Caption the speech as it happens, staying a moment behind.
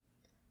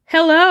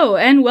Hello,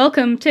 and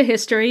welcome to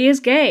History is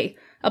Gay,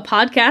 a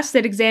podcast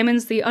that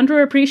examines the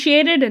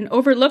underappreciated and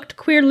overlooked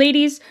queer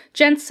ladies,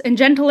 gents, and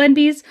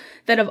gentlelendies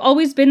that have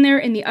always been there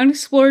in the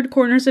unexplored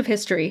corners of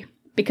history.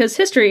 Because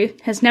history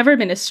has never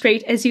been as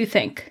straight as you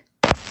think.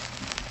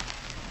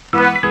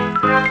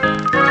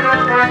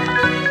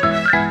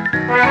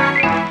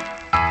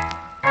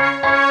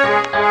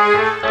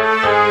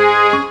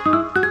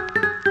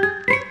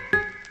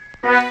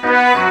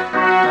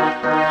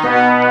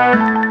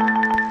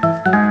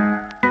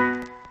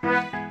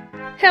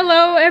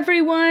 Hello,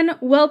 everyone.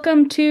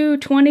 Welcome to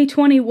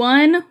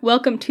 2021.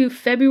 Welcome to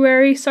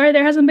February. Sorry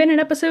there hasn't been an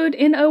episode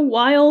in a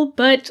while,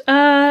 but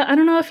I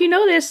don't know if you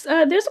know this.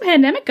 There's a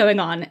pandemic going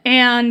on,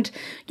 and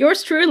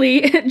yours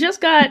truly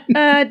just got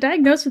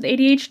diagnosed with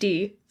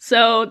ADHD.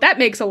 So that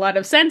makes a lot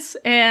of sense,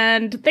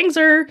 and things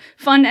are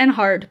fun and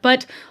hard,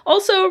 but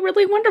also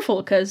really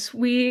wonderful because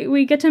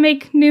we get to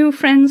make new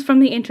friends from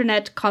the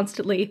internet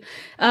constantly.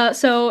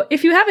 So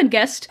if you haven't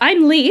guessed,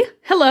 I'm Lee.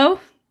 Hello.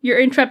 Your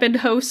intrepid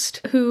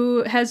host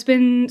who has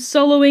been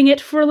soloing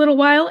it for a little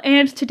while,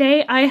 and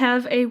today I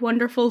have a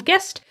wonderful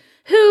guest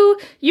who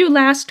you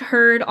last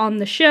heard on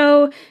the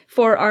show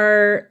for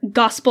our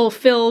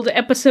gospel-filled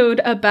episode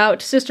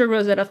about Sister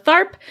Rosetta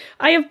Tharpe.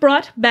 I have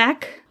brought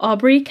back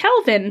Aubrey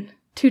Calvin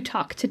to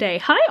talk today.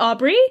 Hi,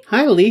 Aubrey.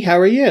 Hi, Lee. How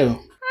are you?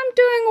 I'm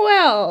doing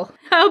well.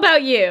 How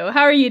about you?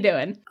 How are you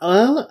doing?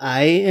 Well,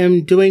 I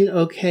am doing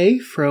okay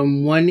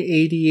from one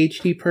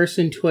ADHD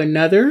person to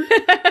another.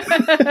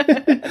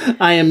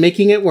 I am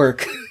making it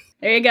work.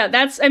 There you go.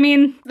 That's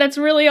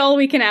really all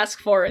we can ask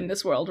for in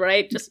this world,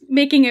 right? Just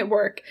making it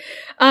work.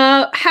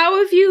 How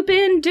have you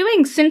been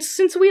doing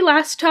since we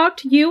last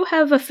talked? You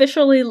have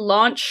officially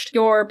launched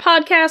your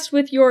podcast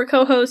with your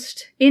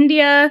co-host,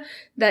 India.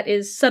 That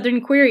is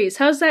Southern Queries.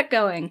 How's that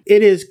going?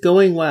 It is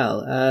going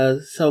well.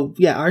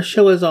 Our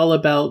show is all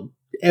about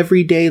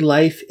everyday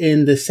life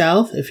in the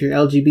South, if you're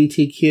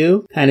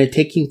LGBTQ, kind of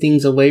taking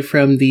things away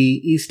from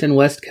the East and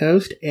West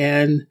Coast.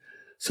 And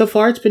so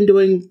far, it's been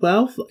doing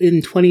well.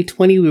 In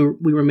 2020,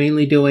 we were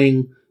mainly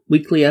doing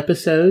weekly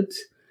episodes.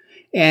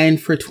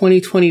 And for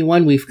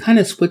 2021, we've kind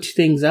of switched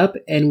things up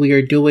and we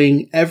are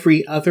doing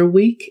every other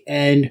week.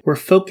 And we're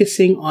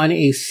focusing on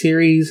a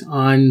series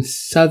on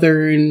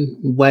Southern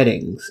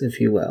weddings,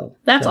 if you will.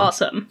 That's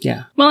awesome.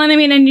 Yeah. Well, and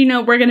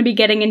we're going to be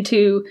getting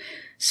into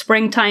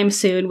springtime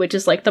soon, which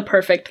is like the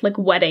perfect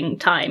wedding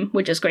time,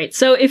 which is great.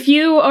 So if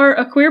you are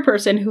a queer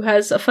person who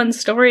has a fun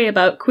story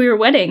about queer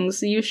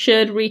weddings, you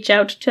should reach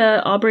out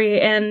to Aubrey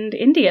and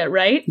India,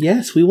 right?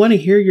 Yes, we want to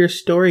hear your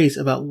stories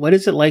about what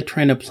is it like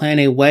trying to plan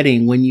a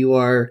wedding when you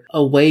are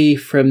away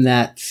from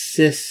that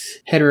cis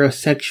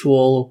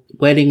heterosexual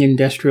wedding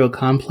industrial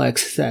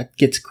complex that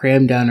gets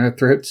crammed down our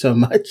throat so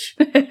much.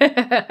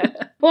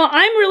 Well,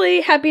 I'm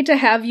really happy to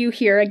have you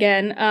here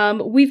again.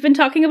 We've been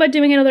talking about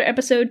doing another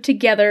episode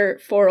together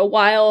for a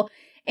while,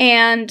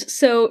 and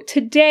so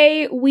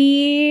today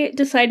we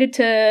decided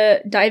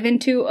to dive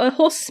into a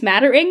whole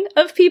smattering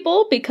of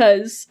people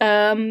because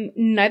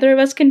neither of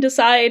us can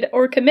decide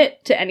or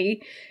commit to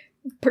any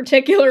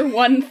particular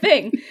one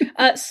thing.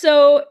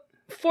 So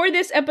for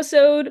this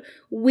episode,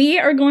 we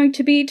are going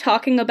to be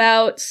talking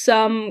about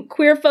some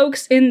queer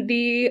folks in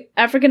the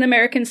African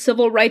American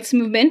civil rights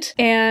movement,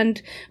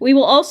 and we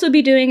will also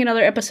be doing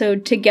another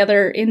episode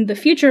together in the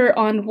future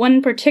on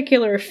one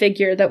particular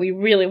figure that we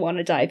really want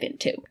to dive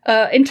into.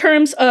 In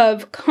terms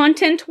of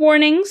content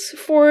warnings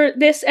for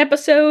this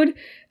episode,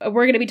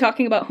 we're going to be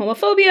talking about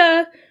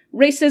homophobia,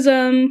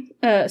 racism,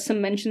 some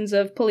mentions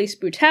of police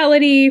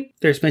brutality.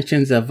 There's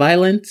mentions of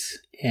violence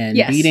and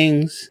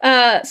beatings.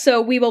 So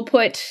we will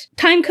put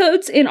time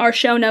codes in our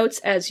show notes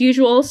as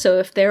usual, so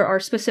if there are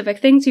specific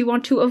things you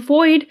want to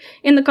avoid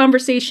in the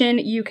conversation,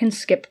 you can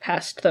skip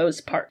past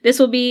those parts. This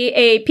will be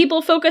a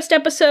people-focused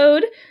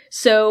episode,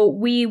 so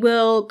we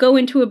will go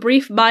into a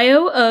brief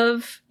bio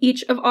of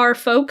each of our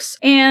folks,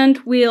 and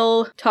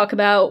we'll talk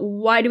about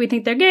why do we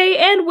think they're gay,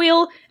 and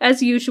we'll,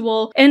 as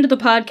usual, end the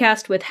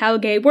podcast with how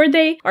gay were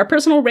they, our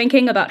personal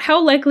ranking about how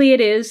likely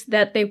it is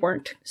that they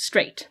weren't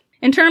straight.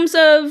 In terms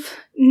of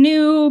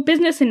new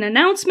business and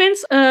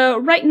announcements,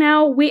 right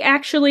now we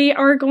actually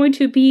are going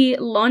to be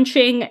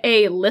launching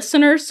a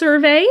listener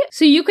survey.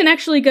 So you can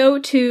actually go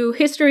to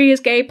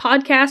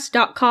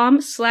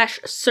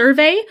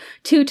historyisgaypodcast.com/survey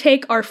to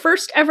take our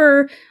first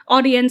ever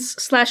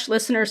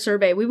audience/listener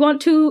survey. We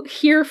want to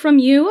hear from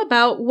you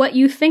about what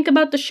you think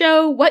about the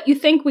show, what you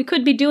think we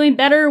could be doing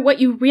better, what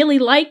you really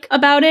like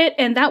about it,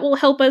 and that will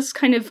help us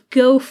kind of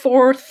go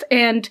forth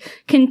and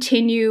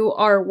continue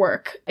our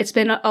work. It's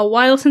been a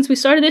while since we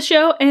started this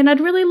show, and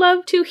I'd really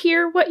love to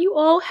hear what you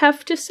all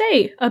have to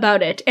say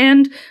about it,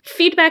 and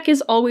feedback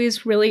is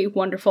always really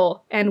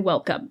wonderful and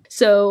welcome.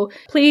 So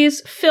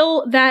please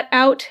fill that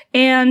out,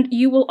 and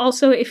you will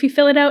also, if you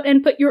fill it out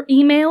and put your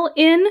email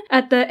in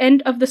at the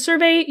end of the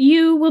survey,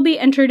 you will be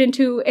entered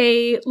into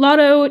a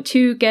lotto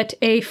to get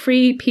a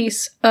free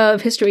piece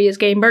of History is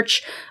Gay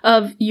merch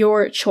of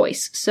your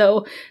choice.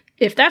 So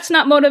if that's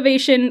not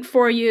motivation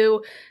for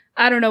you,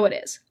 I don't know what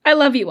is. I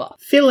love you all.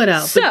 Fill it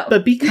out, So.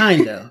 but be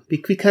kind, though,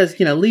 because,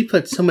 Lee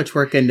put so much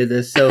work into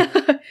this, so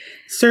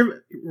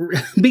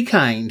be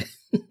kind.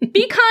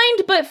 Be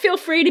kind, but feel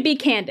free to be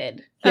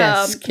candid.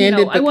 Yes,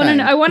 candid, but I want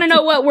kind. I want to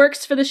know what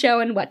works for the show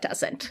and what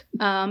doesn't.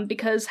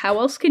 Because how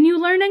else can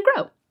you learn and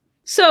grow?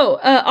 So,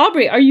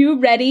 Aubrey, are you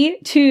ready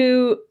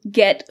to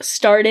get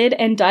started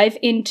and dive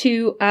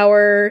into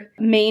our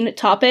main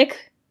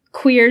topic,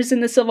 queers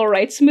in the civil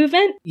rights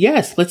movement?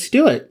 Yes, let's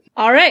do it.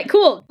 All right,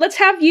 cool. Let's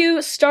have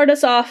you start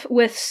us off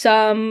with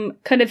some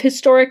kind of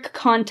historic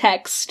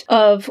context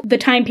of the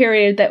time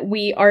period that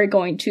we are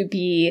going to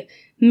be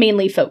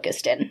mainly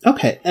focused in.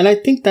 Okay, and I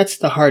think that's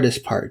the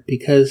hardest part,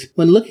 because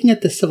when looking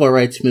at the civil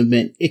rights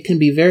movement, it can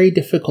be very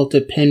difficult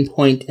to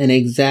pinpoint an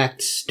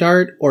exact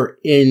start or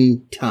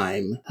end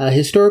time.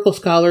 Historical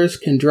scholars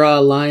can draw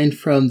a line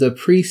from the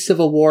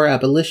pre-Civil War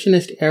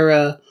abolitionist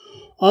era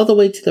all the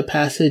way to the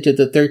passage of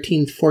the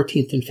 13th,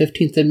 14th, and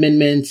 15th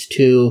Amendments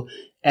to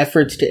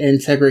efforts to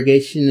end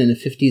segregation in the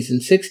 50s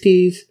and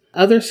 60s.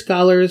 Other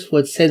scholars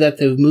would say that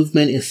the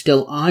movement is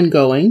still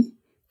ongoing,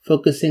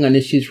 focusing on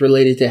issues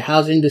related to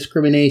housing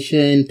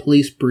discrimination,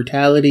 police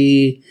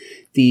brutality,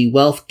 the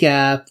wealth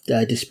gap,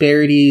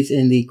 disparities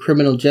in the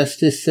criminal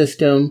justice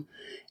system.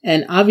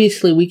 And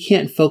obviously, we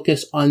can't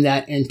focus on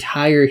that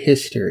entire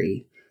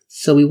history.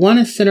 So we want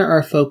to center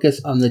our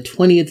focus on the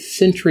 20th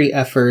century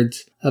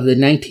efforts of the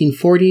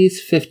 1940s,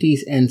 50s,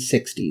 and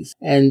 60s.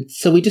 And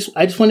so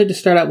I just wanted to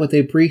start out with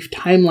a brief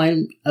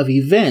timeline of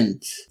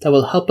events that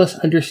will help us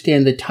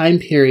understand the time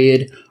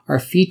period our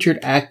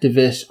featured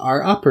activists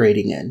are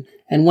operating in.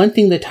 And one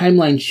thing the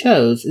timeline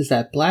shows is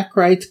that Black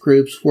rights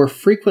groups were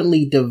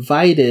frequently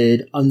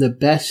divided on the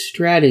best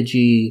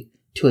strategy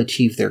to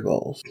achieve their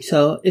goals.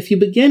 So if you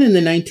begin in the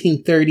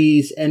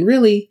 1930s and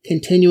really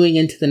continuing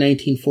into the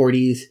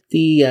 1940s,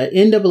 the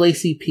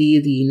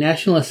NAACP, the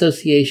National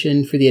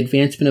Association for the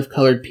Advancement of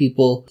Colored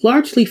People,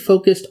 largely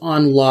focused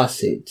on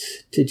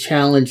lawsuits to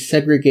challenge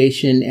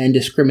segregation and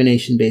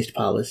discrimination-based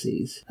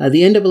policies.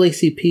 The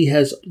NAACP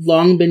has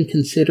long been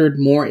considered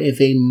more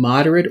of a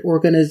moderate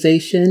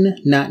organization,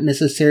 not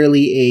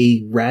necessarily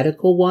a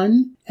radical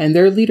one. And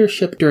their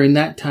leadership during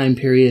that time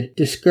period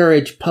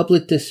discouraged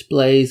public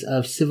displays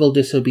of civil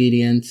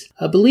disobedience,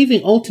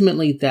 believing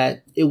ultimately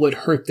that it would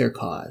hurt their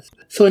cause.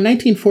 So in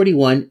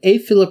 1941, A.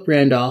 Philip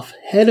Randolph,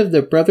 head of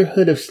the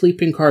Brotherhood of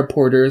Sleeping Car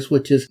Porters,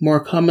 which is more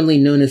commonly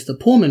known as the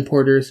Pullman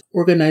Porters,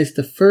 organized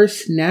the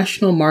first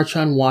National March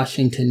on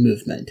Washington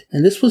movement.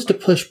 And this was to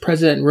push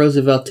President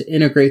Roosevelt to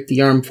integrate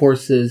the armed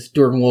forces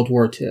during World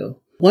War II.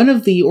 One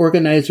of the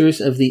organizers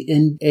of the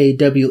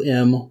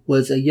NAWM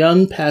was a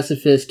young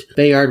pacifist,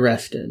 Bayard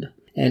Rustin.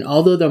 And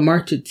although the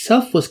march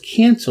itself was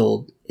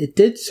canceled, it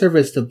did serve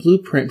as the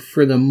blueprint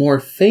for the more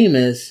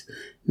famous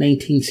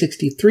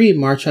 1963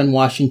 March on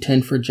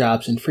Washington for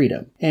Jobs and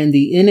Freedom. And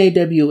the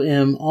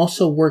NAWM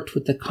also worked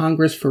with the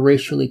Congress for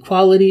Racial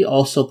Equality,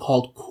 also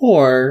called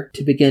CORE,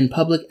 to begin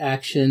public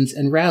actions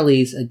and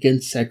rallies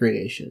against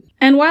segregation.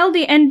 And while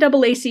the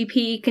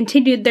NAACP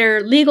continued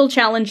their legal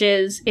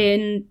challenges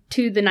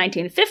into the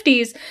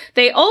 1950s,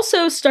 they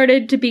also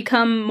started to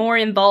become more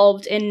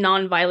involved in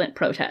nonviolent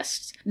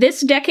protests.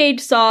 This decade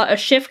saw a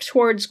shift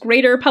towards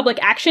greater public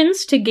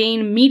actions to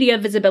gain media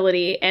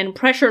visibility and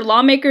pressure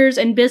lawmakers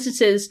and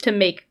businesses to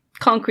make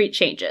concrete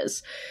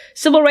changes.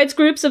 Civil rights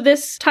groups of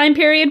this time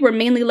period were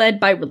mainly led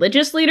by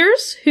religious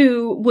leaders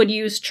who would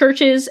use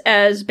churches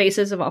as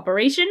bases of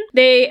operation.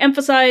 They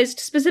emphasized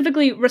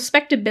specifically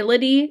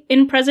respectability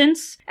in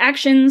presence,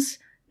 actions,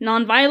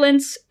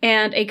 nonviolence,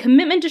 and a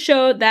commitment to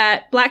show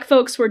that Black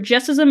folks were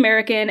just as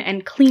American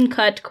and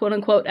clean-cut,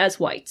 quote-unquote, as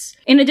whites.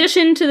 In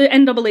addition to the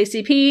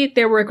NAACP,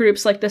 there were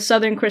groups like the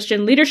Southern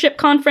Christian Leadership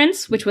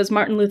Conference, which was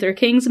Martin Luther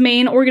King's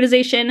main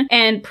organization,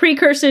 and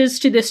precursors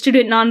to the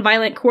Student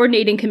Nonviolent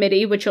Coordinating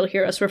Committee, which you'll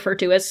hear us refer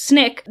to as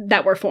SNCC,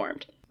 that were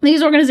formed.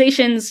 These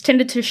organizations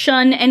tended to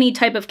shun any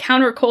type of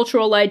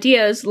countercultural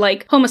ideas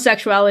like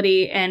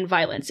homosexuality and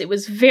violence. It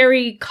was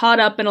very caught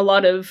up in a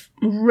lot of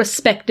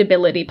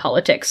respectability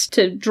politics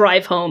to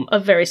drive home a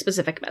very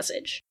specific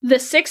message. The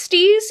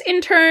 60s, in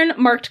turn,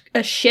 marked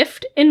a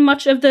shift in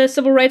much of the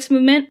civil rights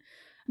movement.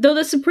 Though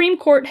the Supreme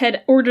Court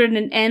had ordered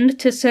an end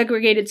to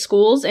segregated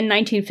schools in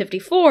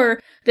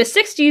 1954, the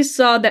 60s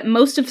saw that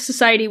most of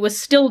society was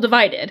still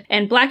divided,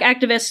 and Black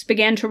activists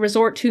began to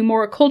resort to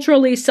more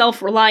culturally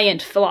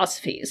self-reliant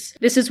philosophies.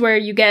 This is where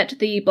you get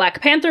the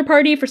Black Panther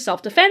Party for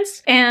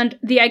self-defense, and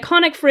the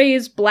iconic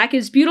phrase "Black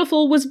is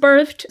beautiful" was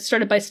birthed,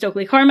 started by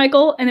Stokely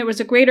Carmichael, and there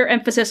was a greater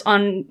emphasis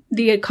on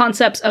the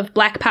concepts of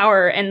Black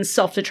power and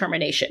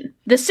self-determination.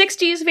 The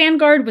 60s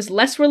vanguard was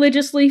less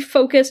religiously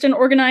focused and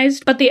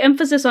organized, but the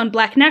emphasis on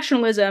Black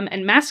nationalism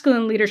and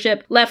masculine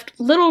leadership left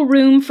little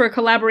room for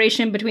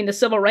collaboration between the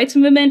civil rights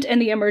movement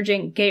and the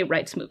emerging gay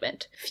rights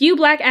movement. Few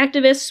Black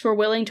activists were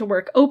willing to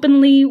work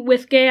openly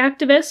with gay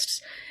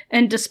activists,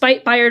 And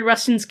despite Bayard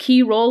Rustin's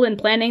key role in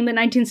planning the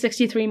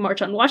 1963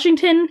 March on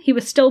Washington, he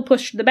was still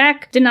pushed to the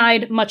back,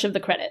 denied much of the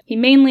credit. He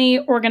mainly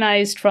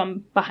organized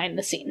from behind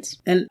the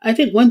scenes. And I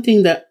think one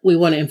thing that we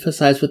want to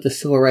emphasize with the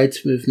civil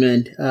rights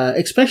movement,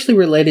 especially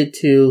related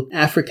to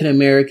African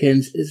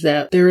Americans, is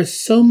that there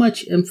is so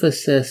much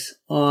emphasis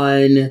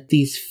on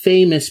these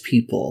famous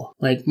people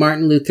like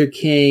Martin Luther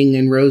King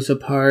and Rosa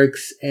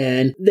Parks,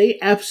 and they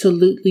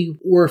absolutely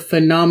were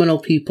phenomenal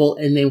people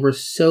and they were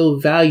so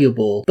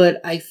valuable.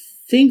 But I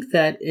think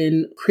that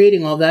in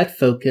creating all that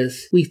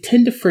focus, we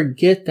tend to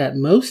forget that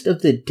most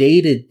of the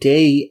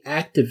day-to-day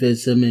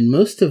activism and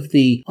most of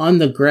the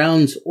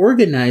on-the-grounds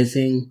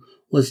organizing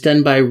was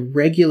done by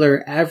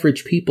regular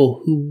average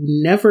people who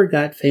never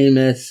got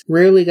famous,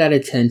 rarely got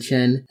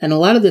attention, and a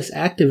lot of this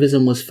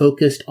activism was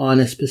focused on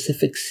a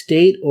specific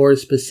state or a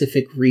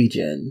specific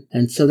region.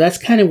 And so that's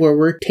kind of where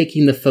we're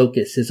taking the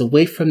focus, is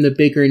away from the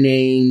bigger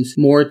names,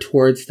 more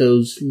towards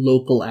those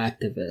local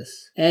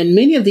activists. And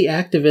many of the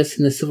activists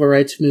in the civil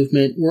rights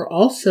movement were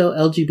also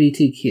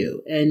LGBTQ.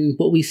 And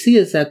what we see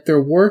is that their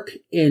work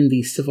in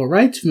the civil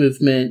rights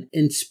movement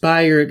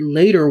inspired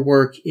later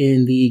work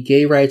in the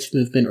gay rights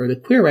movement or the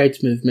queer rights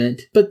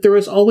movement. But there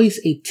was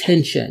always a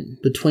tension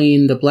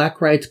between the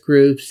black rights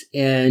groups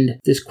and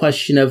this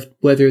question of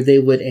whether they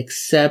would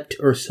accept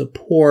or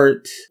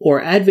support or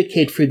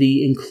advocate for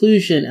the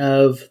inclusion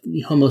of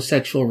the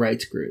homosexual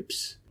rights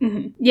groups.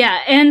 Mm-hmm. Yeah,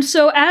 and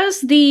so as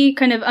the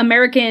kind of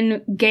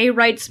American gay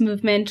rights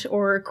movement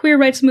or queer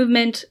rights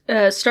movement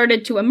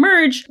started to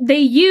emerge, they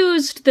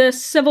used the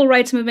civil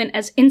rights movement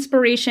as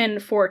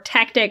inspiration for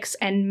tactics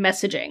and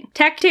messaging.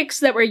 Tactics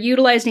that were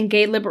utilized in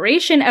gay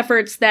liberation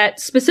efforts that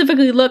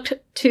specifically looked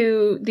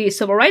to the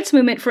civil rights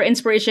movement for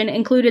inspiration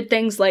included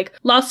things like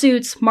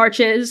lawsuits,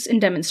 marches, and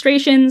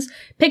demonstrations,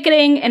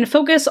 picketing, and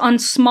focus on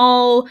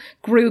small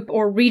group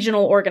or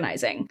regional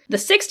organizing. The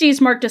 60s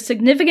marked a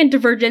significant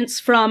divergence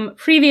from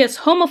previous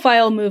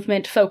homophile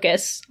movement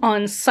focus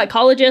on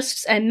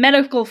psychologists and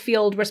medical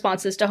field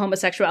responses to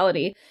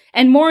homosexuality,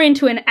 and more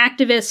into an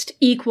activist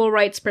equal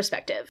rights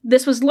perspective.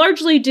 This was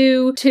largely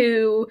due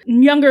to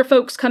younger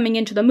folks coming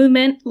into the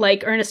movement,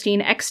 like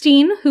Ernestine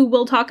Eckstein, who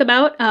we'll talk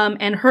about,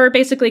 and her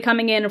basically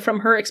coming in from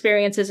her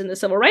experiences in the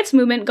civil rights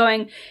movement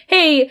going,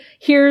 hey,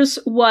 here's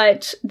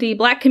what the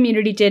Black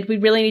community did. We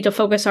really need to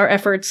focus our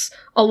efforts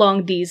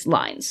along these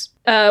lines.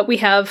 We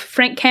have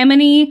Frank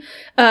Kameny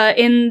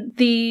in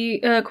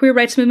the queer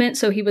rights movement,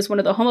 so he was one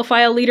of the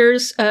homophile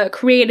leaders,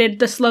 created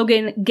the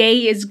slogan,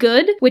 "Gay is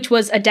Good," which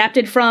was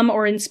adapted from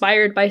or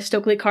inspired by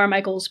Stokely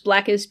Carmichael's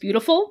Black is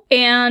Beautiful.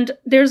 And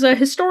there's a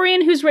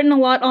historian who's written a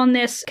lot on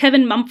this,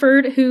 Kevin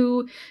Mumford,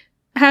 who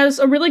has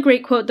a really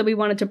great quote that we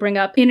wanted to bring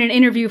up in an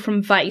interview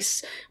from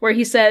Vice, where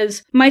he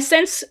says, "My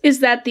sense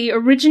is that the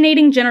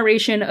originating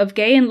generation of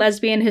gay and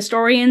lesbian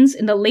historians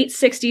in the late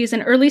 60s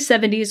and early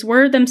 70s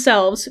were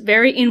themselves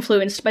very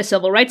influenced by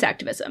civil rights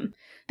activism.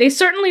 They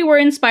certainly were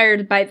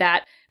inspired by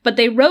that, but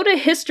they wrote a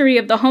history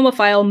of the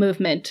homophile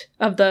movement,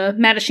 of the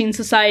Mattachine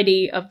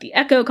Society, of the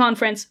Echo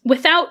Conference,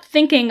 without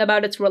thinking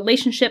about its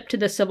relationship to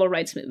the civil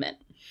rights movement.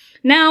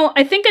 Now,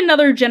 I think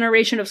another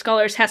generation of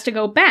scholars has to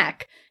go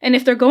back, and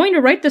if they're going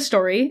to write the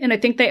story, and I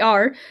think they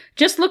are,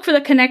 just look for the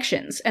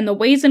connections and the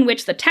ways in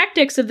which the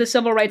tactics of the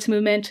civil rights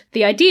movement,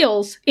 the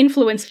ideals,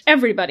 influenced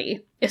everybody,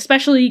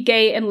 especially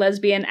gay and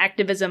lesbian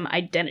activism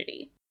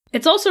identity."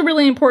 It's also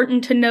really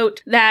important to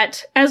note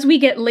that as we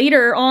get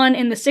later on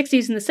in the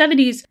 60s and the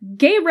 70s,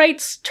 gay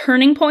rights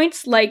turning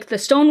points like the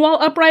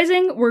Stonewall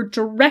Uprising were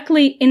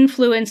directly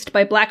influenced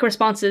by Black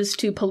responses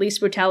to police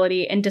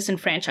brutality and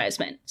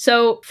disenfranchisement.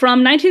 So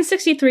from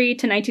 1963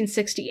 to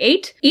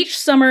 1968, each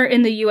summer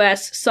in the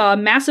US saw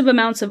massive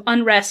amounts of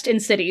unrest in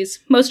cities,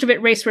 most of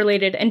it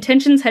race-related, and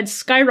tensions had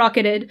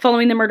skyrocketed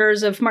following the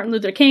murders of Martin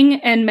Luther King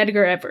and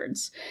Medgar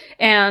Evers.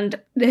 And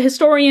the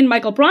historian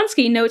Michael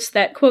Bronski notes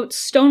that, quote,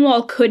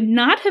 "Stonewall could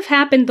not have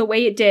happened the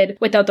way it did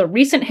without the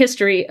recent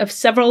history of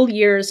several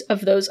years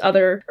of those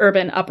other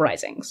urban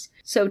uprisings."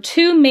 So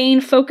two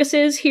main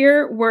focuses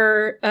here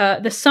were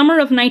the summer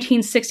of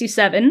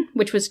 1967,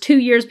 which was 2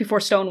 years before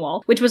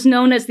Stonewall, which was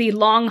known as the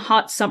Long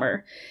Hot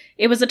Summer.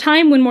 It was a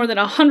time when more than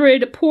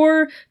 100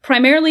 poor,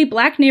 primarily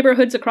Black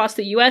neighborhoods across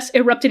the US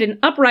erupted in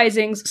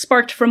uprisings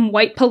sparked from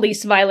white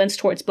police violence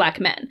towards Black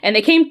men. And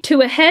they came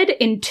to a head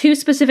in two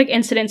specific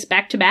incidents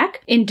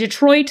back-to-back in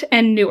Detroit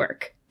and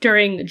Newark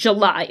during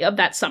July of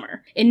that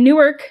summer. In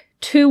Newark,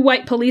 2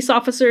 white police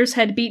officers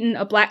had beaten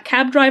a Black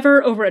cab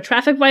driver over a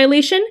traffic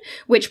violation,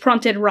 which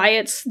prompted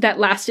riots that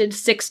lasted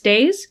 6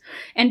 days.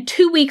 And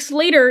 2 weeks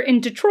later in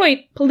Detroit,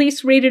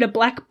 police raided a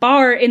Black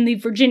bar in the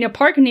Virginia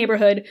Park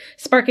neighborhood,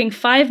 sparking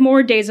 5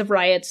 more days of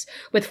riots,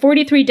 with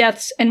 43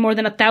 deaths and more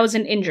than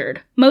 1,000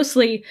 injured,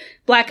 mostly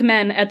Black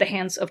men at the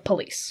hands of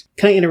police.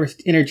 Can I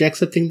interject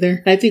something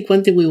there? I think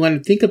one thing we want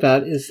to think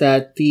about is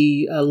that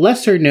the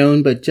lesser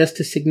known but just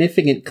as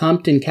significant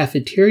Compton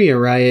cafeteria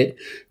riot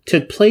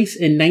took place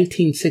in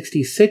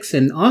 1966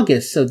 in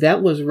August. So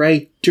that was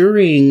right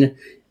during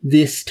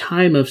this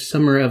time of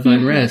summer of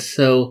unrest.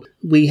 So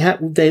we have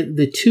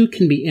the two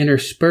can be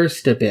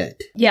interspersed a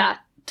bit. Yeah.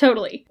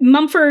 Totally.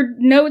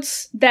 Mumford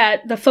notes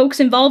that the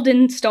folks involved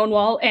in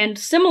Stonewall and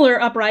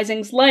similar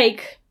uprisings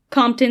like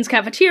Compton's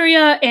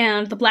Cafeteria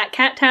and the Black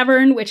Cat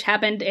Tavern, which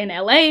happened in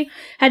LA,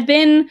 had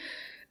been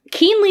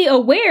keenly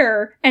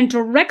aware and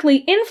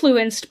directly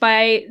influenced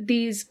by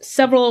these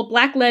several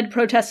Black-led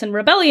protests and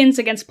rebellions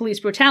against police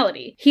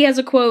brutality. He has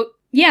a quote,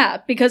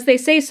 "Yeah, because they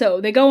say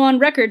so. They go on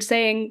record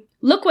saying,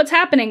 'Look what's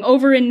happening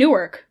over in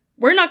Newark.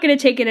 We're not going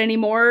to take it any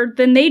more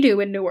than they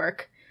do in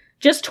Newark.'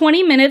 Just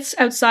 20 minutes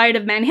outside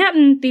of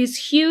Manhattan,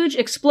 these huge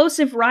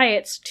explosive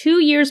riots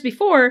 2 years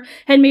before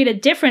had made a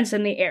difference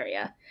in the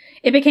area.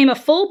 It became a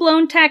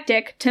full-blown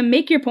tactic to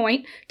make your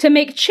point, to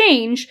make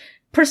change,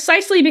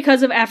 precisely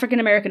because of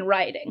African-American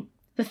rioting.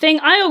 The thing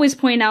I always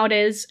point out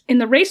is, in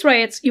the race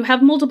riots, you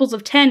have multiples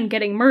of 10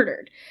 getting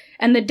murdered.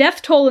 And the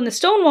death toll in the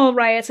Stonewall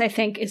riots, I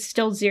think, is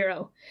still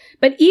 0.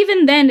 But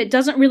even then, it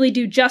doesn't really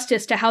do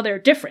justice to how they're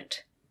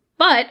different.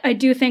 But I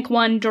do think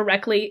one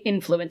directly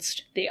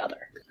influenced the other."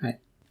 Right.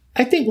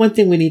 I think one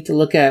thing we need to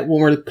look at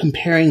when we're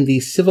comparing the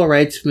civil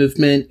rights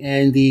movement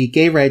and the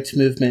gay rights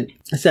movement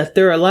is that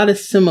there are a lot of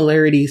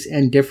similarities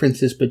and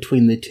differences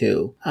between the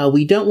two.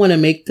 We don't want to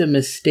make the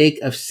mistake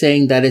of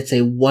saying that it's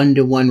a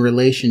one-to-one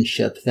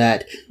relationship,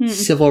 that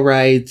civil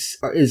rights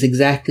is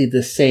exactly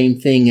the same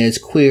thing as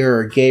queer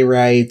or gay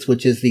rights,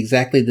 which is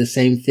exactly the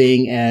same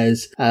thing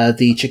as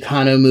the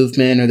Chicano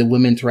movement or the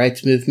women's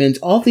rights movement.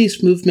 All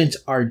these movements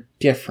are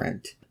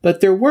different. But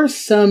there were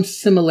some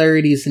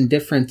similarities and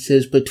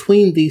differences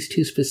between these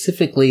two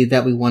specifically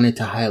that we wanted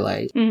to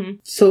highlight. Mm-hmm.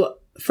 So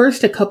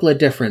first, a couple of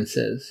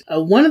differences.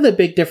 One of the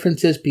big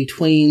differences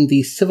between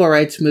the civil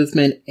rights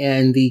movement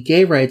and the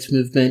gay rights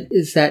movement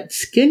is that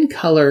skin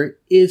color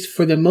is,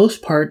 for the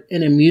most part,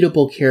 an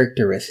immutable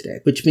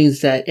characteristic, which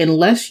means that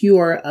unless you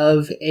are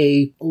of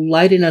a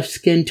light enough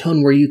skin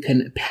tone where you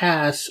can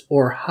pass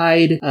or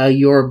hide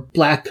your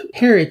Black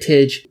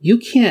heritage, you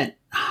can't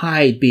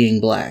hide being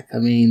Black. I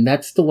mean,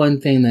 that's the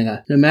one thing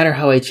that no matter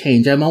how I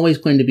change, I'm always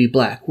going to be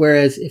Black.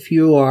 Whereas if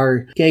you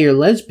are gay or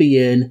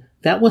lesbian,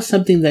 that was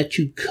something that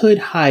you could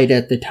hide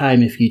at the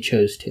time if you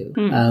chose to.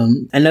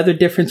 Another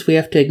difference we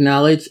have to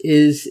acknowledge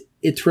is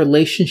its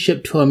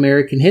relationship to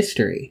American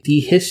history. The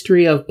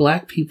history of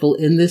Black people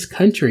in this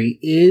country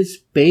is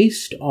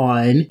based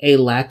on a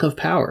lack of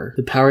power.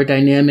 The power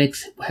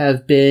dynamics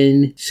have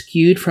been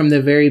skewed from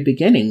the very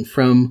beginning,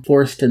 from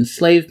forced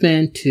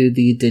enslavement to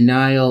the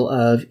denial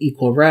of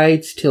equal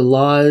rights to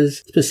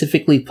laws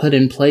specifically put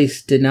in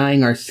place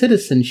denying our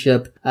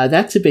citizenship.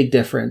 That's a big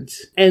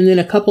difference. And then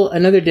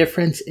another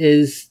difference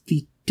is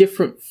the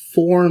different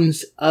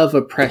forms of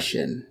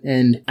oppression.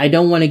 And I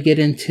don't want to get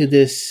into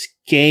this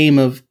game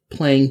of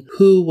playing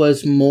who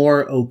was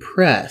more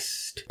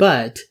oppressed,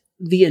 but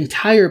the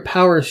entire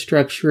power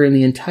structure and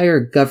the entire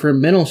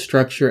governmental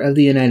structure of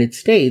the United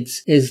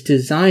States is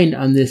designed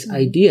on this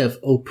idea of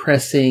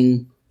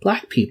oppressing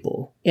Black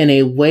people in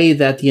a way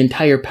that the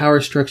entire power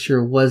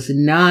structure was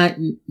not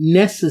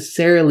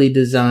necessarily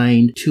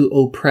designed to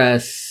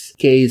oppress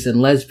gays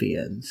and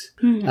lesbians.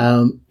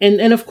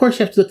 And of course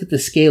you have to look at the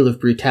scale of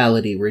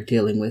brutality we're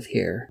dealing with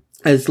here.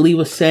 As Lee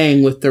was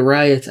saying with the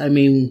riots, I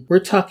mean, we're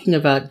talking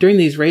about during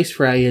these race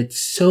riots,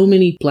 so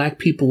many Black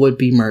people would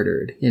be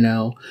murdered. You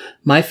know,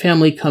 my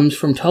family comes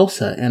from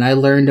Tulsa, and I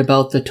learned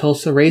about the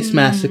Tulsa Race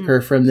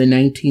Massacre from the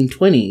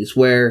 1920s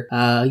where,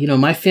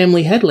 my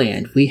family had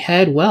land, we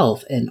had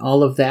wealth, and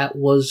all of that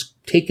was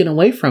taken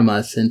away from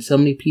us. And so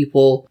many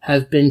people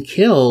have been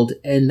killed.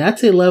 And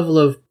that's a level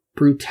of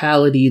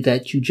brutality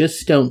that you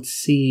just don't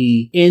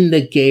see in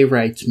the gay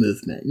rights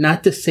movement.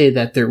 Not to say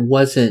that there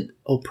wasn't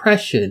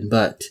oppression,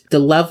 but the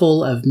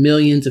level of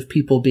millions of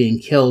people being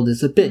killed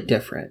is a bit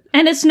different.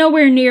 And it's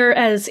nowhere near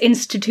as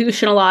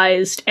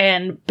institutionalized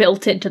and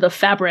built into the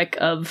fabric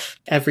of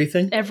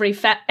everything. Every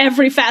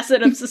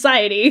facet of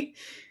society.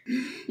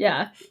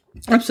 Yeah.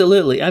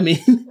 Absolutely. I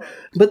mean,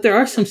 but there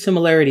are some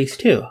similarities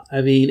too.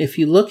 I mean, if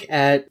you look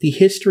at the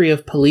history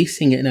of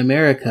policing in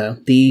America,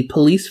 the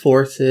police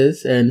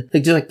forces and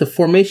just the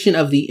formation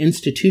of the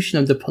institution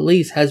of the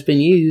police has been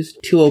used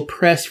to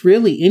oppress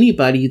really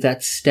anybody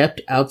that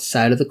stepped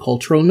outside of the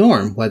cultural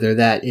norm, whether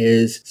that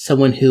is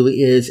someone who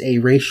is a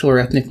racial or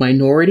ethnic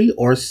minority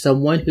or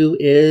someone who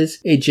is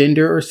a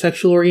gender or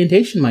sexual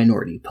orientation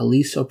minority.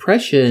 Police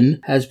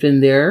oppression has been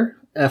there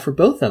for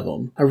both of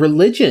them. A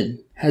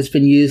religion has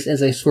been used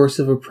as a source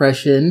of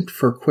oppression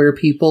for queer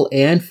people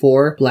and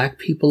for Black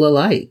people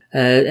alike.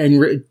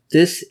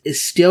 This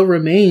still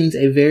remains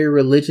a very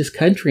religious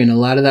country, and a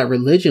lot of that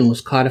religion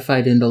was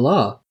codified into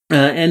law.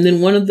 And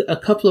then a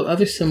couple of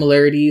other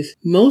similarities,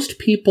 most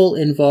people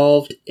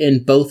involved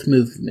in both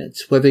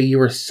movements, whether you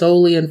were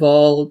solely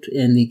involved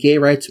in the gay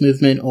rights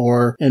movement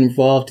or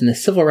involved in the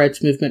civil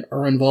rights movement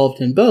or involved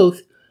in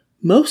both,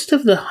 most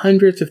of the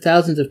hundreds of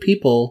thousands of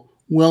people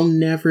will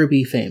never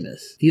be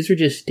famous. These are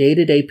just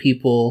day-to-day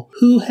people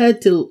who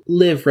had to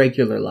live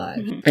regular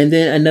lives. Mm-hmm. And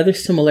then another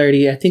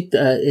similarity, I think,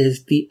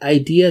 is the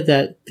idea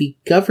that the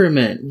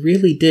government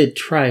really did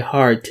try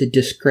hard to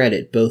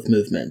discredit both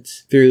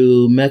movements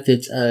through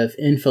methods of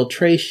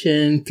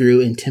infiltration,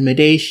 through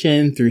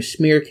intimidation, through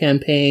smear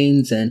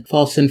campaigns, and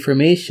false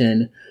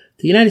information.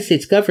 The United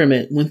States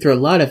government went through a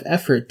lot of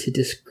effort to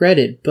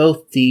discredit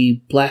both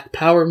the Black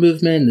Power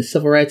movement, the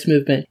Civil Rights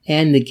movement,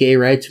 and the Gay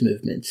Rights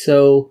movement.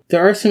 So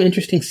there are some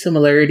interesting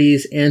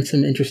similarities and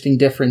some interesting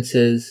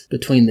differences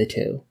between the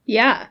two.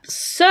 Yeah.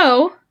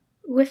 So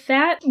with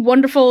that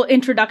wonderful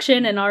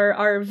introduction and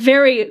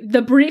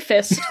the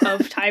briefest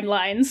of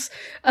timelines,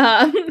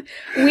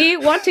 we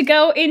want to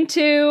go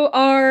into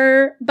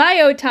our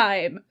bio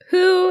time.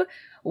 Who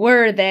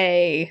were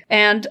they?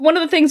 And one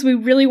of the things we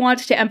really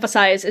wanted to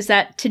emphasize is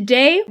that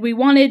today we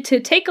wanted to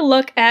take a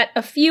look at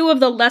a few of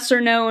the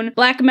lesser-known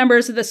Black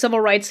members of the Civil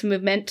Rights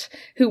Movement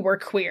who were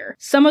queer.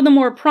 Some of the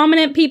more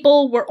prominent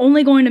people we're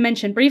only going to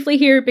mention briefly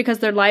here because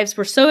their lives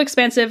were so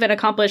expansive and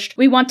accomplished.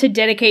 We want to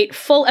dedicate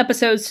full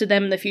episodes to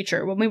them in the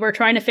future. When we were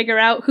trying to figure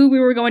out who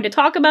we were going to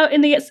talk about in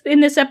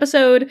this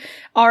episode,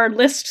 our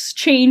lists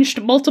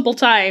changed multiple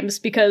times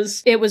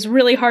because it was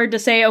really hard to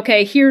say,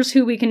 okay, here's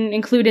who we can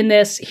include in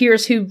this,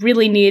 here's who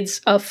really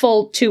needs a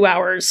full 2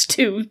 hours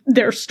to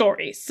their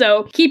story.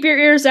 So keep your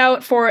ears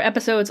out for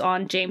episodes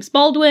on James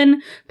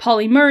Baldwin,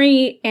 Pauli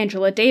Murray,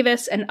 Angela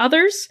Davis, and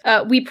others.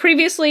 We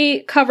previously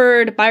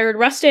covered Bayard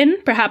Rustin,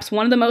 perhaps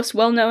one of the most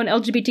well-known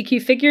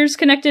LGBTQ figures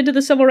connected to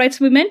the Civil Rights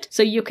Movement,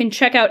 so you can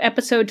check out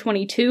episode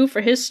 22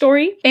 for his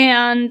story.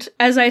 And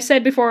as I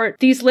said before,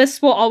 these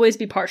lists will always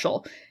be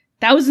partial.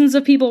 Thousands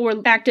of people were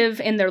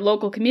active in their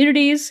local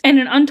communities, and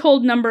an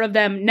untold number of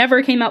them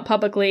never came out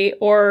publicly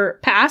or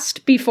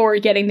passed before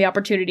getting the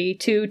opportunity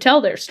to tell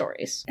their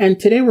stories. And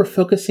today we're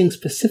focusing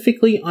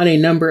specifically on a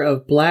number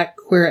of Black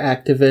queer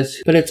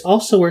activists, but it's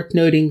also worth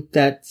noting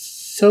that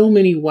so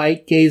many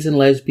white gays and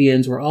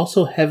lesbians were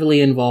also heavily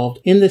involved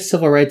in the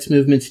civil rights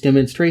movement's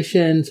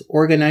demonstrations,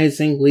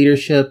 organizing,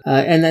 leadership,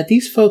 and that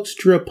these folks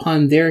drew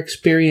upon their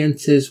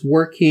experiences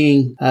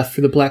working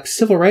for the Black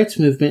civil rights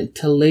movement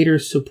to later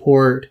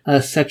support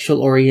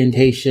sexual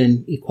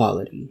orientation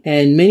equality.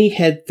 And many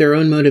had their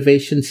own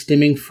motivations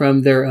stemming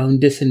from their own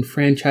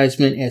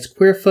disenfranchisement as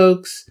queer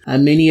folks.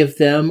 Many of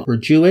them were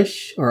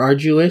Jewish or are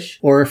Jewish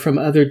or from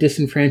other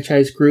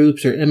disenfranchised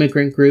groups or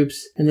immigrant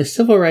groups. And the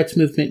civil rights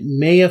movement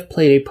may have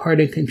played a part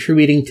in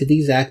contributing to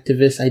these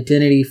activists'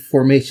 identity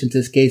formations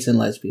as gays and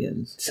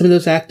lesbians. Some of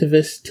those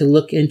activists to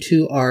look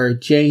into are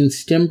Jane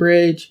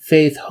Stembridge,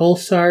 Faith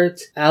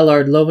Holsart,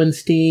 Allard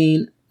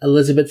Lowenstein,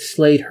 Elizabeth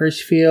Slade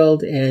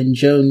Hirschfield, and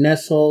Joan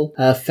Nessel,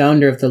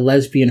 founder of the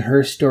Lesbian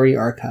Her Story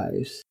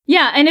Archives.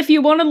 Yeah, and if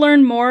you want to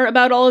learn more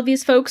about all of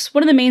these folks,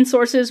 one of the main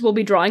sources we'll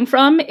be drawing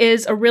from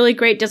is a really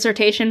great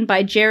dissertation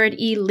by Jared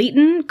E.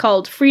 Leeton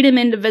called Freedom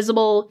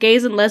Indivisible,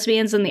 Gays and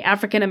Lesbians in the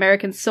African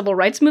American Civil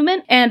Rights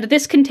Movement, and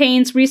this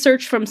contains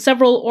research from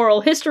several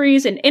oral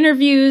histories and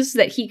interviews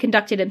that he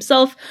conducted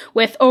himself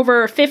with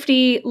over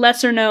 50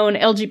 lesser-known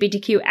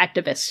LGBTQ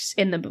activists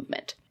in the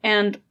movement.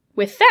 And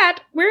with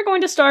that, we're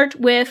going to start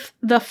with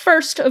the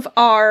first of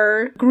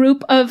our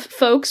group of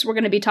folks. We're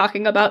going to be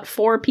talking about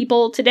 4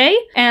 people today,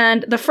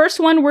 and the first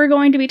one we're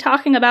going to be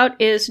talking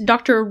about is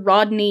Dr.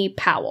 Rodney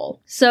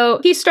Powell. So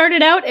he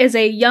started out as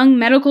a young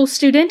medical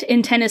student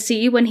in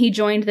Tennessee when he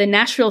joined the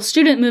Nashville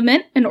Student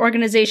Movement, an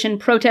organization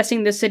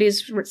protesting the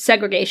city's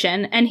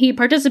segregation, and he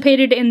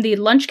participated in the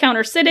lunch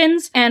counter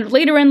sit-ins, and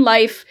later in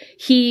life,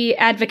 he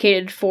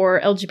advocated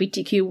for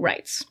LGBTQ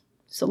rights.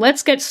 So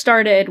let's get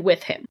started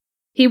with him.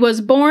 He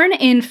was born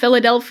in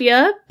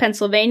Philadelphia,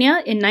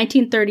 Pennsylvania in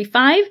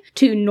 1935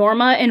 to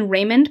Norma and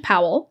Raymond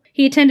Powell.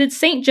 He attended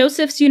St.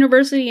 Joseph's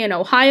University in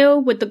Ohio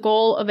with the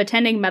goal of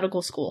attending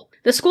medical school.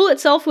 The school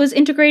itself was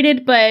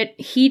integrated, but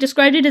he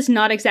described it as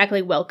not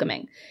exactly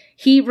welcoming.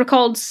 He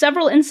recalled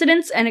several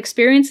incidents and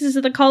experiences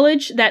at the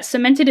college that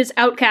cemented his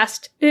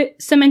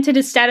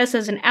status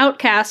as an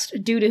outcast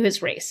due to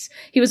his race.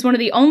 He was one of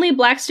the only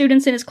Black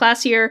students in his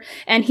class year,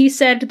 and he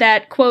said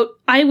that, quote,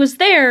 "I was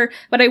there,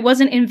 but I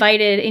wasn't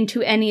invited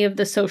into any of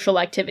the social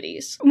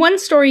activities." One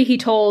story he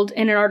told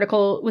in an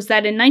article was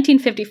that in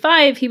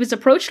 1955, he was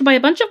approached by a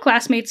bunch of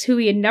classmates who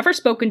he had never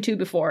spoken to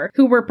before,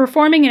 who were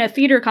performing in a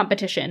theater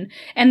competition,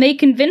 and they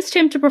convinced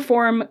him to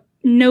perform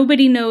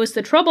Nobody Knows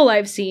the Trouble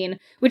I've Seen,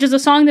 which is a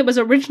song that was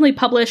originally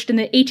published in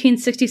the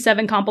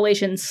 1867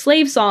 compilation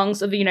Slave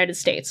Songs of the United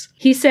States.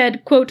 He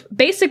said, quote,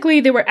 "Basically,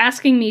 they were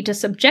asking me to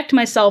subject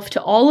myself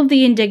to all of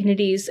the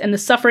indignities and the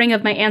suffering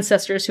of my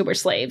ancestors who were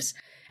slaves.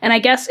 And I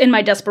guess in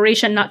my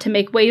desperation not to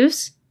make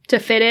waves, to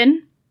fit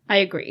in, I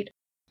agreed."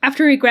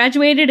 After he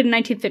graduated in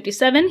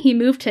 1957, he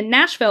moved to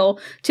Nashville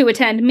to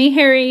attend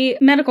Meharry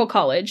Medical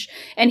College,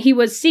 and he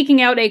was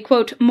seeking out a,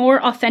 quote,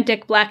 more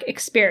authentic Black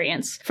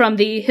experience from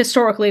the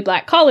historically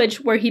Black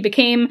college, where he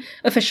became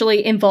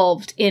officially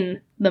involved in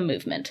the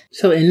movement.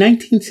 So in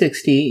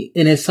 1960,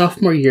 in his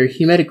sophomore year,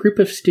 he met a group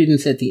of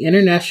students at the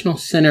International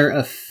Center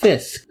of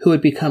Fisk who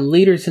would become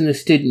leaders in the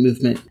student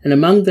movement, and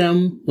among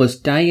them was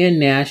Diane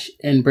Nash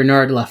and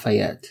Bernard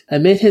Lafayette.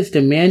 Amid his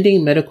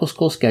demanding medical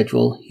school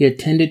schedule, he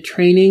attended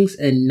trainings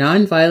in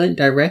nonviolent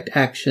direct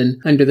action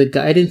under the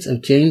guidance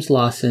of James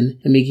Lawson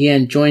and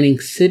began joining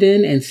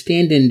sit-in and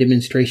stand-in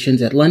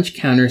demonstrations at lunch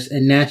counters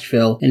in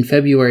Nashville in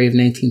February of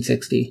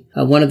 1960,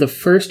 one of the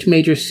first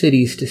major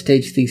cities to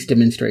stage these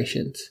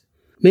demonstrations.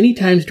 Many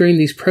times during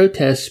these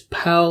protests,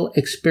 Powell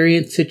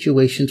experienced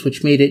situations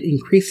which made it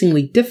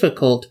increasingly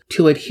difficult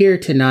to adhere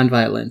to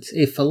nonviolence,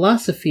 a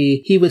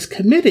philosophy he was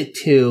committed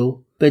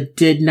to but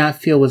did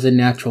not feel was a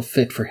natural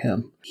fit for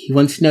him. He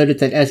once noted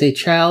that as a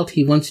child,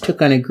 he once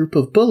took on a group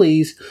of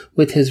bullies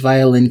with his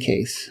violin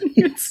case.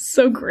 It's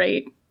so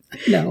great.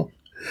 No.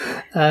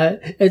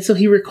 And so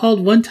he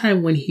recalled one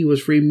time when he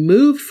was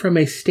removed from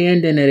a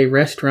stand-in at a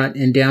restaurant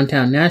in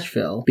downtown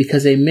Nashville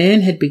because a man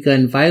had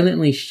begun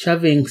violently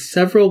shoving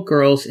several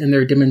girls in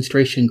their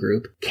demonstration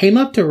group, came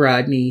up to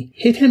Rodney,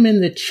 hit him in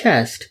the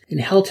chest,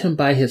 and held him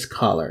by his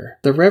collar.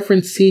 The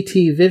Reverend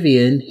C.T.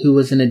 Vivian, who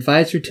was an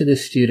advisor to the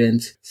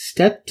students,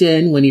 stepped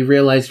in when he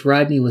realized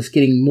Rodney was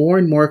getting more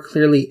and more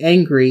clearly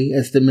angry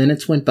as the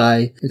minutes went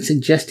by and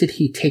suggested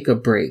he take a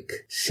break,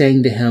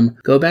 saying to him,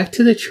 "Go back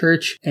to the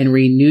church and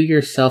renew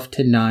yourself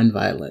to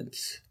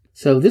nonviolence."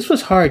 So this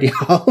was hard,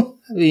 y'all.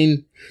 I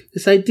mean,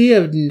 this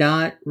idea of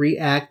not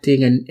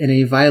reacting in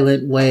a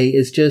violent way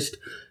is just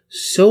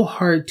so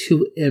hard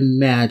to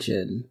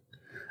imagine.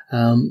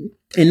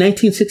 In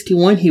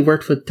 1961, he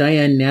worked with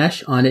Diane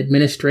Nash on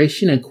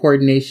administration and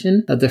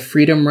coordination of the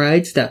freedom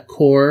rides that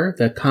CORE,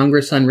 the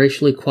Congress on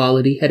Racial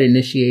Equality, had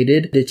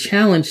initiated to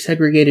challenge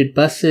segregated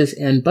buses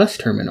and bus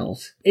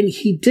terminals. And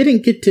he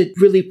didn't get to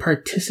really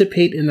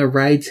participate in the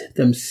rides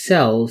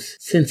themselves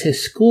since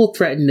his school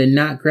threatened to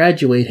not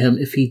graduate him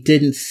if he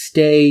didn't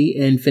stay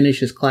and finish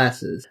his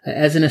classes.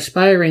 As an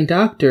aspiring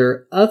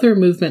doctor, other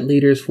movement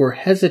leaders were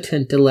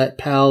hesitant to let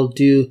Powell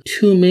do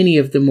too many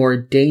of the more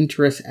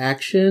dangerous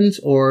actions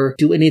or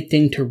do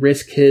anything to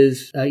risk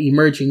his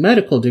emerging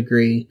medical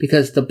degree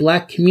because the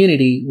Black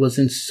community was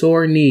in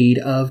sore need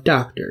of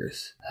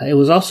doctors. It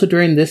was also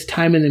during this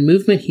time in the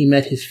movement he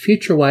met his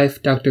future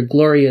wife, Dr.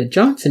 Gloria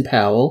Johnson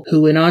Powell,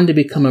 who went on to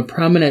become a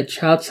prominent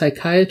child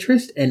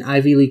psychiatrist and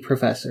Ivy League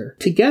professor.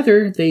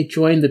 Together, they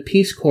joined the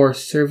Peace Corps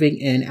serving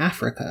in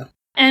Africa.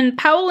 And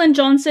Powell and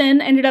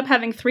Johnson ended up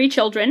having 3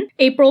 children,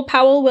 April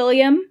Powell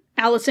William,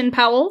 Allison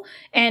Powell,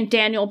 and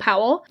Daniel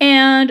Powell.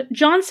 And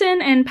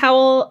Johnson and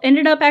Powell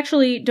ended up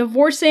actually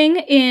divorcing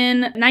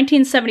in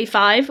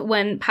 1975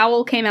 when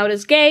Powell came out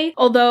as gay,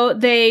 although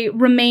they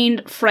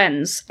remained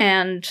friends.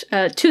 And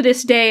to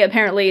this day,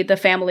 apparently, the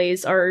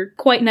families are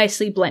quite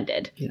nicely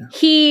blended. Yeah.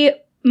 He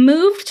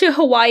moved to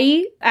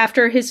Hawaii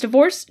after his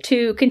divorce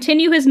to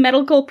continue his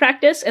medical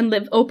practice and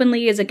live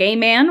openly as a gay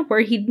man,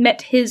 where he'd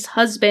met his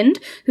husband,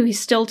 who he's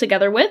still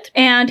together with.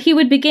 And he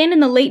would begin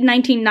in the late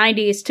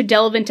 1990s to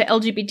delve into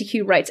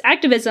LGBTQ rights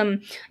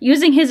activism,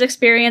 using his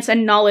experience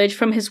and knowledge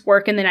from his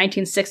work in the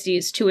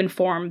 1960s to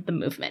inform the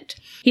movement.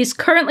 He's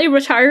currently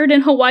retired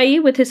in Hawaii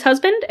with his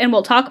husband, and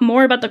we'll talk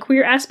more about the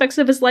queer aspects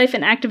of his life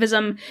and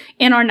activism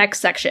in our next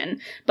section.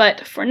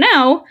 But for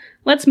now,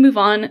 let's move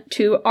on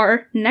to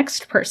our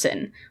next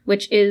person,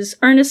 which is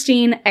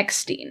Ernestine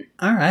Eckstein.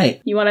 All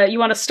right. You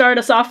wanna start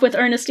us off with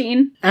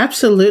Ernestine?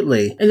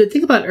 Absolutely. And the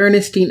thing about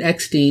Ernestine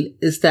Eckstein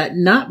is that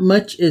not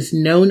much is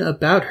known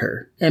about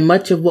her. And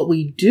much of what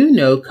we do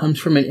know comes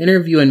from an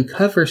interview and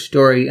cover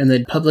story in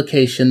the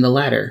publication The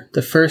Ladder,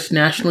 the first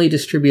nationally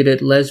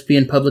distributed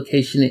lesbian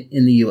publication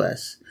in the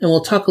U.S. And we'll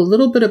talk a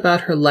little bit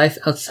about her life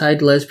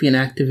outside lesbian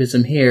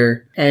activism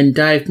here and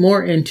dive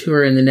more into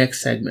her in the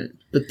next segment.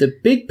 But the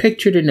big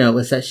picture to know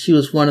is that she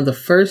was one of the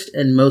first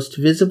and most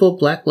visible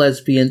Black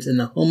lesbians in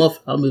the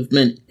homophile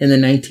movement in the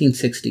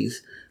 1960s,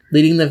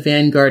 leading the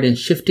vanguard and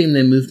shifting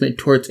the movement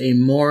towards a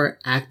more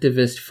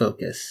activist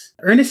focus.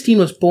 Ernestine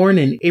was born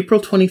in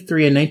April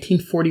 23 in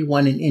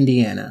 1941 in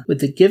Indiana, with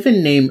the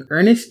given name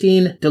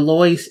Ernestine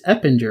Deloise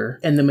Eppinger,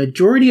 and the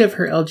majority of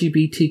her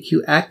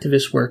LGBTQ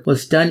activist work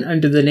was done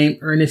under the name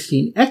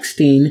Ernestine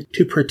Eckstein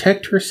to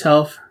protect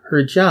herself,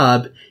 her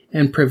job,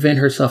 and prevent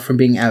herself from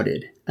being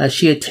outed.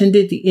 She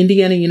attended the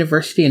Indiana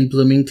University in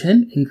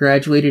Bloomington and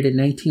graduated in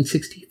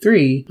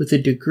 1963 with a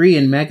degree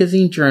in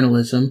magazine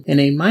journalism and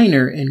a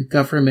minor in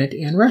government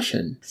and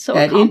Russian. So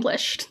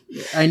accomplished.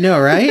 I know,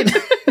 right?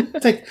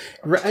 It's like,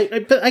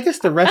 but I guess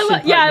the Russian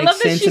part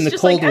makes sense in the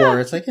Cold War.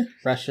 It's like,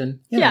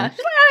 Russian. Yeah, she's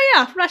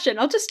like, Russian.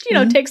 I'll just,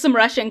 take some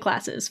Russian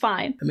classes.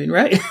 Fine. I mean,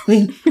 right?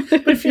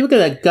 But if you look at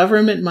that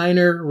government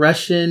minor,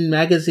 Russian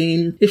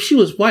magazine, if she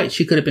was white,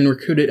 she could have been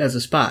recruited as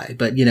a spy.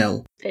 But,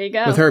 there you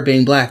go. With her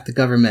being Black, the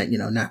government,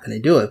 not going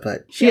to do it.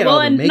 But she had all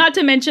the not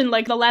to mention,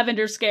 the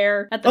lavender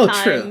scare at the time.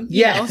 Oh, true.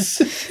 Yes.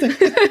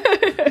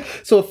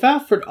 So if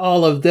out for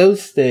all of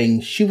those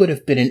things, she would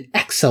have been an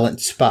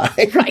excellent spy.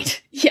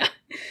 Right. Yeah.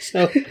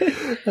 So,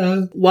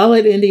 while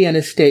at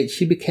Indiana State,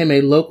 she became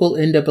a local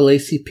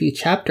NAACP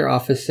chapter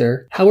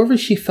officer. However,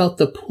 she felt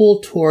the pull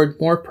toward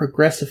more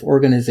progressive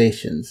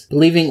organizations,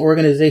 believing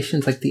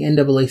organizations like the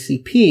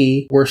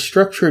NAACP were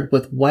structured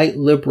with white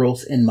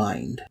liberals in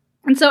mind.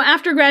 And so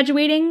after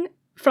graduating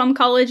from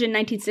college in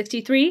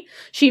 1963,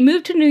 she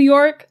moved to New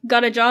York,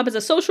 got a job as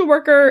a social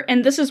worker,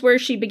 and this is where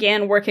she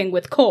began working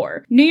with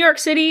CORE. New York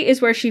City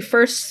is where she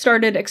first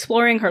started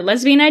exploring her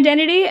lesbian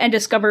identity and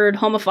discovered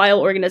homophile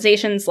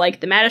organizations like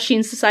the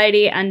Mattachine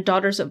Society and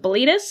Daughters of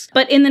Bilitis.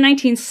 But in the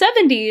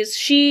 1970s,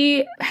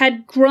 she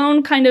had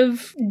grown kind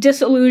of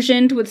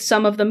disillusioned with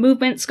some of the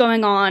movements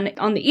going on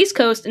the East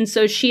Coast, and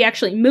so she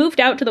actually moved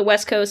out to the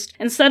West Coast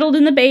and settled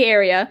in the Bay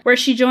Area, where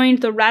she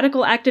joined the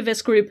radical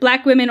activist group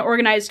Black Women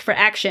Organized for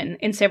Action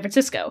in San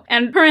Francisco.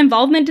 And her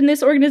involvement in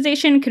this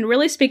organization can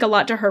really speak a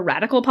lot to her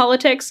radical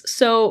politics,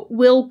 so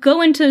we'll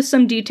go into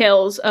some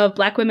details of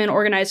Black Women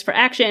Organized for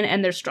Action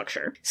and their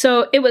structure.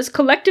 So it was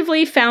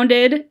collectively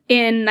founded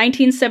in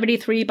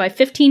 1973 by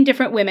 15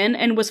 different women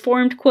and was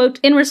formed, quote,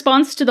 in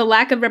response to the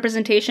lack of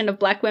representation of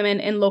Black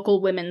women in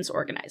local women's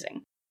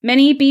organizing.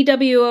 Many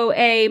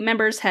BWOA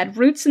members had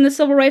roots in the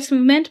civil rights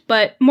movement,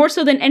 but more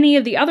so than any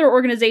of the other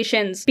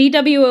organizations,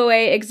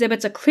 BWOA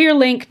exhibits a clear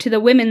link to the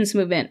women's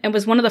movement and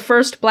was one of the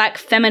first Black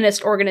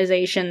feminist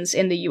organizations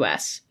in the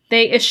US.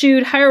 They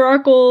eschewed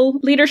hierarchical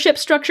leadership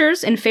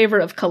structures in favor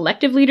of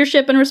collective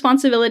leadership and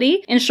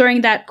responsibility,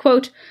 ensuring that,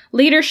 quote,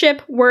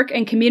 leadership, work,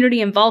 and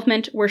community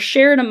involvement were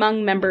shared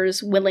among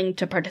members willing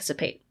to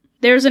participate.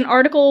 There's an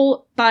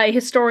article by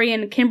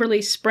historian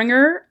Kimberly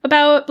Springer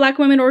about Black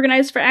Women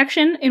Organized for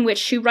Action, in which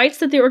she writes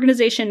that the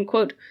organization,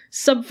 quote,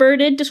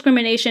 subverted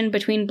discrimination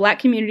between Black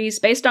communities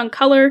based on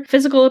color,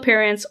 physical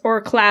appearance,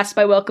 or class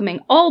by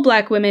welcoming all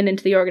Black women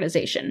into the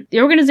organization.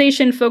 The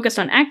organization focused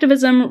on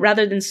activism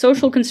rather than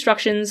social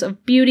constructions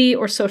of beauty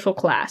or social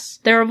class.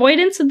 Their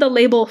avoidance of the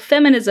label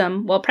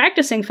feminism while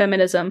practicing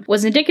feminism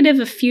was indicative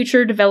of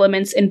future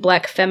developments in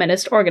Black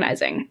feminist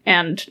organizing.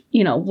 And,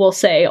 we'll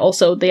say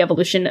also the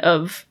evolution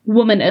of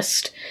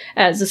womanist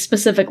as a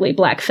specifically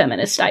Black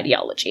feminist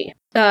ideology.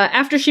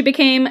 After she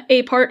became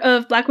a part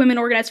of Black Women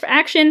Organized for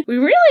Action, we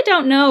really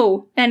don't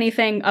know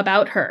anything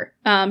about her.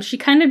 She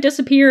kind of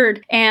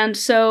disappeared, and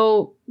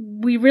so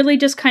we really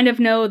just kind of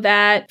know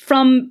that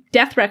from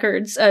death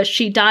records,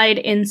 she died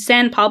in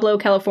San Pablo,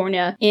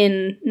 California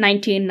in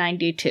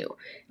 1992.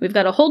 We've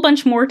got a whole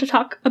bunch more to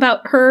talk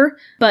about her,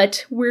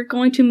 but we're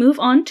going to move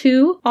on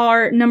to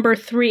our number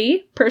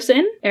 3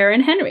 person,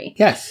 Aaron Henry.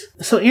 Yes.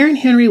 So Aaron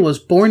Henry was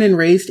born and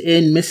raised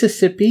in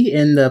Mississippi,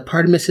 in the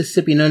part of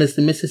Mississippi known as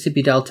the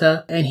Mississippi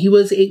Delta, and he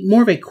was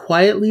more of a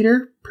quiet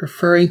leader,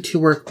 preferring to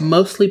work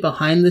mostly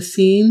behind the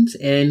scenes,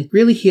 and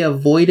really he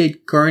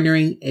avoided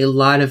garnering a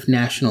lot of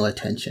national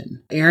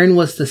attention. Aaron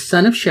was the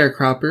son of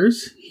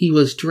sharecroppers. He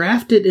was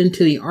drafted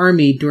into the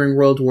Army during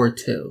World War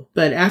II.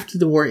 But after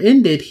the war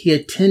ended, he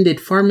attended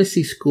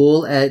pharmacy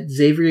school at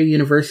Xavier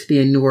University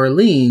in New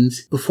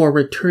Orleans before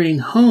returning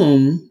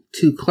home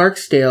to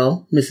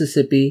Clarksdale,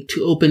 Mississippi,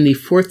 to open the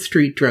 4th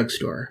Street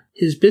drugstore.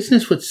 His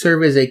business would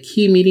serve as a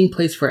key meeting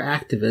place for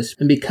activists,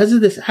 and because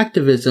of this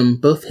activism,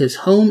 both his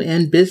home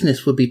and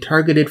business would be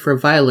targeted for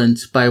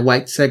violence by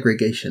white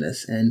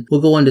segregationists, and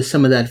we'll go into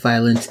some of that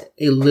violence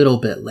a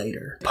little bit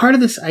later. Part of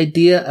this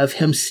idea of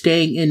him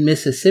staying in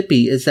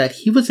Mississippi is that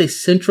he was a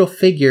central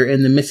figure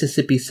in the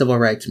Mississippi Civil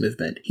Rights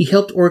Movement. He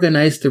helped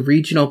organize the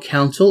Regional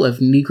Council of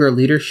Negro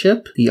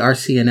Leadership, the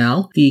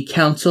RCNL, the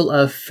Council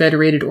of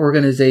Federated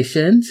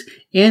Organizations,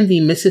 and the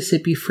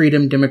Mississippi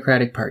Freedom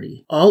Democratic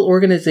Party, all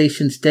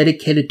organizations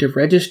dedicated to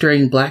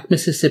registering Black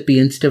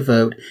Mississippians to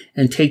vote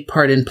and take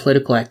part in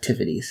political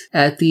activities.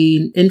 At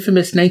the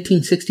infamous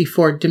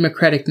 1964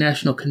 Democratic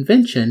National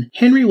Convention,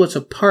 Henry was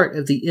a part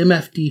of the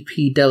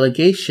MFDP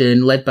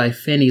delegation led by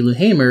Fannie Lou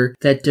Hamer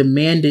that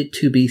demanded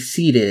to be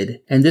seated,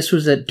 and this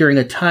was during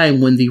a time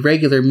when the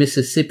regular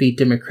Mississippi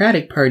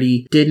Democratic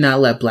Party did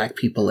not let Black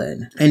people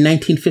in. In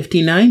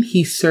 1959,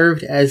 he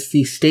served as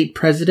the state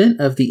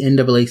president of the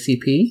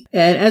NAACP.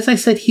 And as I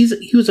said,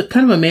 he was a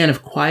kind of a man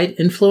of quiet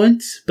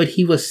influence, but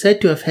he was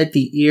said to have had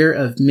the ear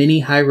of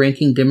many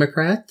high-ranking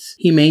Democrats.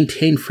 He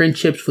maintained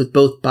friendships with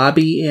both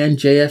Bobby and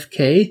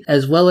JFK,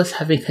 as well as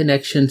having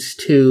connections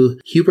to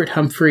Hubert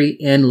Humphrey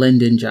and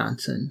Lyndon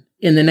Johnson.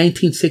 In the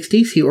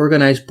 1960s, he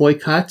organized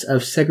boycotts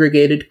of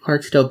segregated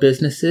Clarksdale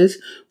businesses,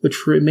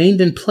 which remained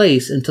in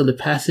place until the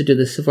passage of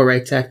the Civil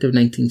Rights Act of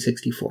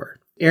 1964.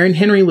 Aaron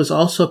Henry was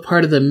also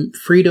part of the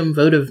Freedom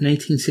Vote of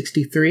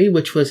 1963,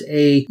 which was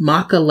a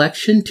mock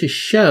election to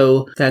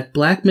show that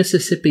Black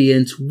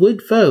Mississippians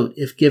would vote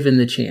if given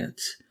the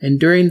chance. And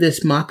during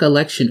this mock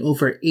election,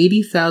 over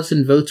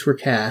 80,000 votes were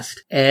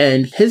cast,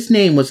 and his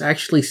name was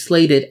actually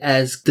slated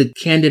as the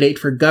candidate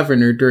for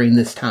governor during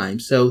this time.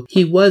 So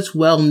he was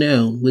well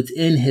known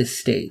within his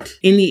state.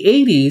 In the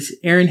 80s,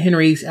 Aaron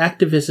Henry's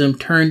activism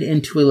turned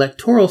into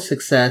electoral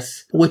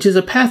success, which is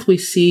a path we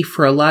see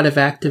for a lot of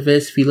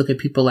activists. If you look at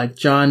people like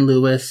John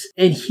Lewis,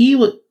 and he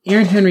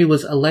Aaron Henry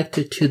was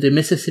elected to the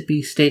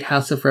Mississippi State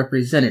House of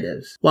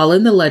Representatives. While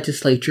in the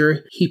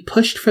legislature, he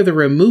pushed for the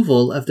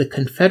removal of the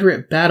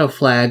Confederate battle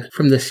flag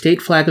from the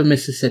state flag of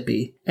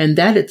Mississippi, and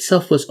that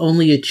itself was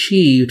only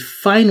achieved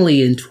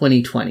finally in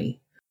 2020.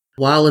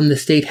 While in the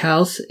State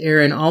House,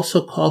 Aaron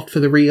also called for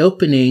the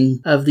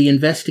reopening of the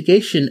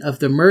investigation of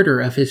the murder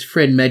of his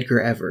friend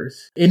Medgar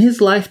Evers. In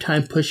his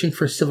lifetime pushing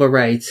for civil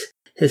rights,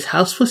 his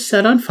house was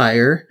set on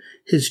fire,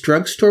 his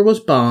drugstore was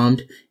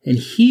bombed, and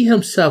he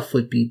himself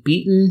would be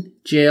beaten,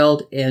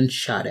 jailed, and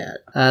shot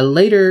at.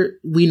 Later,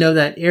 we know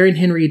that Aaron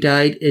Henry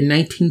died in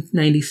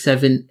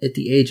 1997 at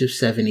the age of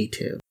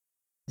 72.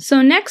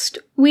 So next,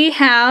 we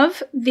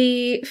have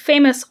the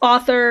famous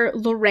author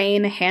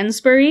Lorraine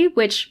Hansberry,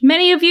 which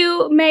many of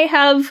you may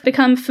have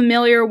become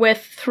familiar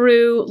with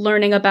through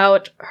learning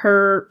about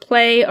her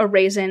play A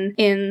Raisin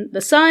in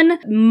the Sun.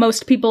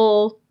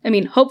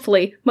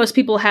 Hopefully, most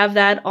people have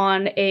that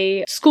on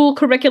a school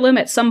curriculum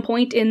at some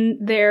point in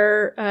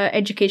their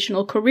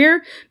educational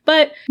career,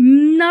 but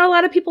not a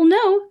lot of people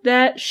know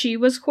that she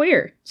was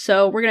queer.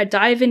 So we're going to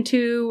dive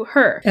into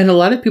her. And a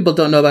lot of people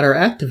don't know about her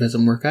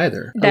activism work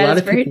either. A lot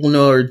of people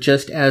know her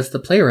just as the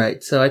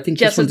playwright, so I think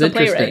this one's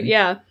interesting.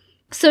 Yeah.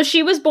 So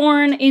she was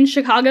born in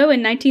Chicago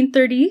in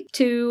 1930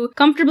 to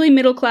comfortably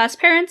middle-class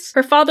parents.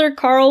 Her father,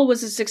 Carl,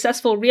 was a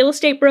successful real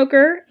estate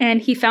broker,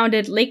 and he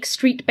founded Lake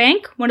Street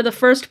Bank, one of the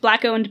first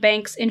Black-owned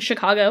banks in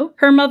Chicago.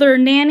 Her mother,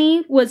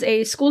 Nanny, was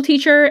a school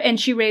teacher, and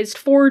she raised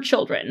 4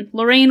 children.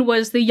 Lorraine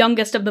was the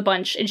youngest of the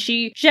bunch, and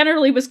she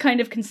generally was kind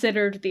of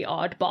considered the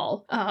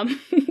oddball.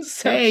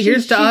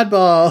 Here's the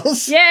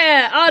oddballs.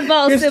 Yeah,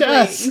 oddball here's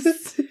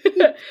siblings.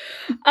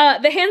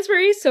 The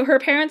Hansberrys, so her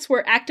parents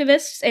were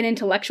activists and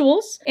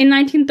intellectuals. In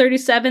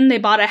 1937, they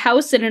bought a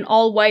house in an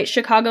all-white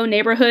Chicago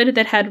neighborhood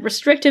that had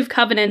restrictive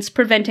covenants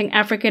preventing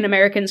African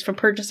Americans from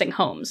purchasing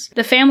homes.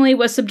 The family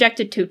was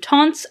subjected to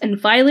taunts and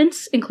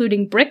violence,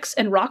 including bricks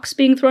and rocks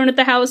being thrown at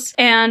the house,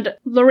 and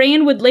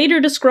Lorraine would later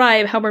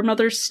describe how her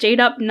mother stayed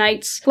up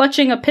nights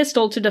clutching a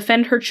pistol to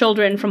defend her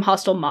children from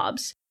hostile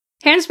mobs.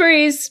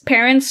 Hansberry's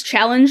parents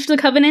challenged the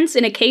covenants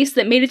in a case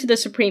that made it to the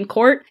Supreme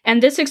Court,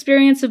 and this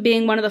experience of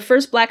being one of the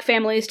first Black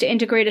families to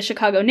integrate a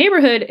Chicago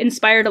neighborhood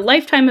inspired a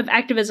lifetime of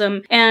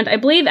activism, and I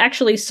believe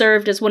actually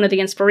served as one of the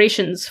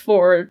inspirations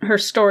for her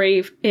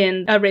story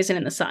in A Raisin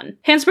in the Sun.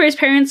 Hansberry's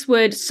parents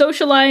would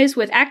socialize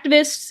with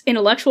activists,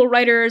 intellectual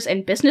writers,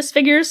 and business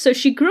figures, so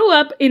she grew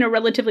up in a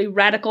relatively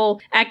radical,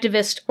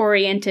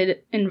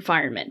 activist-oriented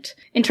environment.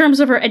 In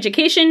terms of her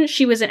education,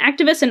 she was an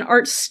activist and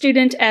arts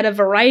student at a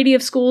variety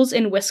of schools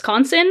in Wisconsin,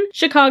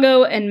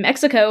 Chicago, and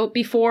Mexico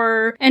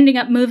before ending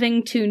up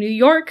moving to New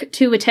York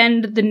to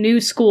attend the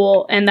New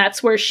School, and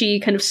that's where she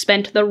kind of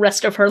spent the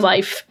rest of her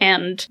life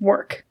and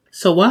work.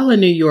 So while in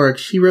New York,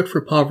 she wrote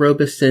for Paul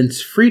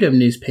Robeson's Freedom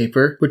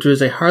newspaper, which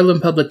was a Harlem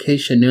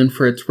publication known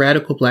for its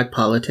radical Black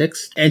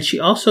politics, and she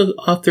also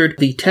authored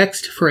the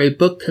text for a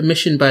book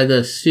commissioned by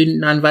the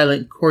Student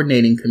Nonviolent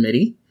Coordinating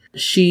Committee.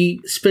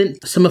 She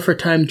spent some of her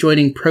time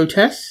joining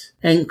protests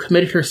and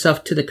committed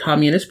herself to the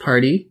Communist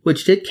Party,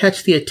 which did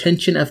catch the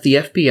attention of the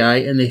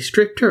FBI, and they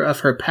stripped her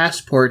of her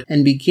passport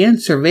and began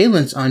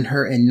surveillance on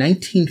her in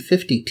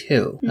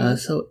 1952.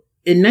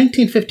 In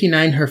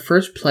 1959, her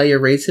first play, A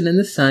Raisin in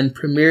the Sun,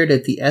 premiered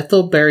at the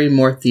Ethel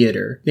Barrymore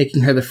Theater,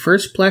 making her the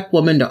first Black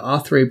woman to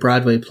author a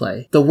Broadway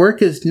play. The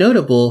work is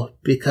notable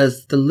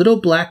because the little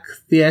Black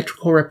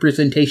theatrical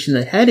representation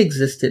that had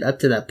existed up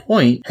to that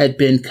point had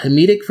been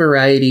comedic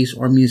varieties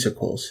or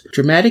musicals.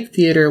 Dramatic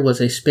theater was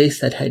a space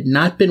that had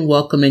not been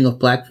welcoming of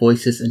Black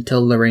voices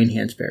until Lorraine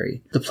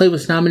Hansberry. The play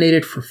was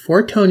nominated for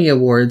 4 Tony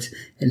Awards,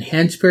 and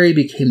Hansberry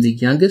became the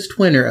youngest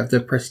winner of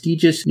the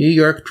prestigious New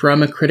York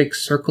Drama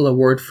Critics Circle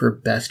Award for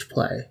Best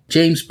Play.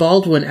 James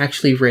Baldwin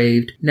actually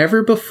raved,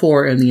 "Never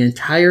before in the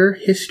entire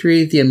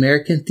history of the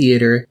American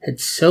theater had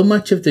so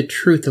much of the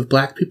truth of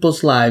Black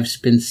people's lives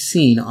been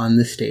seen on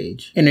the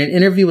stage." In an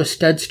interview with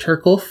Studs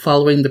Terkel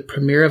following the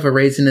premiere of A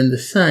Raisin in the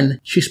Sun,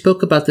 she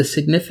spoke about the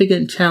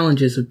significant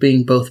challenges of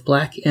being both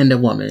Black and a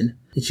woman.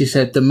 And she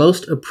said, "The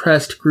most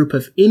oppressed group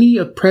of any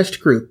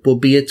oppressed group will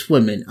be its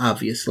women,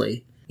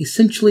 obviously,"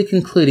 essentially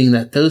concluding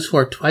that those who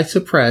are twice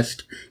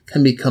oppressed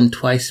can become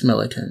twice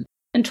militant.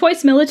 And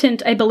Twice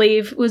Militant, I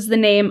believe, was the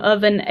name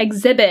of an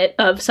exhibit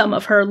of some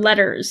of her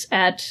letters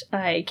at,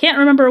 I can't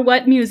remember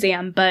what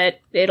museum, but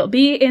it'll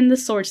be in the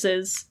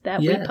sources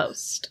that we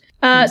post.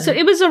 So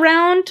it was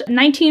around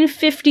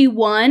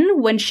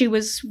 1951 when she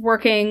was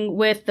working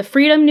with the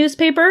Freedom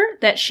newspaper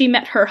that she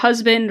met her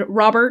husband,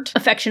 Robert,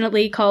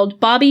 affectionately called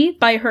Bobby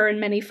by her and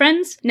many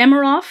friends,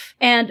 Nemiroff,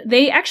 and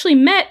they actually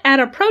met at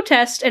a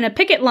protest and a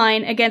picket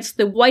line against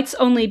the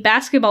whites-only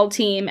basketball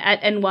team at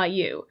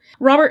NYU.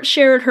 Robert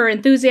shared her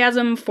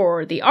enthusiasm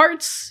for the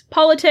arts,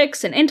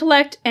 politics, and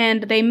intellect,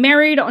 and they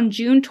married on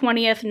June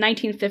 20th,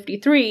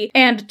 1953,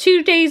 and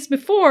 2 days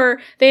before,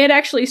 they had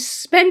actually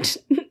spent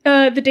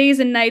the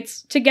days and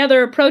nights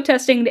together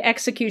protesting the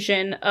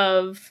execution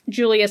of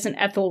Julius and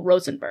Ethel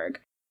Rosenberg.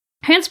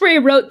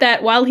 Hansberry wrote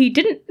that while he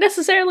didn't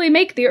necessarily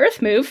make the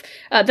Earth move,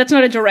 that's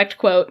not a direct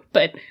quote,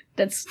 but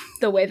that's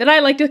the way that I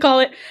like to call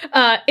it,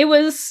 it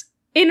was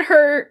in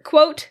her,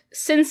 quote,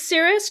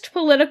 sincerest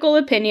political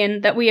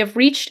opinion that we have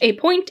reached a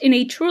point in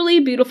a truly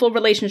beautiful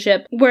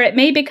relationship where it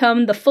may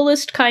become the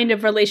fullest kind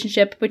of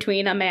relationship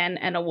between a man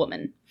and a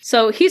woman.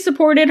 So he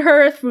supported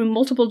her through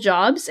multiple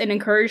jobs and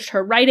encouraged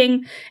her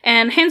writing,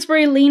 and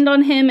Hansberry leaned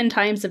on him in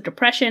times of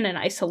depression and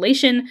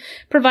isolation,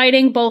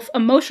 providing both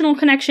emotional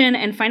connection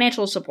and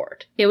financial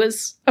support. It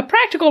was a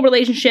practical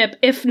relationship,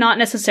 if not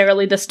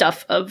necessarily the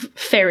stuff of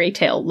fairy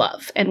tale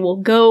love, and we'll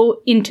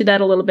go into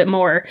that a little bit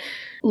more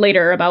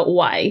later about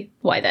why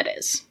that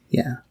is.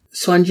 Yeah.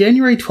 So on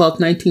January 12th,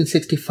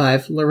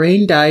 1965,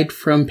 Lorraine died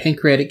from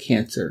pancreatic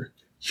cancer.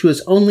 She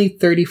was only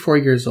 34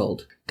 years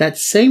old. That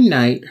same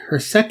night, her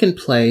second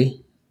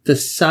play, The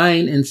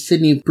Sign in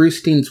Sidney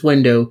Brustein's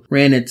Window,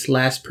 ran its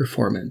last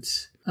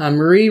performance.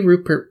 Marie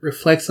Rupert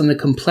reflects on the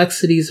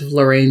complexities of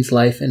Lorraine's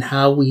life and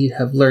how we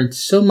have learned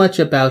so much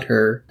about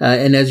her,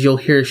 and as you'll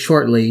hear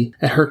shortly,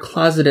 her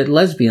closeted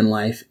lesbian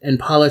life and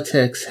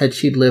politics had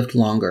she lived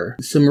longer.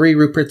 So Marie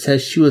Rupert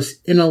says she was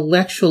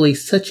intellectually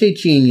such a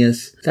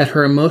genius that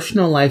her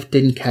emotional life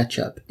didn't catch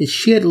up. If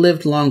she had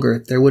lived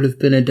longer, there would have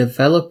been a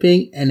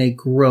developing and a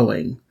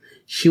growing.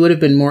 She would have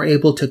been more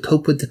able to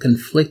cope with the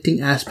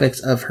conflicting aspects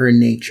of her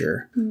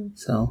nature.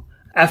 So,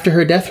 after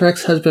her death, her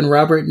ex-husband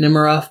Robert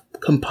Nemiroff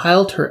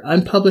compiled her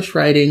unpublished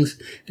writings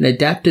and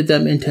adapted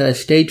them into a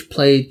stage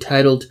play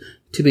titled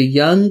To Be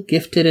Young,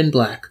 Gifted, and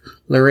Black,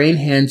 Lorraine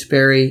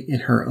Hansberry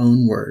in Her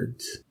Own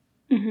Words.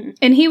 Mm-hmm.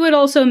 And he would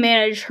also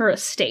manage her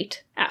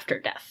estate after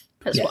death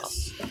as well.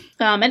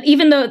 And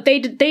even though they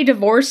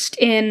divorced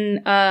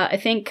in, I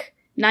think,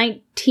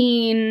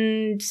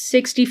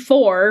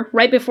 1964,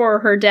 right before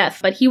her death,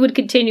 but he would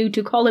continue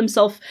to call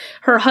himself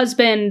her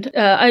husband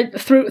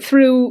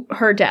through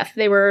her death.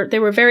 They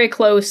were very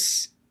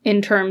close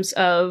in terms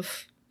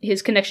of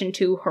his connection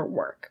to her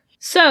work.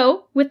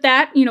 So, with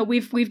that,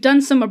 we've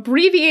done some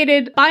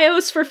abbreviated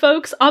bios for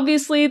folks.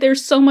 Obviously,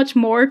 there's so much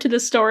more to the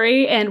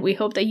story, and we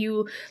hope that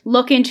you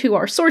look into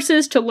our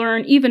sources to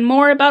learn even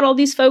more about all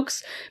these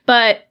folks,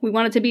 but we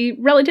want it to be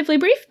relatively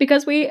brief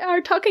because we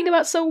are talking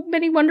about so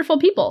many wonderful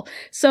people.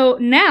 So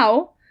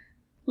now,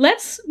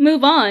 let's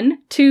move on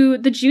to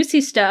the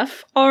juicy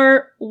stuff,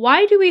 our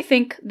Why Do We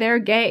Think They're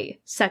Gay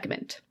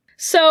segment.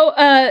 So,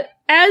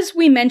 as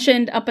we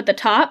mentioned up at the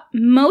top,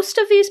 most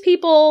of these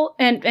people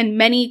and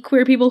many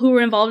queer people who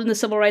were involved in the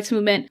civil rights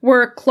movement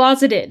were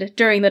closeted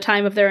during the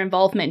time of their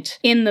involvement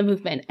in the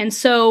movement. And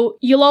so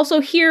you'll also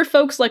hear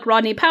folks like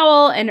Rodney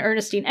Powell and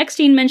Ernestine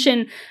Eckstein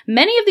mention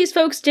many of these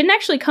folks didn't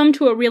actually come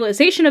to a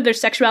realization of their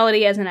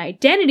sexuality as an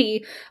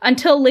identity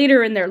until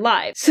later in their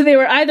lives. So they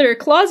were either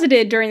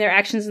closeted during their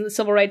actions in the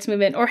civil rights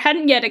movement or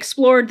hadn't yet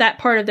explored that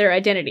part of their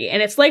identity.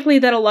 And it's likely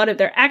that a lot of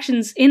their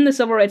actions in the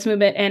civil rights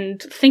movement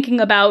and thinking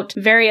about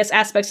various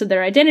aspects of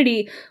their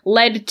identity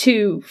led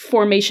to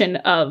formation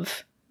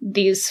of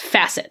these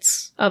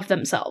facets of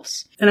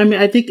themselves. And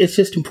I think it's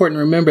just important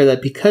to remember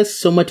that because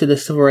so much of the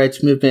civil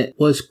rights movement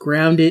was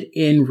grounded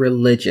in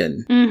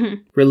religion,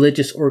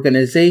 religious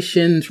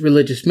organizations,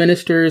 religious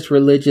ministers,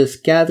 religious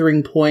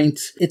gathering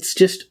points, it's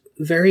just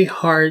very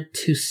hard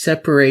to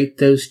separate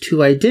those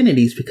two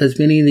identities because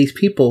many of these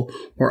people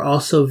were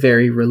also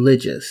very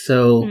religious.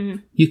 So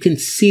you can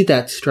see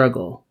that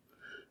struggle.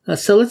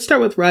 So let's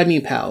start with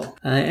Rodney Powell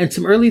and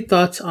some early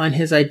thoughts on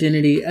his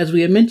identity. As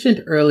we had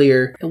mentioned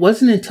earlier, it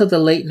wasn't until the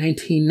late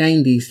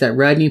 1990s that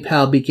Rodney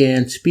Powell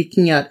began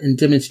speaking out and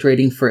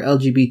demonstrating for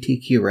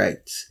LGBTQ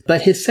rights.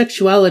 But his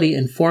sexuality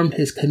informed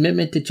his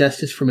commitment to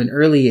justice from an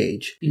early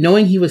age,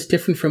 knowing he was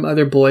different from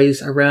other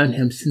boys around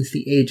him since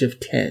the age of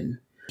 10.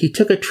 He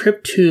took a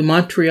trip to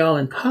Montreal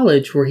in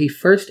college where he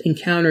first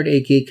encountered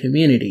a gay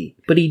community,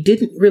 but he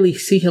didn't really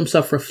see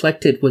himself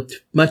reflected with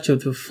much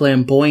of the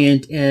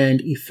flamboyant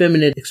and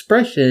effeminate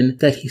expression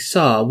that he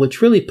saw,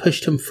 which really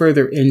pushed him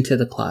further into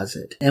the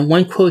closet. And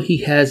one quote he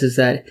has is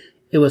that,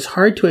 "It was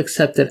hard to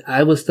accept that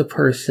I was the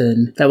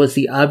person that was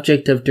the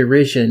object of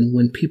derision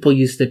when people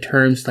used the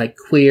terms like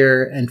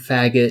queer and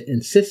faggot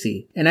and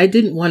sissy, and I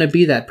didn't want to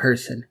be that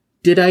person.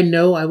 Did I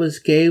know I was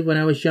gay when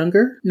I was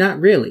younger? Not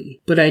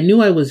really, but I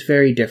knew I was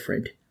very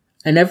different.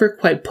 I never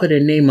quite put a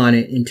name on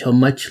it until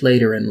much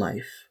later in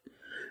life."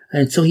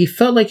 And so he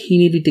felt like he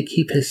needed to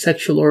keep his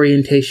sexual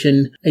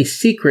orientation a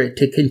secret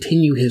to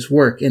continue his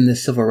work in the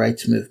civil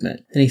rights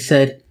movement. And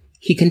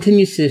he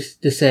continues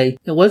to say,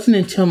 "It wasn't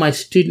until my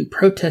student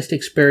protest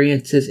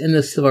experiences in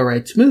the civil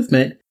rights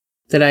movement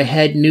that I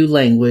had new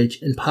language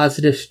and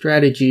positive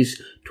strategies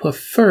to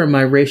affirm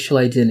my racial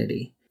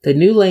identity. The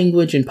new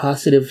language and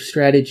positive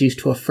strategies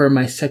to affirm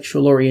my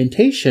sexual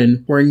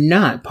orientation were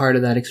not part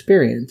of that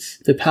experience.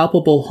 The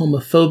palpable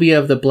homophobia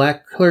of the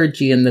black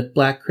clergy in the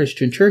black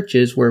Christian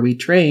churches where we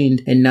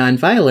trained in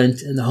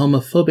nonviolence and the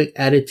homophobic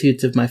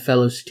attitudes of my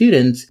fellow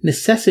students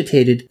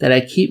necessitated that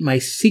I keep my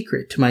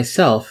secret to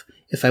myself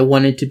if I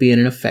wanted to be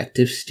an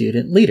effective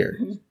student leader."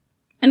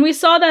 And we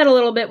saw that a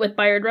little bit with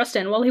Bayard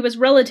Rustin. While he was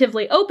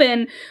relatively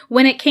open,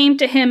 when it came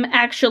to him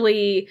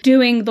actually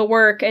doing the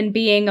work and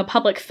being a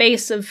public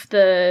face of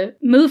the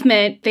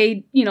movement,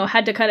 they,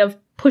 had to kind of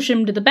push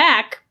him to the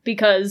back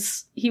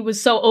because he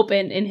was so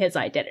open in his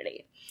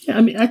identity. Yeah,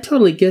 I mean, I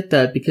totally get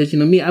that because,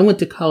 me, I went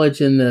to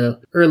college in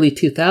the early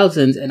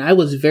 2000s and I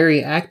was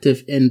very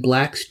active in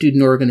Black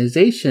student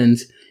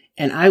organizations,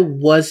 and I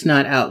was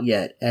not out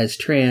yet as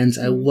trans.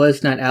 I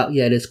was not out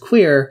yet as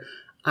queer.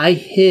 I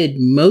hid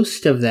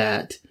most of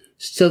that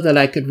so that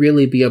I could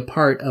really be a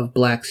part of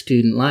Black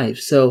student life.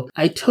 So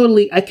I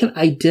can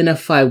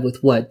identify with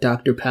what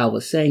Dr. Powell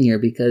was saying here,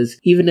 because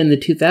even in the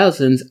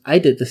 2000s, I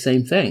did the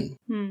same thing.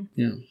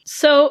 Yeah.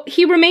 So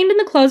he remained in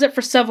the closet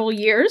for several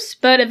years,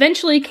 but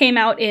eventually came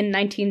out in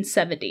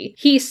 1970.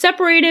 He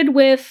separated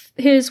with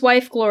his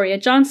wife, Gloria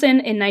Johnson,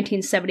 in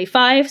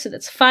 1975, so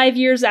that's 5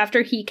 years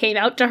after he came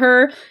out to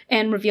her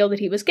and revealed that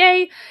he was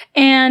gay.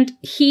 And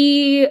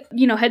he,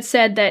 had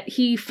said that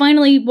he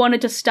finally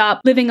wanted to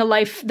stop living a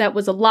life that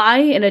was a lie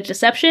and a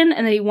deception,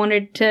 and that he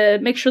wanted to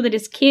make sure that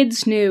his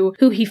kids knew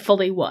who he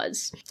fully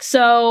was.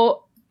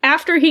 So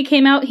after he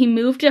came out, he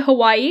moved to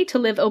Hawaii to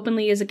live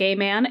openly as a gay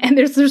man. And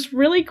there's this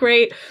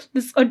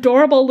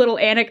adorable little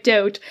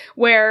anecdote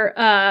where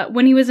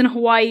when he was in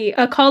Hawaii,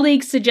 a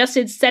colleague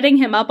suggested setting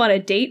him up on a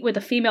date with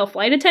a female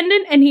flight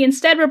attendant, and he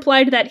instead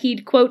replied that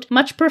he'd, quote,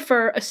 much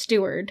prefer a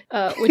steward,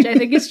 which I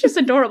think is just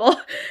adorable.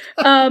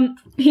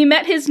 He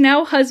met his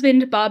now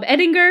husband, Bob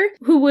Edinger,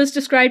 who was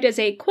described as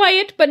a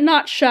quiet but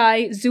not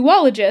shy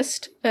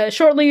zoologist,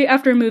 shortly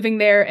after moving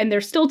there, and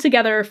they're still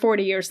together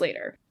 40 years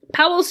later.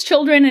 Powell's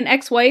children and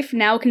ex-wife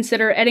now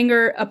consider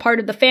Edinger a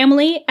part of the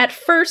family. At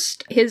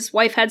first, his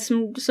wife had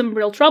some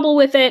real trouble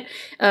with it.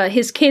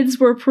 His kids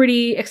were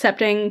pretty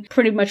accepting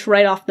pretty much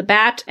right off the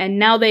bat, and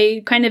now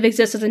they kind of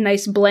exist as a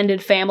nice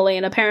blended family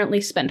and apparently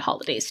spend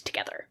holidays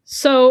together.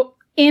 So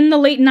in the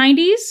late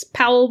 90s,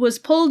 Powell was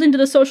pulled into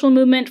the social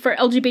movement for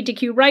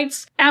LGBTQ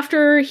rights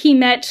after he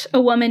met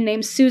a woman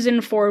named Susan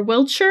Ford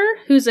Wiltshire,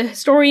 who's a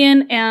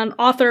historian and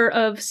author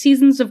of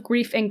Seasons of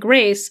Grief and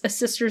Grace, A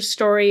Sister's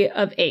Story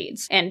of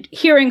AIDS, and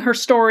hearing her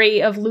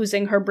story of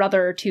losing her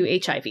brother to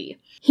HIV.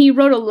 He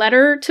wrote a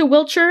letter to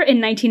Wiltshire in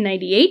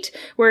 1998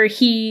 where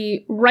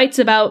he writes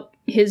about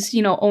his,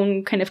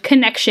 own kind of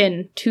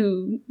connection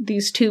to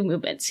these two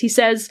movements. He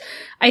says,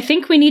 I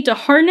think we need to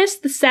harness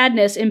the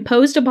sadness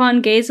imposed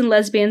upon gays and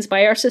lesbians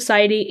by our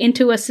society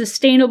into a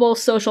sustainable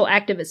social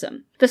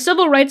activism. The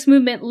civil rights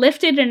movement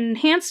lifted and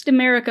enhanced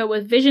America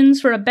with visions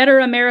for a better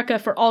America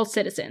for all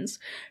citizens.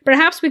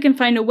 Perhaps we can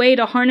find a way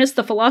to harness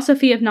the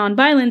philosophy of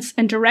nonviolence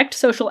and direct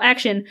social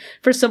action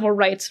for civil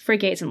rights for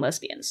gays and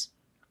lesbians.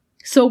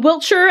 So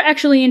Wiltshire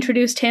actually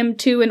introduced him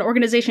to an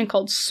organization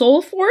called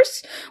Soul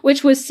Force,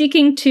 which was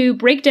seeking to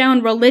break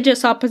down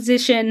religious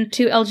opposition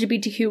to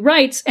LGBTQ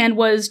rights and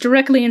was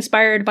directly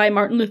inspired by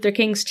Martin Luther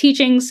King's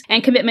teachings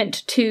and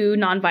commitment to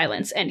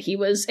nonviolence. And he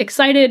was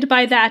excited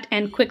by that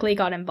and quickly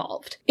got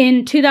involved.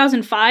 In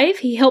 2005,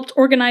 he helped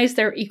organize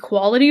their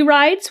Equality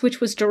Rides, which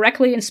was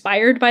directly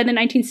inspired by the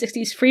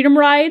 1960s Freedom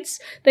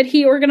Rides that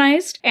he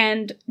organized.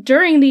 And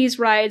during these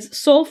rides,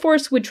 Soul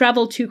Force would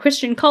travel to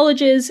Christian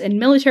colleges and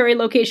military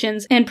locations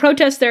and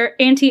protest their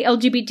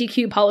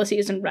anti-LGBTQ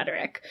policies and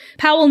rhetoric.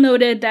 Powell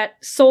noted that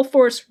Soul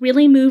Force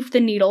really moved the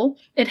needle.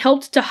 It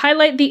helped to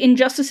highlight the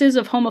injustices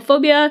of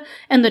homophobia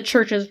and the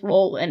church's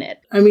role in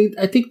it. I mean,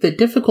 I think the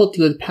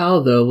difficulty with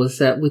Powell, though, was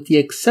that with the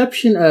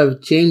exception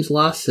of James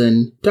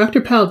Lawson,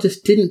 Dr. Powell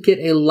just didn't get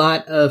a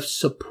lot of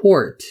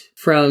support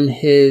from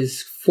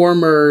his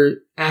former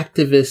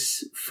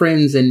activist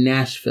friends in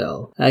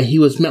Nashville. He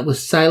was met with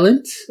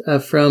silence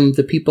from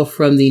the people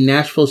from the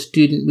Nashville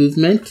student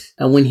movement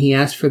when he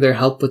asked for their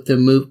help with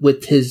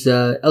with his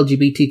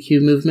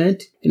LGBTQ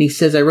movement. And he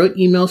says, I wrote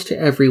emails to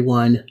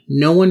everyone.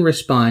 No one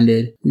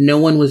responded. No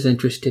one was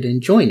interested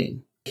in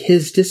joining.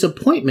 His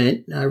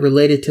disappointment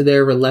related to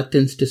their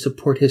reluctance to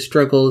support his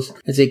struggles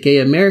as a gay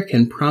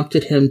American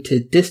prompted him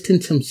to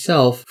distance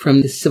himself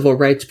from the civil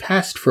rights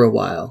past for a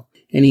while.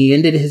 And he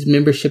ended his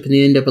membership in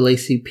the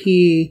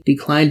NAACP,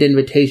 declined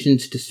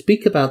invitations to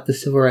speak about the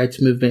civil rights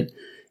movement,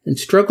 and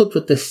struggled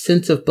with the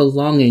sense of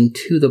belonging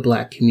to the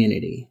Black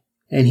community.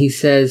 And he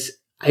says,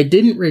 I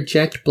didn't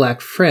reject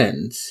Black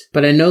friends,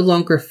 but I no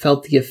longer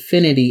felt the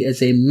affinity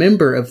as a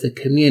member of the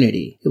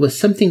community. It was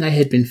something I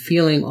had been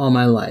feeling all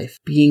my life.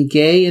 Being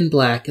gay and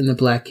Black in the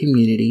Black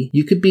community,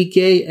 you could be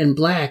gay and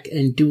Black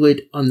and do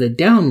it on the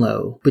down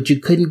low, but you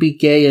couldn't be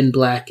gay and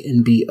Black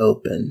and be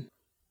open.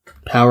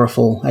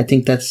 Powerful. I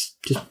think that's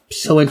just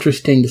so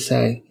interesting to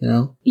say,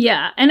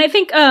 Yeah, and I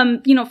think,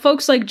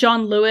 folks like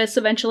John Lewis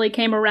eventually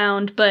came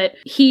around, but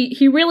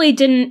he really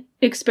didn't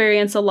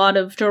experience a lot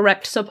of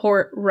direct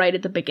support right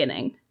at the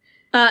beginning.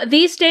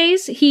 These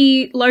days,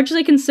 he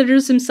largely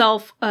considers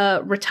himself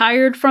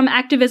retired from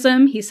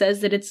activism. He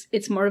says that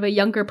it's more of a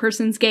younger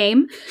person's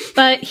game.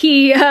 But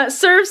he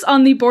serves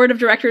on the board of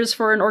directors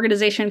for an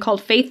organization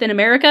called Faith in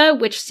America,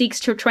 which seeks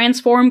to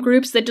transform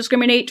groups that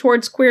discriminate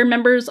towards queer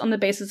members on the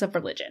basis of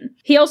religion.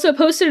 He also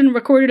posted and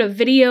recorded a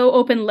video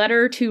open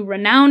letter to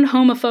renowned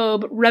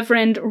homophobe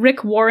Reverend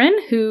Rick Warren,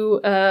 who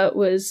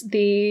was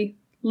the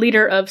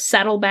leader of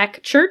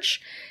Saddleback Church,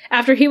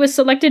 after he was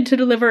selected to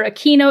deliver a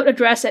keynote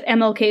address at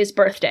MLK's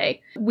birthday.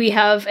 We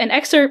have an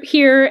excerpt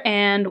here,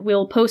 and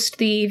we'll post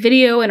the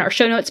video in our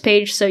show notes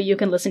page so you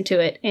can listen to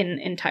it in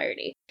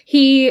entirety.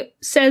 He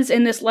says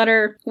in this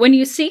letter, "When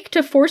you seek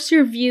to force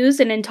your views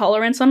and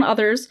intolerance on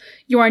others,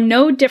 you are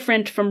no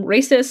different from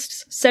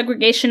racists,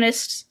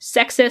 segregationists,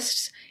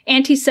 sexists,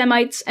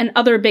 anti-Semites, and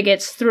other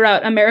bigots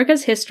throughout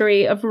America's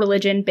history of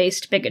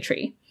religion-based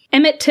bigotry.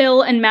 Emmett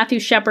Till and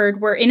Matthew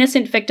Shepard were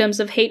innocent victims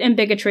of hate and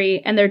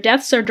bigotry, and their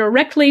deaths are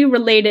directly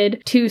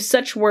related to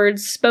such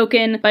words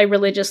spoken by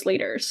religious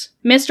leaders.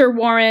 Mr.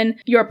 Warren,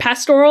 your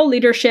pastoral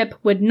leadership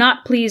would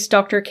not please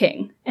Dr.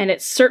 King, and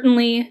it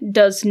certainly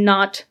does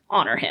not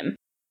honor him."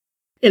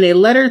 In a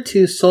letter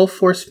to Soul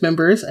Force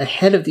members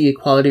ahead of the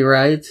equality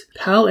rides,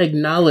 Powell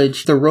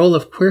acknowledged the role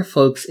of queer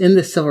folks in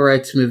the civil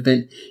rights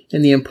movement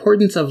and the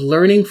importance of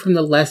learning from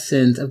the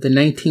lessons of the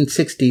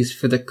 1960s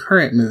for the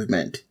current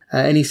movement.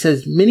 And he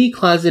says many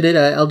closeted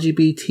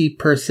LGBT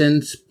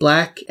persons,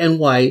 black and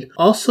white,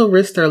 also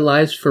risked their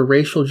lives for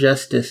racial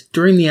justice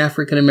during the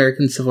African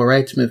American civil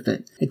rights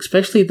movement,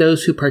 especially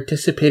those who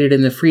participated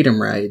in the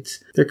freedom rides.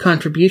 Their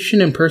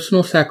contribution and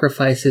personal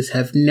sacrifices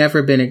have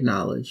never been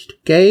acknowledged.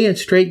 Gay and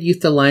straight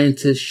youth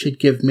alliances should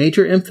give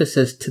major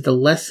emphasis to the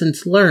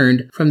lessons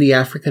learned from the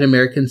African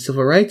American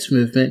civil rights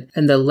movement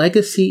and the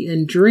legacy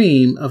and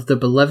dream of the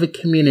beloved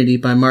community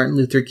by Martin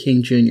Luther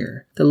King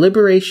Jr. The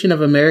liberation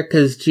of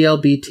America's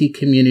GLBT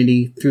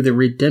community through the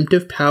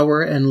redemptive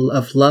power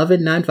of love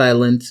and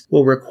nonviolence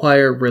will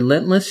require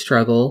relentless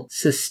struggle,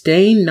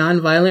 sustained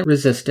nonviolent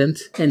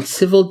resistance, and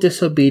civil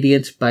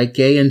disobedience by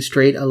gay and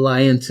straight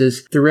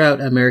alliances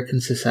throughout American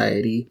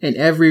society, in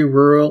every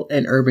rural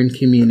and urban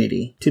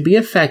community. To be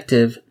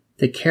effective,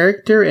 the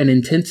character and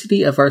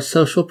intensity of our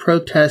social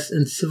protests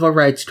and civil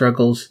rights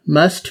struggles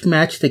must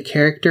match the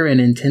character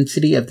and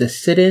intensity of the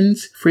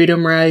sit-ins,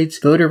 freedom rides,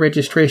 voter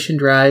registration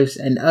drives,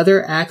 and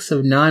other acts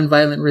of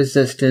nonviolent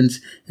resistance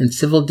and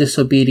civil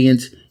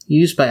disobedience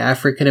used by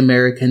African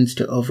Americans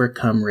to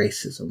overcome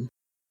racism.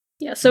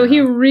 Yeah, so he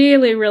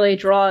really, really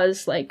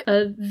draws like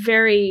a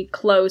very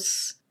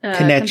close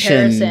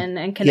comparison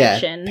and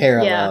connection. Yeah,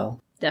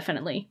 parallel. Yeah,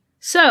 definitely.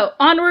 So,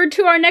 onward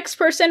to our next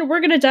person, we're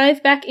going to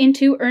dive back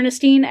into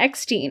Ernestine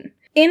Eckstein.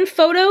 In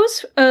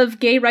photos of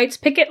gay rights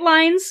picket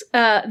lines,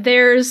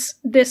 there's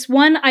this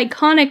one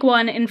iconic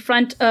one in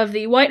front of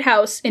the White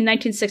House in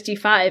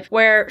 1965,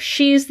 where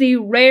she's the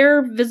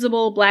rare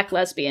visible black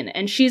lesbian,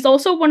 and she's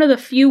also one of the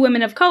few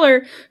women of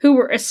color who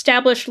were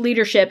established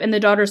leadership in the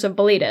Daughters of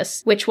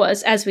Bilitis, which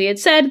was, as we had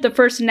said, the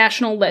first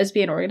national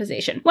lesbian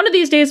organization. One of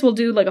these days we'll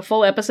do like a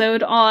full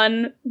episode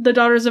on the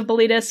Daughters of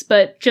Bilitis,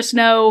 but just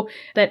know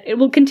that it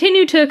will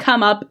continue to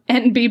come up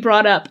and be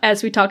brought up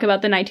as we talk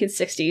about the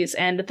 1960s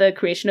and the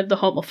creation of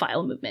the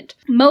homophile movement.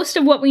 Most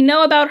of what we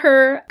know about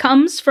her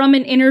comes from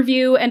an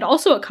interview and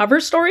also a cover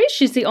story.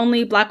 She's the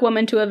only black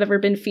woman to have ever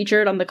been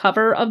featured on the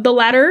cover of the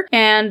latter,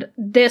 and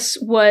this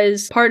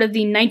was part of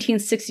the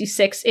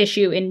 1966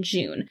 issue in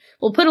June.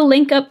 We'll put a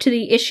link up to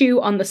the issue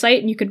on the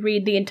site and you could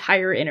read the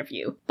entire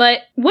interview. But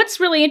what's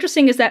really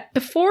interesting is that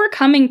before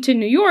coming to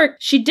New York,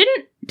 she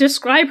didn't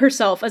describe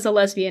herself as a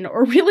lesbian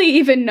or really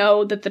even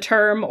know that the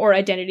term or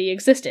identity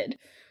existed.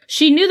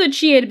 She knew that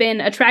she had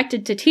been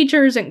attracted to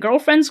teachers and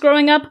girlfriends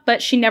growing up,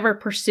 but she never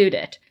pursued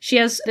it. She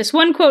has this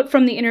one quote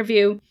from the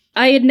interview,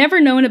 "I had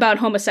never known about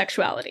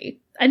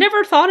homosexuality. I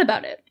never thought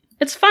about it.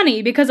 It's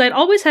funny because I'd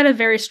always had a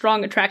very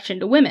strong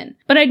attraction to women,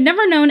 but I'd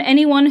never known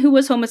anyone who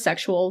was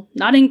homosexual,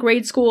 not in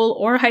grade school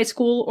or high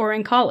school or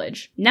in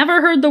college.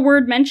 Never heard the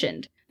word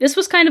mentioned. This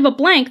was kind of a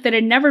blank that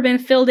had never been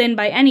filled in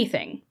by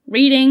anything.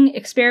 Reading,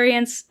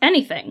 experience,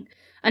 anything.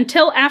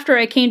 Until after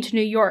I came to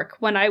New York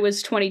when I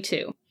was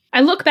 22. I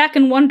look back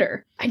and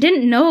wonder, I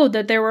didn't know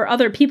that there were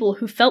other people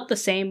who felt the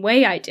same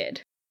way I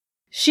did."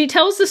 She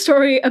tells the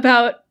story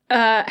about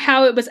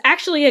how it was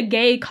actually a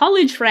gay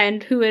college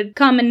friend who had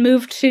come and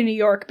moved to New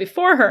York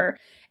before her,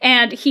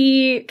 and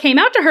he came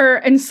out to her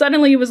and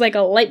suddenly it was like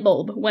a light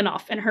bulb went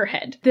off in her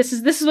head. This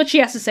is what she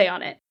has to say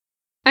on it.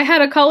 "I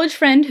had a college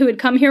friend who had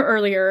come here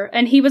earlier,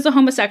 and he was a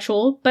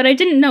homosexual, but I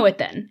didn't know it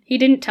then. He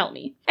didn't tell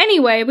me.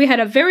 Anyway, we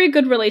had a very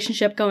good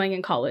relationship going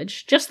in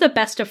college, just the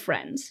best of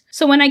friends.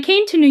 So when I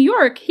came to New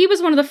York, he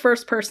was one of the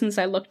first persons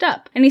I looked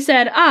up, and he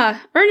said,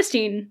 'Ah,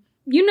 Ernestine,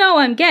 you know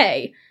I'm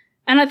gay.'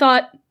 And I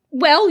thought,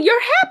 well,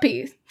 you're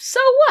happy. So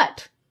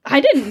what?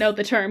 I didn't know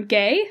the term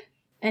gay.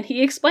 And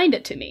he explained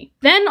it to me.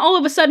 Then, all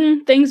of a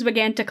sudden, things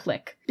began to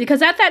click.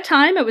 Because at that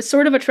time, I was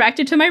sort of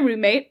attracted to my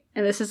roommate,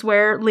 and this is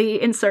where Lee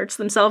inserts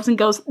themselves and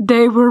goes,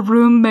 'They were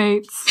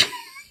roommates.'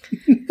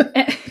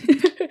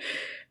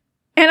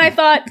 And I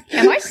thought,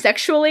 am I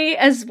sexually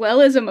as well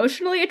as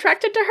emotionally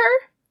attracted to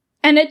her?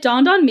 And it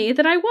dawned on me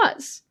that I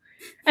was.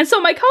 And so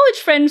my college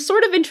friend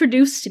sort of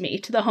introduced me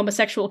to the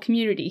homosexual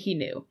community he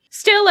knew.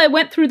 Still, I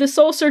went through the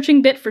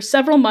soul-searching bit for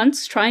several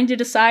months, trying to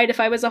decide if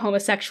I was a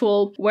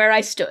homosexual, where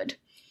I stood.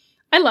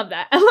 I love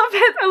that. I love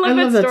that. I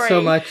love that story.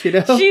 So much, you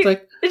know?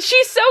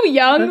 She's so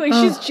young, like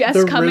she's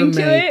just coming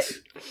to it.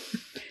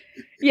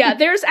 Yeah,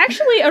 there's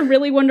actually a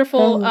really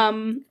wonderful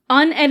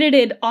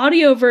unedited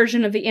audio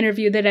version of the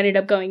interview that ended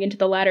up going into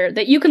the ladder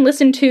that you can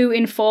listen to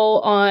in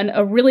full on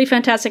a really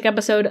fantastic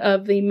episode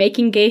of the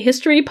Making Gay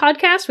History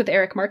podcast with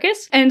Eric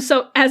Marcus. And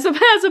so as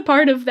a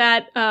part of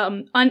that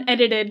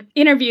unedited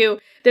interview,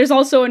 there's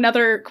also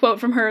another quote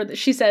from her that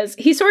she says,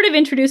 "He sort of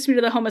introduced me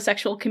to the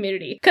homosexual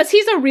community, because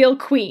he's a real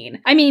queen.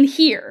 I mean,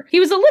 here. He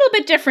was a little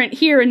bit different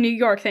here in New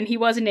York than he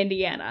was in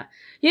Indiana.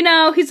 You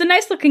know, he's a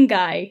nice-looking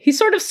guy. He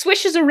sort of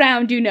swishes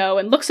around, you know,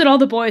 and looks at all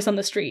the boys on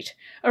the street.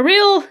 A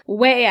real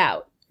way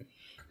out."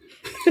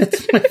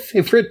 That's my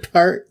favorite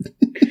part.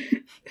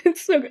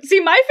 It's so good. See,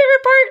 my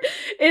favorite part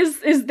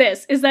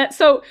is that,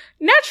 so,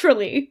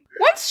 naturally,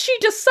 once she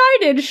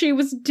decided she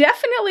was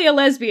definitely a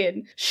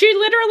lesbian, she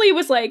literally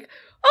was like,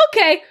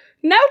 okay,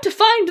 now to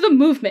find the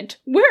movement.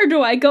 Where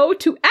do I go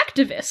to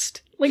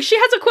activist? Like, she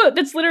has a quote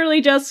that's literally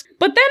just,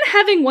 "But then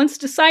having once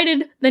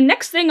decided, the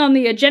next thing on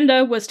the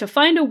agenda was to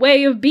find a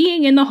way of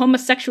being in the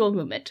homosexual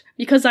movement,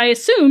 because I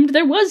assumed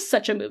there was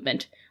such a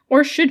movement,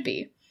 or should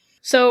be."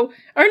 So,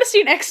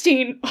 Ernestine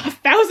Eckstein,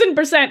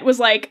 1,000% was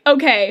like,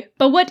 okay,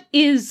 but what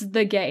is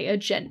the gay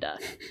agenda?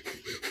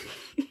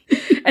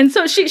 And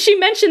so she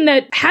mentioned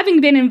that having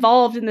been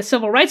involved in the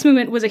civil rights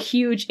movement was a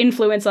huge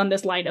influence on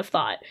this line of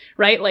thought,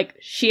 right? Like,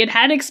 she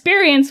had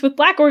experience with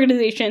Black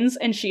organizations,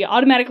 and she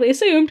automatically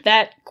assumed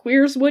that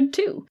queers would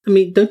too. I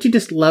mean, don't you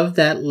just love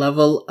that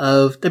level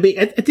of,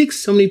 I think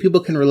so many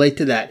people can relate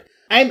to that.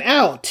 I'm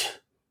out.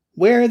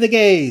 Where are the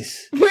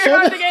gays? Where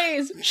are the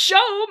gays?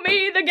 Show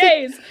me the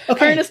gays.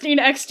 Okay. Ernestine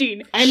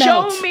Eckstein.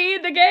 Show me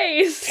the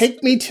gays.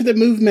 Take me to the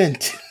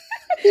movement.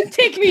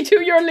 Take me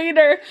to your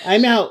leader.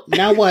 I'm out.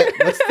 Now what?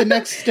 What's the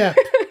next step?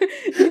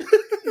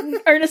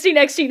 Ernestine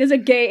Eckstein is a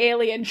gay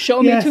alien.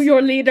 Show me to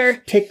your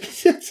leader.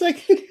 It's like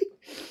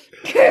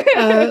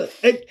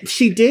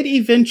she did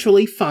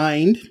eventually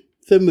find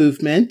the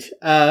movement.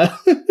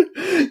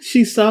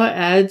 She saw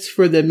ads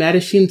for the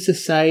Mattachine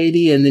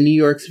Society and the New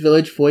York's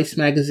Village Voice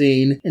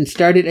magazine and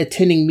started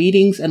attending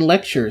meetings and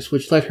lectures,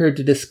 which led her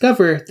to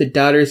discover the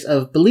Daughters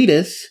of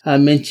Bilitis,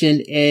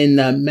 mentioned in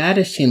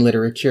Mattachine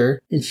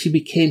literature, and she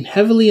became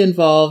heavily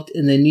involved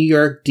in the New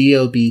York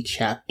DOB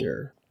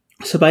chapter.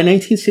 So by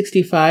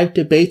 1965,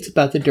 debates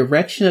about the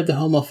direction of the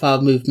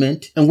homophile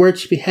movement and where it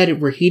should be headed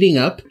were heating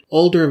up.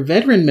 Older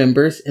veteran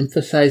members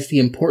emphasized the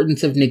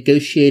importance of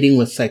negotiating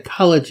with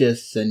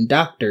psychologists and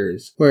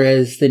doctors,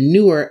 whereas the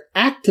newer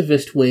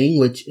activist wing,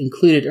 which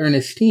included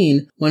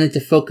Ernestine, wanted to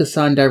focus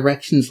on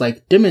directions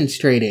like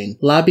demonstrating,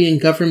 lobbying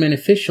government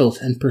officials,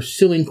 and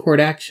pursuing court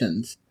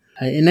actions.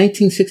 In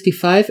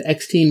 1965,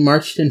 Eckstein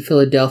marched in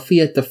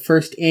Philadelphia at the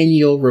first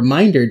annual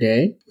Reminder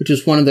Day, which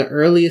was one of the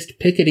earliest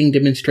picketing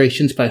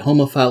demonstrations by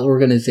homophile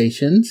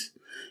organizations.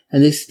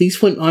 And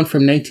these went on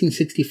from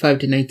 1965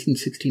 to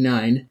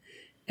 1969.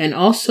 And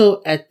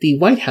also at the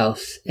White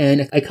House.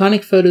 And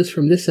iconic photos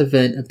from this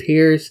event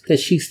appears that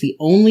she's the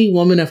only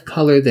woman of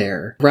color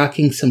there,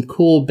 rocking some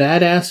cool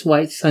badass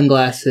white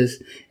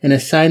sunglasses and a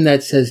sign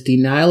that says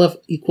denial of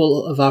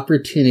equal of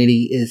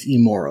opportunity is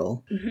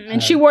immoral. Mm-hmm.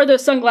 And she wore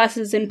those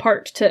sunglasses in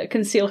part to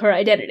conceal her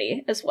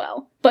identity as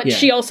well. But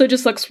she also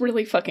just looks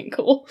really fucking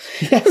cool.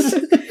 Yes.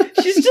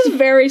 She's just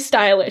very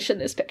stylish in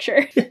this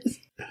picture.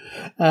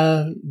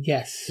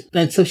 Yes.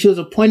 And so she was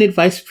appointed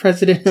vice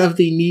president of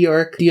the New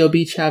York DOB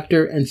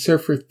chapter and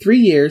served for 3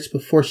 years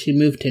before she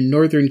moved to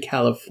Northern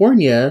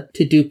California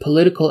to do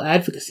political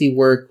advocacy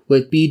work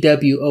with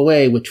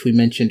BWOA, which we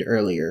mentioned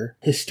earlier.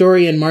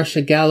 Historian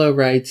Marcia Gallo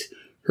writes,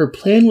 her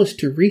plan was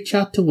to reach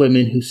out to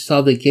women who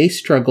saw the gay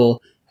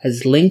struggle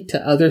as linked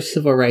to other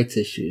civil rights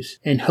issues,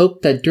 and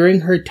hoped that during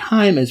her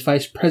time as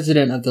vice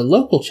president of the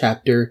local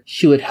chapter,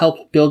 she would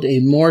help build a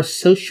more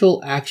social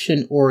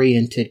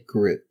action-oriented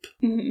group.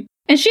 Mm-hmm.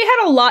 And she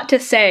had a lot to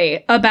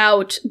say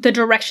about the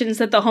directions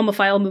that the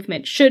homophile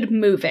movement should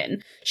move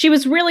in. She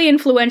was really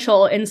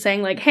influential in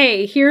saying, like,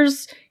 hey,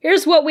 here's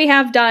what we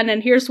have done,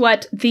 and here's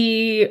what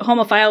the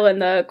homophile and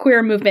the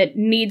queer movement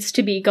needs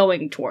to be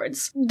going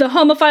towards. The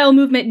homophile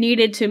movement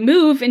needed to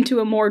move into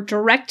a more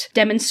direct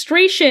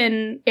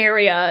demonstration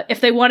area if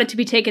they wanted to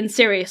be taken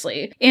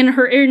seriously. In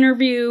her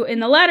interview in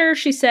the Ladder,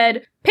 she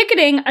said,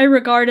 "Picketing I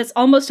regard as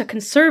almost a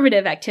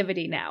conservative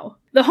activity now.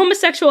 The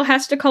homosexual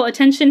has to call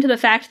attention to the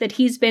fact that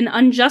he's been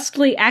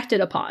unjustly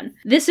acted upon.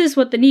 This is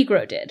what the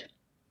Negro did."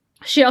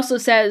 She also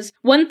says,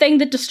 "One thing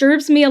that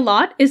disturbs me a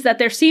lot is that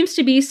there seems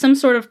to be some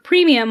sort of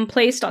premium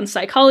placed on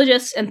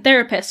psychologists and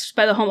therapists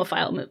by the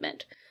homophile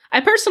movement. I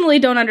personally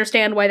don't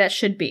understand why that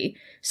should be.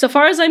 So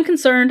far as I'm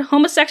concerned,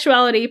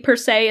 homosexuality per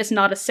se is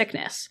not a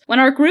sickness. When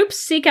our groups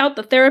seek out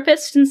the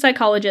therapists and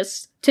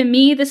psychologists, to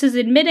me this is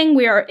admitting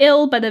we are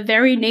ill by the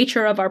very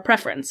nature of our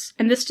preference,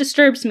 and this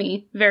disturbs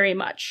me very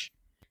much."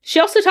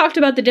 She also talked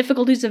about the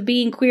difficulties of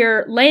being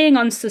queer laying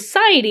on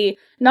society,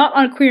 not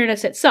on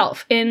queerness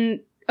itself,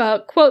 in a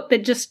quote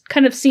that just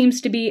kind of seems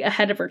to be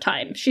ahead of her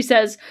time. She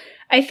says,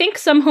 I think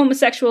some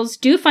homosexuals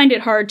do find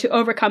it hard to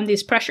overcome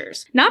these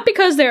pressures. Not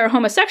because they are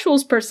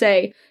homosexuals per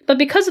se, but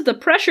because of the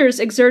pressures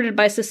exerted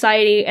by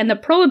society and the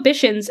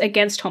prohibitions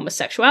against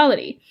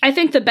homosexuality. I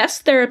think the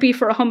best therapy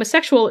for a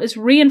homosexual is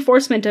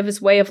reinforcement of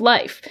his way of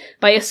life,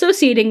 by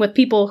associating with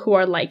people who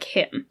are like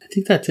him. I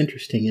think that's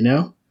interesting, you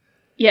know?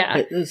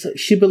 Yeah.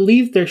 She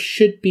believed there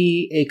should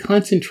be a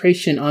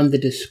concentration on the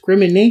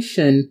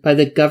discrimination by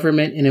the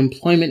government in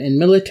employment and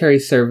military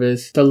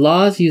service, the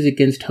laws used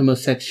against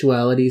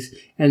homosexualities,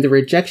 and the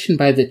rejection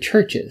by the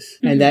churches.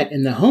 Mm-hmm. And that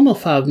in the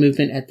homophile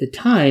movement at the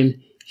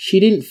time, she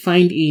didn't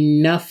find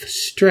enough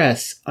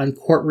stress on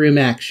courtroom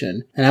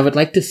action. And I would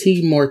like to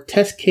see more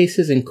test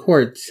cases in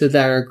court so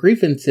that our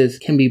grievances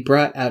can be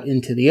brought out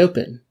into the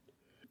open.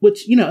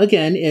 Which, you know,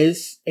 again,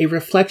 is a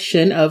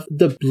reflection of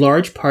the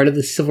large part of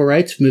the civil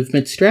rights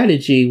movement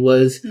strategy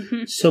was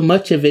so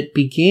much of it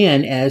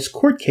began as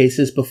court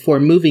cases before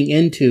moving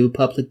into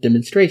public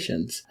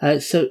demonstrations.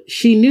 So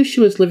she knew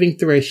she was living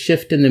through a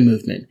shift in the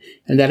movement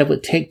and that it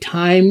would take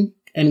time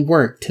and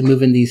work to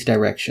move in these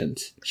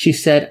directions. She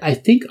said, I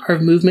think our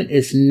movement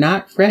is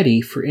not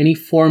ready for any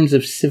forms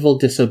of civil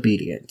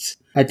disobedience.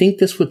 I think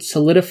this would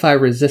solidify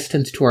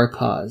resistance to our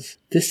cause.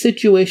 This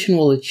situation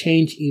will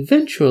change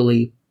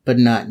eventually, but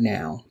not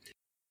now.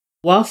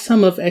 While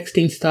some of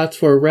Eckstein's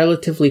thoughts were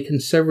relatively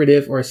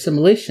conservative or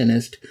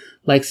assimilationist,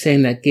 like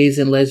saying that gays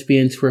and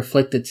lesbians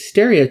reflected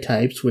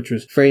stereotypes, which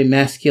was very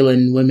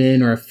masculine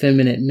women or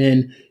effeminate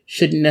men,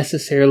 shouldn't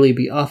necessarily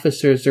be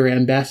officers or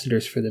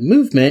ambassadors for the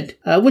movement,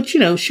 which,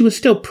 you know, she was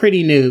still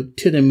pretty new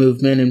to the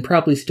movement and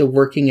probably still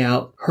working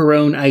out her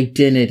own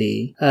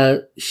identity.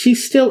 She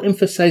still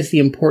emphasized the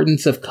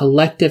importance of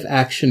collective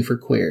action for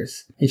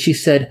queers. And she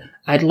said,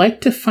 I'd like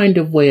to find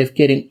a way of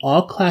getting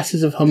all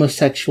classes of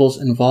homosexuals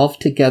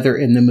involved together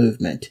in the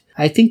movement.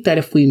 I think that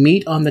if we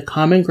meet on the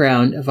common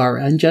ground of our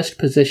unjust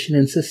position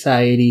in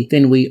society,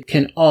 then we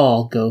can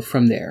all go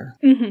from there.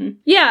 Mm-hmm.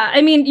 Yeah,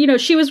 I mean, you know,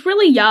 she was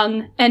really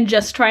young and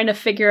just trying to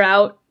figure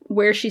out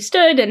where she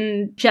stood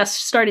and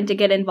just started to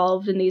get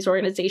involved in these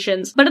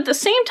organizations. But at the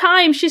same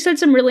time, she said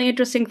some really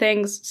interesting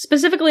things,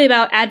 specifically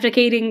about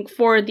advocating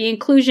for the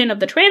inclusion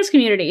of the trans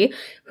community,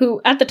 who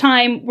at the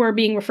time were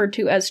being referred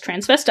to as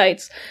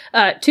transvestites,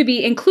 to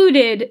be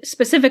included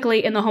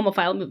specifically in the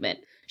homophile movement.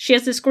 She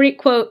has this great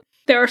quote,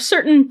 there are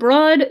certain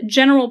broad,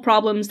 general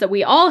problems that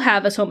we all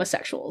have as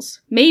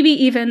homosexuals. Maybe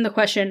even the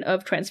question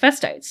of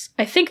transvestites.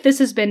 I think this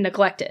has been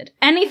neglected.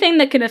 Anything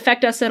that can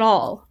affect us at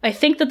all. I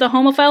think that the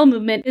homophile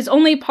movement is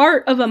only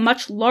part of a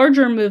much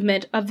larger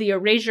movement of the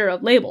erasure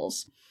of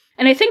labels.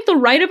 And I think the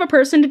right of a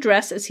person to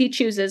dress as he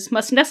chooses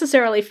must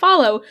necessarily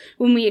follow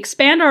when we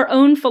expand our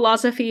own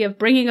philosophy of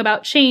bringing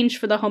about change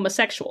for the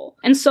homosexual.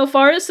 And so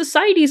far as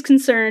society is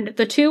concerned,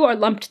 the two are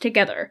lumped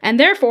together. And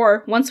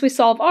therefore, once we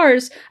solve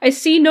ours, I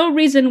see no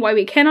reason why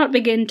we cannot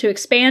begin to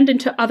expand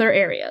into other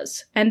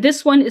areas. And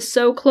this one is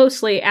so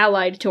closely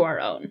allied to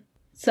our own.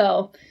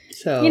 So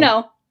you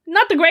know,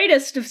 not the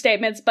greatest of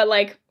statements, but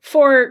like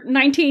for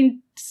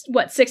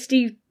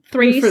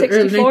 63,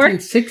 64?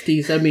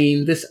 1960s, I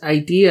mean, this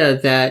idea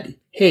that,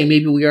 hey,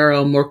 maybe we are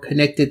all more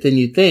connected than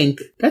you think,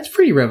 that's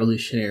pretty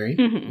revolutionary.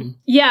 Mm-hmm.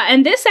 Yeah,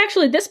 and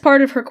this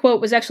part of her quote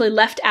was actually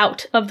left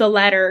out of the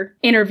latter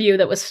interview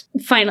that was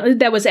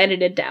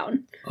edited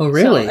down. Oh,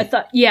 really?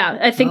 So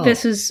I think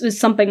this is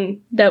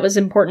something that was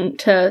important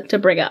to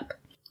bring up.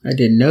 I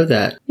didn't know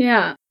that.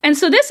 Yeah. And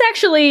so this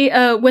actually,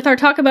 with our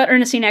talk about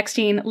Ernestine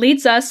Eckstein,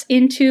 leads us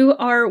into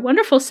our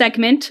wonderful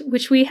segment,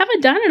 which we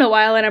haven't done in a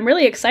while, and I'm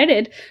really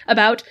excited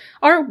about,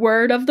 our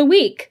Word of the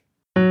Week.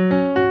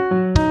 Word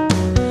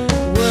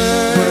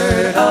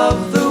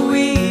of the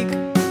Week.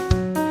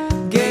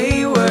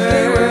 Gay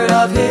word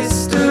of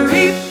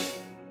history.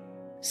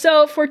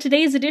 So for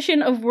today's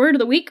edition of Word of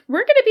the Week, we're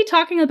going to be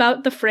talking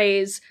about the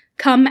phrase,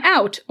 come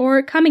out,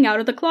 or coming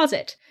out of the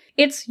closet.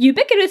 It's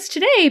ubiquitous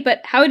today,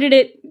 but how did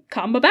it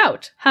come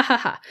about? Ha ha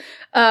ha.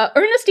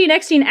 Ernestine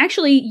Eckstein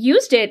actually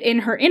used it in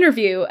her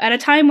interview at a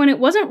time when it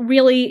wasn't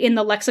really in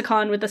the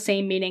lexicon with the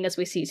same meaning as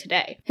we see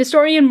today.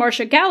 Historian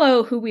Marcia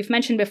Gallo, who we've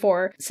mentioned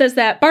before, says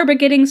that Barbara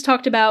Giddings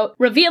talked about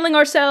revealing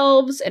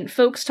ourselves, and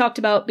folks talked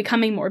about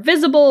becoming more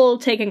visible,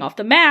 taking off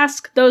the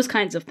mask, those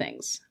kinds of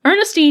things.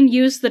 Ernestine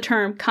used the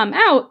term come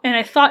out, and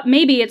I thought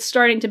maybe it's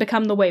starting to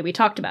become the way we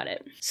talked about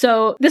it.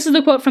 So this is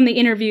the quote from the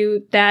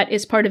interview that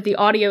is part of the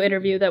audio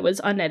interview that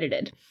was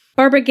unedited.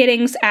 Barbara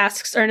Giddings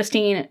asks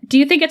Ernestine, do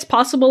you think it's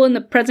possible in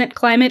the present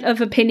climate of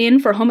opinion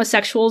for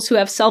homosexuals who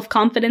have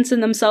self-confidence in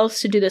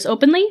themselves to do this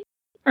openly?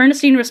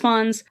 Ernestine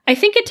responds, I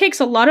think it takes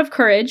a lot of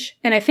courage,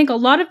 and I think a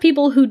lot of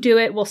people who do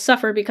it will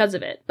suffer because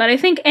of it. But I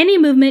think any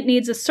movement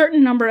needs a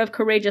certain number of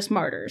courageous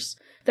martyrs.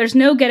 There's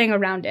no getting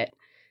around it.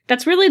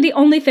 That's really the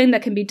only thing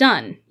that can be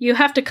done. You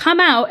have to come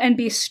out and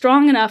be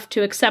strong enough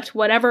to accept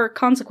whatever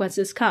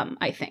consequences come,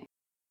 I think.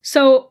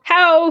 So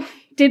how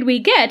did we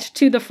get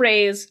to the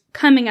phrase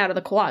coming out of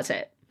the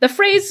closet? The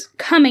phrase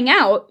coming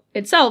out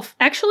itself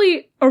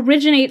actually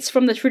originates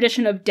from the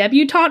tradition of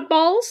debutante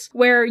balls,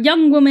 where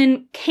young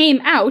women came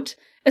out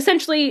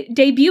essentially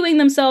debuting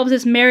themselves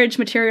as marriage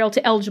material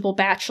to eligible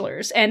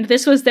bachelors, and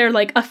this was their,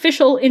 like,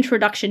 official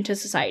introduction to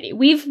society.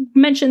 We've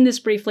mentioned this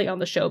briefly on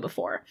the show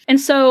before. And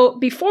so,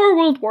 before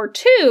World War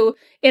II,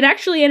 it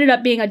actually ended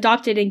up being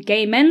adopted in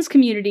gay men's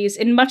communities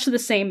in much the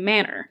same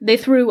manner. They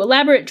threw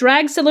elaborate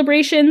drag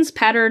celebrations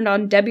patterned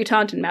on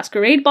debutante and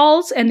masquerade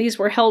balls, and these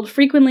were held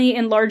frequently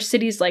in large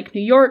cities like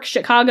New York,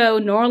 Chicago,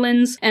 New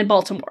Orleans, and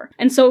Baltimore.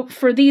 And so,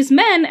 for these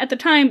men at the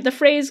time, the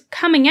phrase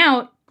coming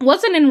out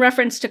wasn't in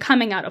reference to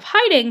coming out of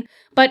hiding,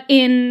 but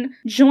in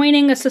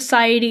joining a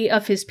society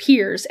of his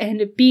peers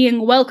and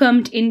being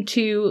welcomed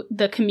into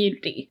the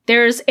community.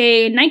 There's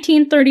a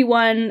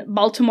 1931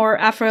 Baltimore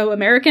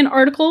Afro-American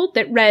article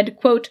that read,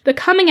 quote, "The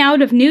coming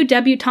out of new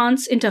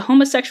debutantes into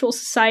homosexual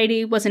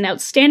society was an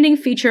outstanding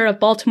feature of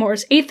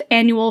Baltimore's 8th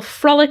annual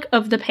Frolic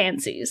of the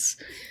Pansies,"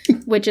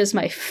 which is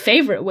my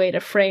favorite way to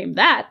frame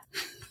that.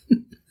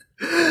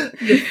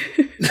 Frolic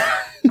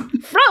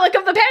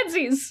of the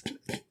Pansies!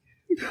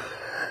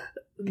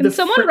 Can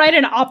someone write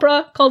an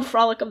opera called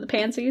Frolic of the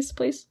Pansies,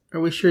 please? Are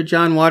we sure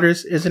John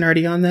Waters isn't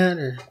already on that?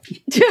 Or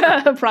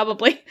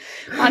Probably,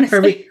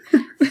 honestly.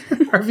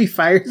 Harvey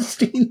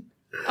Firestein?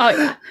 Oh,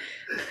 yeah.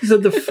 So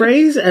the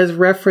phrase as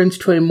reference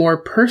to a more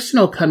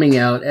personal coming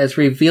out as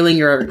revealing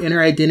your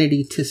inner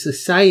identity to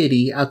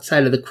society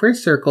outside of the queer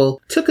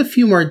circle took a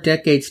few more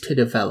decades to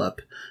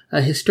develop.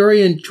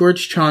 Historian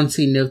George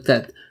Chauncey notes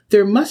that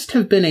there must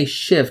have been a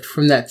shift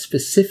from that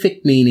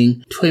specific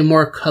meaning to a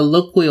more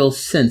colloquial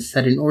sense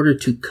that in order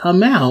to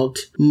come out,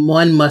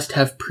 one must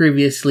have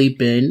previously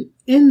been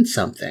in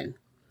something.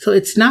 So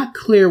it's not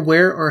clear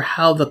where or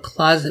how the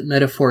closet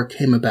metaphor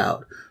came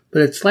about,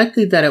 but it's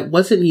likely that it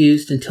wasn't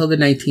used until the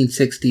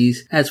 1960s,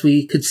 as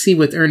we could see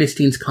with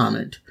Ernestine's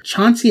comment.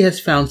 Chauncey has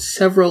found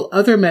several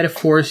other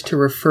metaphors to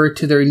refer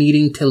to their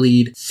needing to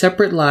lead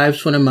separate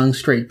lives when among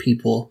straight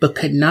people, but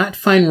could not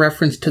find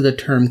reference to the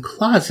term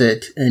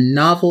closet in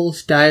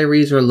novels,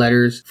 diaries, or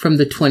letters from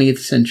the 20th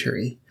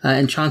century.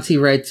 And Chauncey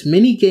writes,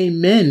 many gay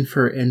men,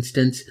 for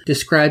instance,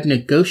 describe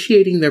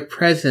negotiating their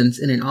presence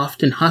in an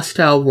often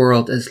hostile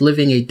world as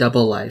living a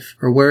double life,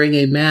 or wearing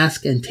a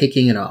mask and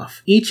taking it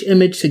off. Each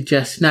image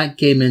suggests not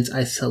gay men's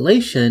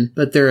isolation,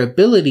 but their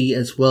ability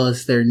as well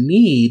as their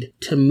need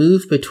to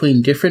move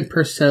between different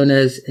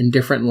personas and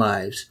different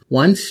lives,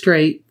 one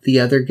straight, the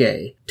other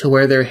gay, to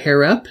wear their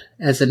hair up,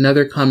 as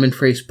another common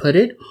phrase put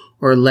it,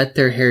 or let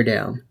their hair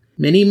down.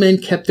 Many men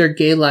kept their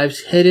gay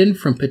lives hidden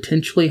from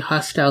potentially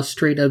hostile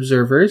straight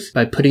observers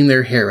by putting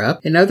their hair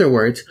up, in other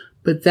words,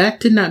 but that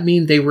did not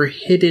mean they were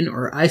hidden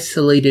or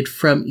isolated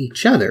from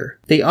each other.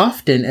 They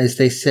often, as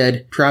they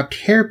said, dropped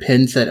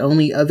hairpins that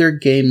only other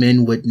gay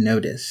men would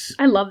notice.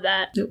 I love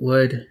that. It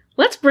would.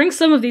 Let's bring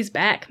some of these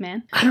back,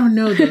 man. I don't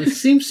know, though. It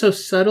seems so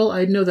subtle.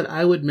 I know that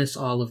I would miss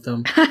all of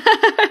them.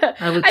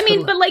 I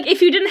mean, but like,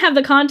 if you didn't have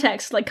the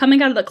context, like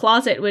coming out of the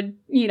closet would,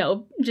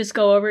 just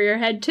go over your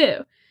head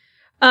too.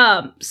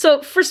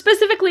 So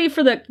specifically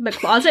for the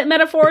closet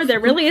metaphor, there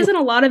really isn't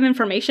a lot of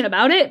information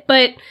about it,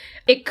 but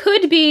it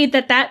could be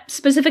that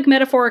specific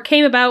metaphor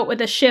came about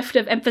with a shift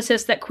of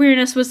emphasis that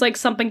queerness was like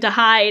something to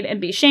hide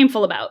and be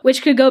shameful about,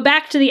 which could go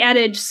back to the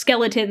adage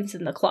skeletons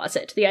in the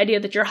closet, the idea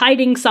that you're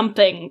hiding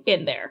something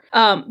in there.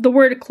 The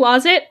word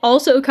closet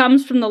also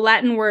comes from the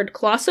Latin word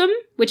clausum,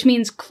 which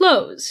means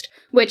closed,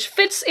 which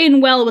fits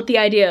in well with the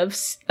idea of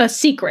a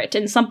secret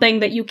and something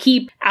that you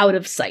keep out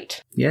of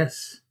sight.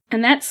 Yes.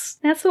 And that's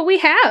what we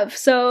have.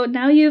 So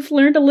now you've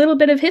learned a little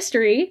bit of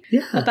history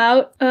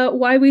about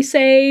why we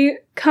say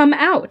come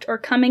out or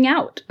coming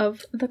out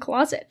of the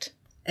closet.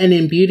 And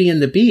in Beauty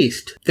and the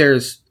Beast,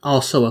 there's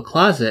also a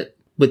closet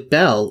with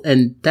Belle,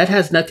 and that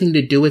has nothing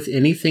to do with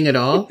anything at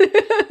all.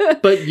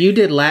 But you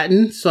did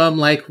Latin, so I'm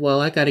like, well,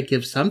 I gotta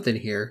give something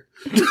here.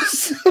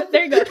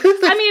 There you go.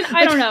 I mean,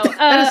 I don't know.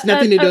 That has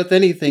nothing to do with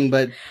anything,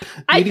 but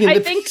Beauty and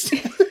the Beast.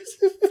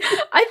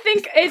 I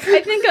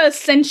think a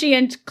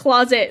sentient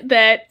closet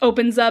that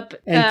opens up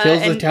and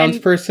kills a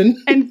townsperson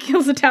and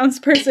kills a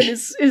townsperson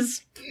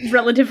is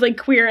relatively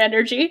queer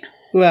energy.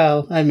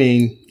 Well, I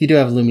mean, you do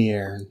have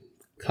Lumiere and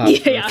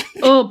Cosgrove. Yeah.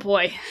 Oh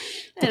boy,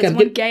 that is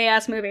one gay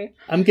ass movie.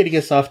 I'm getting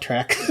us off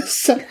track.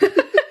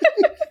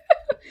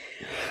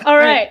 All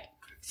right.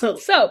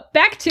 So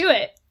back to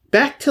it.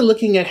 Back to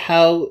looking at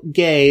how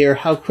gay or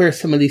how queer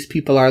some of these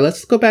people are.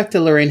 Let's go back to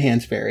Lorraine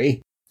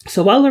Hansberry.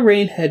 So while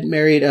Lorraine had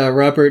married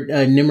Robert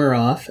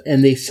Nemiroff,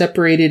 and they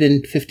separated in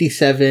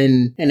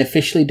 1957 and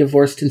officially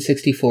divorced in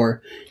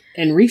 1964,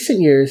 in recent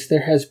years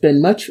there has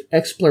been much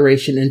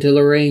exploration into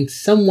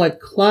Lorraine's somewhat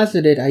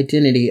closeted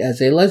identity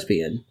as a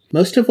lesbian.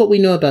 Most of what we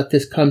know about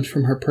this comes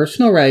from her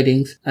personal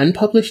writings,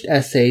 unpublished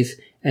essays,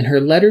 and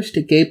her letters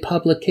to gay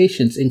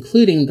publications,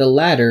 including The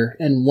Ladder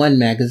and One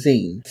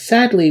magazine.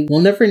 Sadly, we'll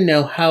never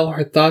know how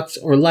her thoughts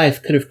or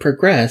life could have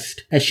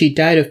progressed, as she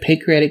died of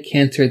pancreatic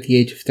cancer at the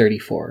age of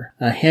 34.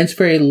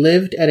 Hansberry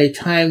lived at a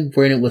time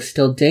when it was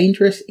still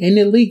dangerous and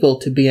illegal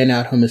to be an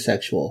out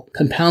homosexual.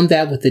 Compound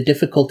that with the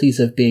difficulties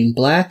of being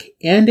black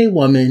and a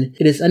woman,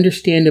 it is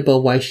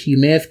understandable why she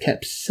may have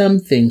kept some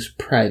things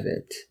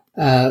private.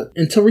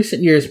 Until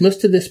recent years,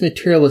 most of this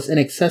material was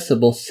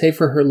inaccessible, save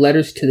for her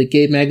letters to the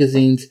gay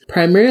magazines,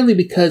 primarily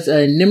because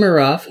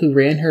Nemiroff, who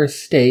ran her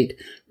estate,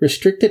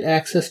 restricted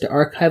access to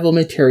archival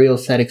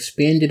materials that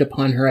expanded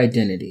upon her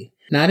identity.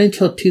 Not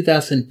until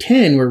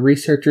 2010 were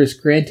researchers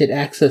granted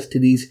access to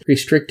these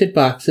restricted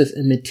boxes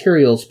and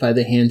materials by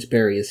the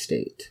Hansberry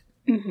estate.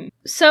 Mm-hmm.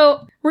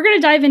 So we're going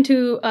to dive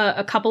into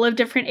a couple of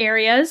different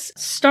areas,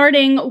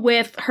 starting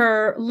with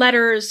her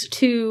letters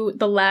to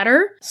the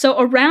latter. So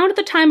around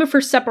the time of her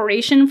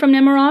separation from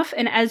Nemiroff,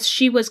 and as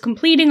she was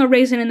completing A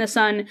Raisin in the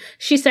Sun,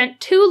 she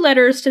sent 2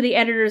 letters to the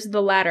editors of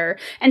the latter.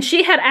 And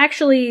she had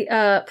actually,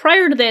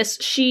 prior to this,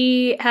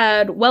 she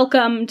had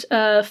welcomed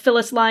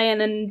Phyllis Lyon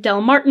and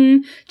Del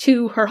Martin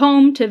to her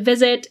home to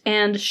visit,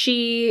 and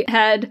she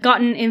had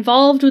gotten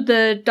involved with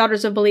the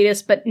Daughters of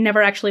Bilitis, but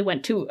never actually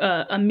went to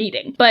a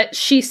meeting. But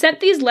she sent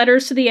these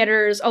letters to the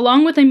editors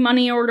along with a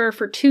money order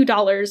for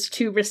 $2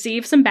 to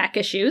receive some back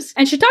issues,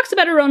 and she talks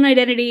about her own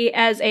identity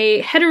as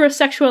a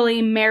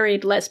heterosexually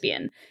married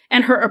lesbian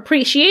and her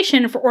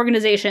appreciation for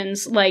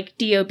organizations like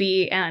DOB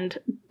and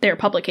their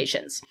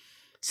publications.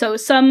 So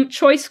some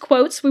choice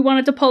quotes we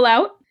wanted to pull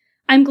out.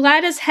 "I'm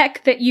glad as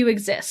heck that you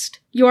exist.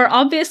 You are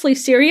obviously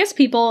serious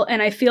people,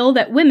 and I feel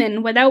that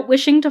women, without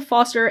wishing to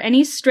foster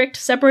any strict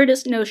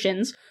separatist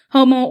notions,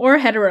 homo or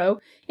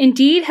hetero,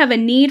 indeed have a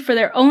need for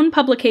their own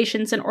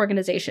publications and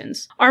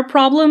organizations. Our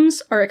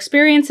problems, our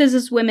experiences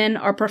as women,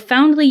 are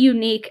profoundly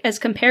unique as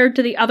compared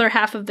to the other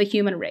half of the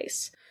human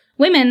race.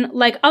 Women,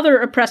 like other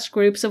oppressed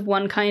groups of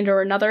one kind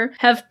or another,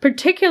 have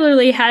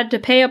particularly had to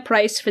pay a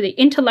price for the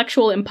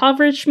intellectual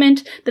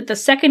impoverishment that the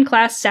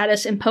second-class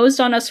status imposed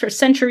on us for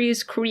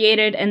centuries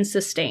created and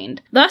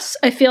sustained. Thus,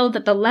 I feel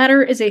that the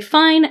latter is a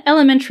fine,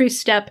 elementary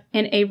step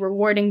in a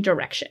rewarding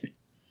direction."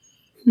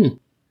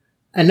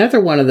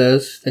 Another one of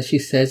those that she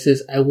says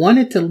is, "I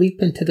wanted to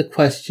leap into the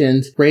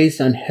questions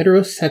raised on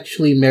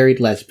heterosexually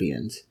married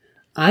lesbians.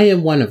 I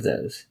am one of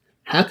those.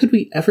 How could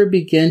we ever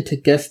begin to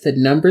guess the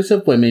numbers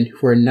of women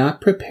who are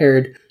not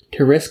prepared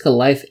to risk a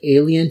life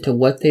alien to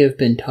what they have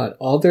been taught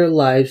all their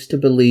lives to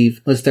believe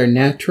was their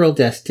natural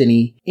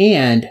destiny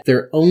and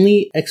their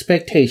only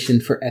expectation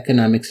for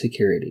economic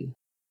security?"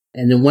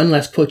 And then one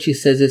last quote she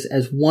says is,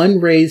 "As one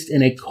raised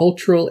in a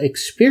cultural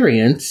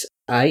experience,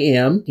 I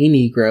am a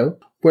Negro,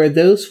 where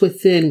those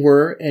within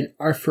were and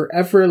are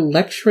forever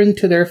lecturing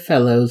to their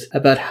fellows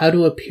about how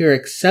to appear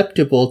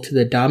acceptable to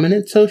the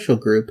dominant social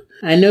group,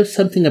 I know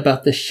something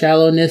about the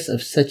shallowness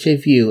of such a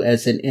view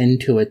as an end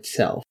to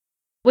itself."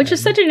 Which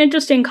is such an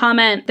interesting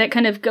comment that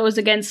kind of goes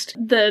against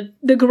the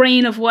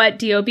grain of what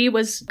DOB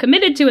was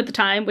committed to at the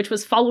time, which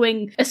was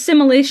following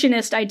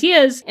assimilationist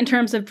ideas in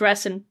terms of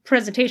dress and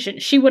presentation.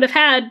 She would have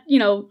had,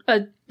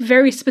 a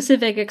very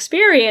specific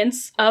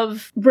experience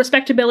of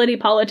respectability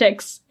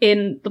politics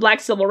in the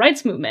Black Civil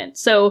Rights Movement.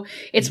 So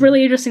it's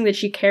really interesting that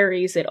she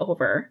carries it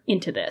over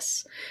into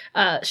this.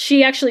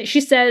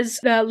 She says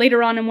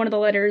later on in one of the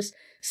letters,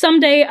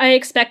 "Someday I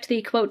expect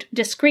the, quote,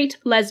 discreet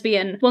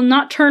lesbian will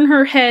not turn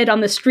her head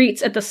on the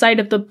streets at the sight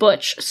of the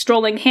butch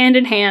strolling hand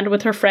in hand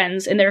with her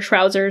friends in their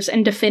trousers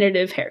and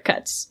definitive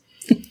haircuts."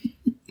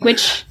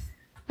 Which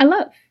I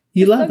love.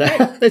 You love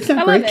that. That's a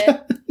great quote.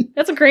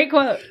 That's a great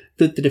quote.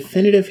 The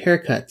definitive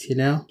haircuts,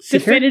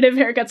 Definitive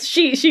haircuts.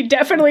 She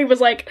definitely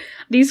was like,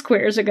 these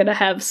queers are gonna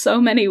have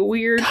so many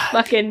weird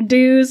fucking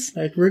do's.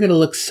 Like, we're gonna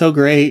look so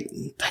great.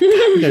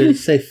 We're gonna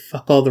say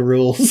fuck all the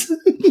rules.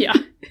 Yeah.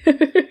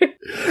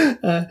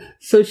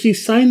 So she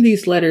signed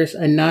these letters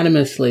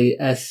anonymously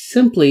as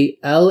simply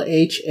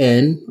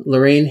LHN,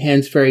 Lorraine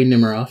Hansberry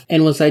Nemiroff,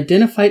 and was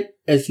identified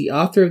as the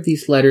author of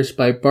these letters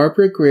by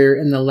Barbara Greer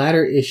in the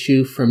latter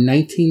issue from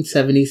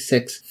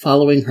 1976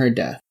 following her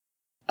death.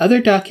 Other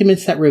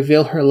documents that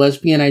reveal her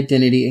lesbian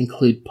identity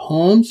include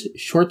poems,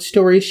 short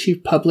stories she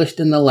published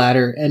in the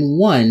latter, and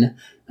one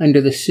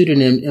under the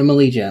pseudonym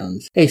Emily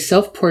Jones, a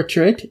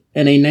self-portrait,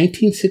 and a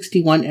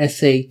 1961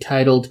 essay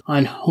titled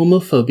On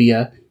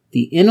Homophobia,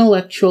 The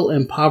Intellectual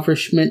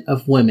Impoverishment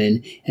of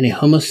Women and a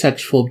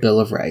Homosexual Bill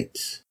of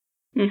Rights.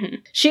 Mm-hmm.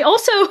 She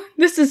also,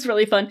 this is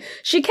really fun,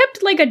 she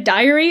kept like a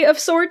diary of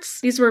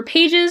sorts. These were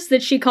pages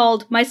that she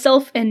called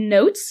Myself and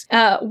Notes,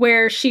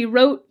 where she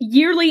wrote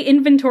yearly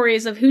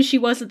inventories of who she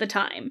was at the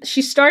time.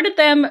 She started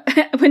them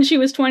when she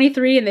was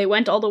 23 and they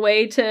went all the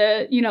way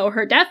to,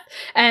 her death.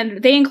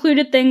 And they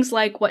included things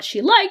like what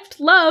she liked,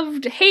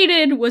 loved,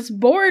 hated, was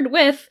bored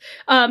with.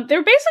 They're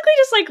basically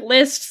just like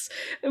lists,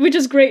 which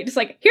is great. It's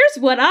like, here's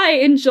what I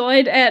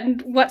enjoyed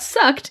and what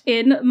sucked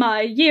in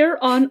my year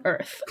on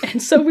Earth.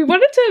 And so we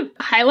wanted to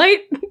highlight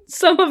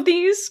some of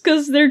these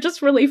because they're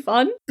just really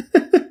fun.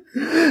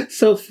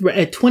 So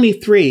at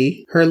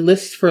 23, her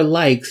list for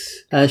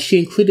likes, she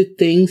included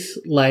things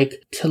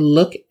like to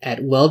look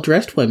at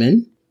well-dressed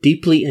women,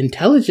 deeply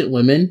intelligent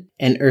women,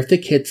 and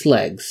Eartha Kitt's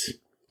legs.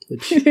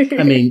 Which,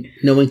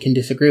 no one can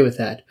disagree with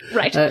that.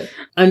 Right.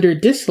 Under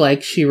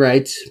dislikes, she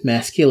writes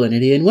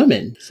masculinity in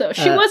women. So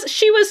she wasn't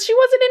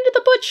into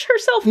the butch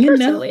herself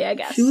personally, I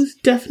guess. She was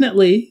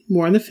definitely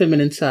more on the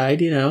feminine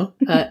side,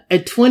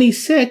 At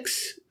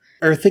 26,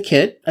 Eartha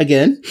Kitt,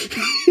 again.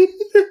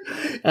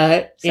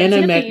 Anna,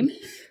 a theme.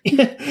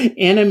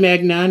 Anna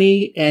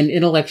Magnani and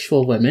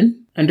intellectual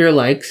women under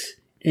likes,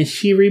 and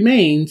she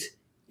remains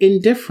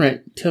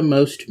indifferent to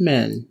most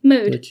men.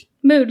 Mood,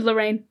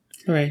 Lorraine.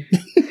 Right.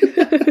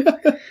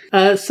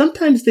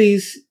 Sometimes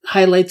these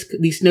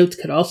notes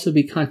could also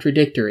be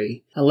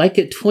contradictory. Like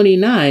at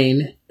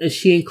 29,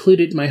 she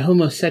included my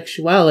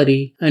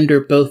homosexuality under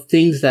both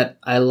things that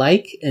I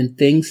like and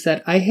things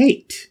that I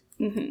hate.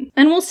 Mm-hmm.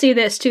 And we'll see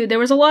this too. There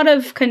was a lot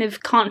of kind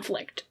of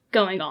conflict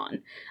going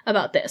on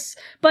about this.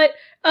 But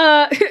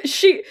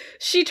she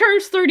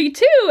turns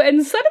 32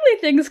 and suddenly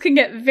things can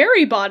get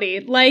very bawdy.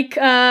 Like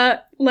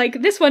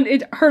this one,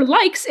 her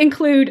likes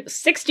include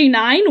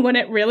 69 when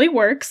it really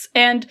works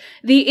and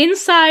the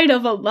inside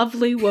of a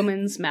lovely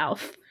woman's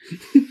mouth.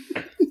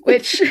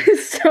 Which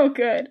is so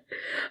good.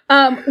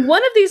 One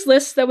of these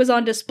lists that was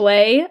on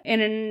display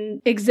in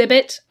an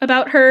exhibit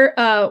about her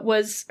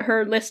was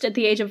her list at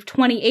the age of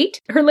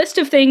 28. Her list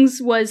of things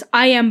was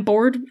I am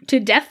bored to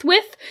death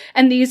with,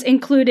 and these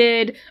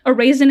included a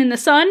raisin in the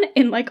sun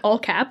in like all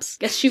caps.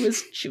 Guess she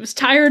was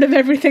tired of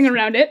everything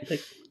around it.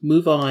 Like,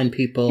 move on,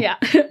 people. Yeah.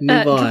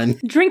 Move on.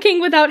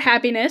 Drinking without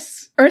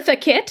happiness. Eartha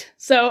Kitt.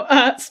 So,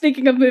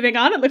 speaking of moving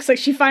on, it looks like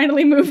she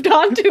finally moved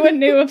on to a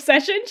new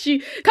obsession.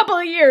 Couple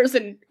of years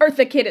and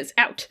Eartha Kitt is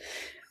out.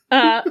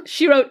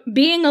 She wrote,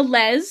 being a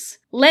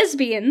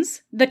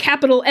lesbians, the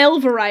capital L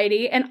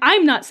variety, and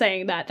I'm not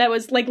saying that. That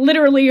was like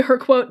literally her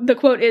quote. The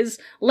quote is,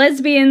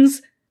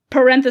 lesbians,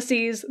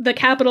 parentheses, the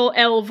capital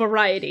L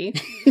variety.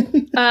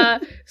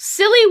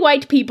 Silly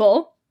white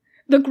people,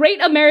 the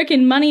great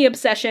American money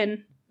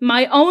obsession,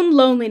 my own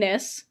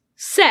loneliness,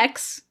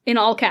 sex, in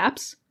all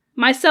caps,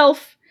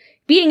 myself,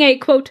 being a,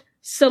 quote,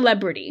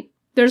 celebrity.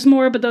 There's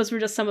more, but those were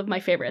just some of my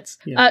favorites.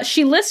 Yeah.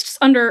 She lists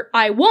under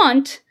I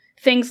want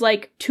things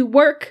like to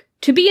work,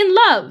 to be in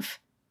love,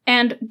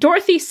 and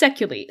Dorothy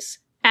Secules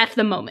at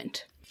the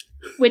moment.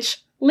 Which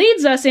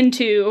leads us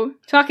into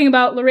talking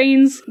about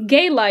Lorraine's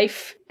gay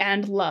life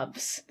and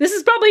loves. This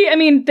is probably,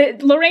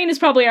 Lorraine is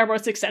probably our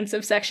most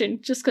extensive section,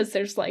 just because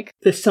there's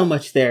so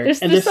much there.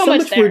 There's so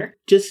much there. We're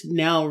just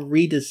now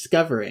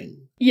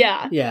rediscovering.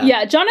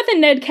 Yeah.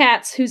 Jonathan Ned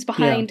Katz, who's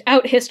behind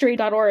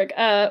outhistory.org,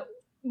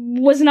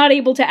 was not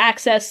able to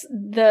access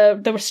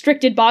the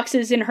restricted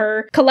boxes in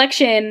her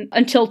collection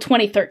until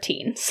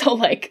 2013. So,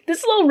 this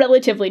is all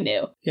relatively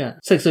new. Yeah.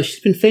 It's so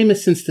she's been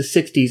famous since the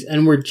 60s,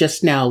 and we're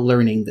just now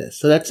learning this.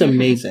 So that's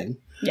amazing.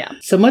 Yeah.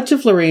 So much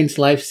of Lorraine's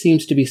life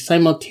seems to be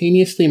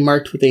simultaneously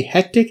marked with a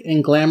hectic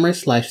and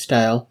glamorous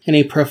lifestyle and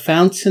a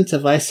profound sense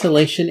of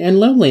isolation and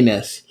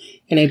loneliness,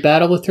 in a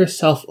battle with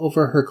herself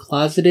over her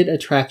closeted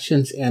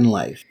attractions and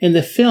life. In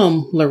the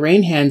film,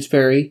 Lorraine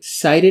Hansberry,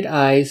 Sighted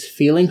Eyes,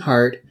 Feeling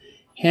Heart,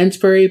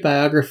 Hansberry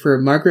biographer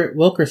Margaret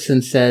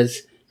Wilkerson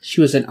says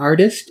she was an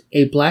artist,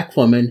 a black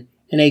woman,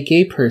 and a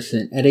gay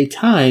person at a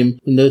time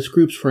when those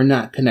groups were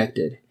not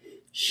connected.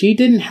 She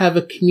didn't have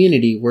a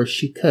community where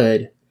she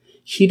could.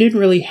 She didn't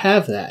really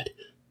have that.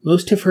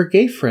 Most of her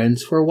gay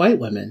friends were white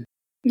women.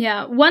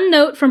 Yeah, one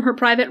note from her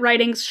private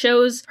writings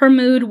shows her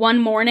mood one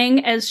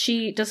morning as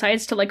she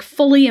decides to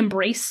fully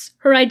embrace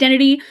her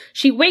identity.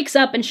 She wakes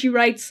up and she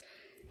writes,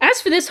 as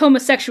for this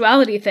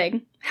homosexuality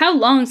thing, how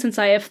long since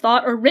I have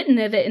thought or written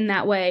of it in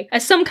that way,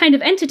 as some kind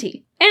of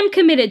entity. Am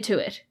committed to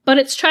it, but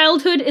its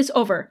childhood is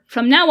over.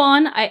 From now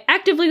on, I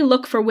actively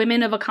look for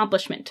women of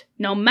accomplishment,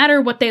 no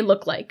matter what they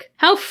look like.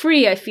 How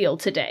free I feel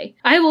today.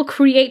 I will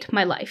create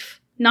my life,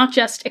 not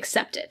just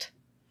accept it.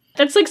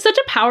 That's such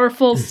a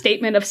powerful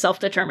statement of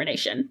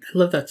self-determination. I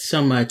love that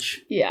so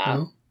much. Yeah. You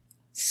know?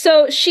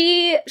 So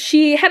she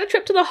had a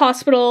trip to the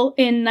hospital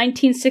in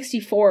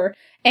 1964,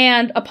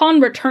 and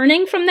upon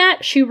returning from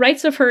that, she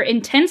writes of her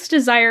intense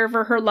desire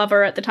for her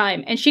lover at the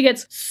time, and she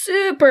gets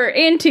super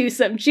into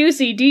some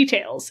juicy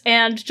details.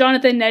 And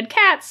Jonathan Ned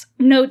Katz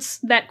notes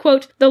that,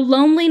 quote, the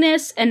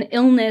loneliness and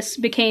illness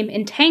became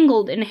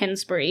entangled in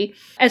Hansberry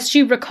as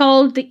she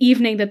recalled the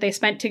evening that they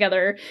spent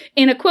together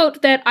in a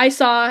quote that I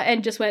saw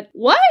and just went,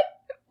 what?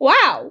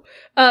 Wow.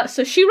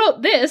 So she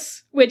wrote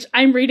this, which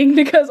I'm reading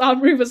because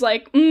Aubrey was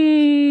like,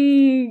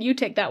 you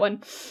take that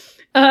one.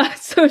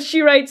 So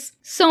she writes,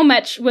 so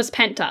much was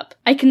pent up.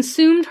 I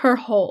consumed her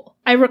whole.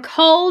 I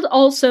recalled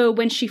also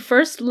when she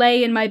first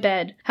lay in my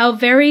bed, how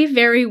very,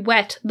 very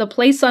wet the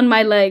place on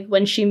my leg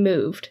when she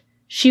moved.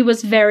 She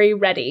was very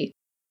ready.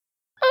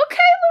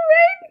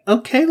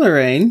 Okay,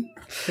 Lorraine.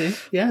 Okay,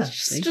 yeah.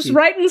 Just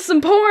writing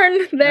some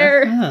porn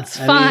there. It's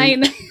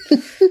fine.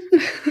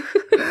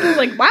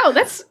 Wow,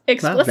 that's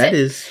explicit. Wow, that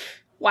is...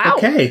 Wow.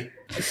 Okay.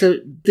 So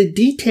the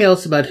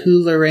details about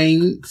who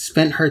Lorraine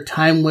spent her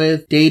time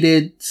with,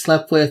 dated,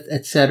 slept with,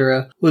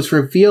 etc. was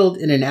revealed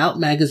in an Out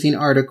magazine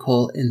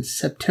article in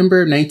September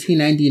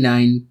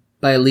 1999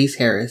 by Elise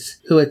Harris,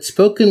 who had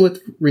spoken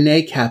with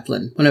Renee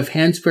Kaplan, one of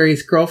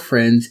Hansberry's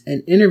girlfriends,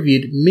 and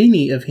interviewed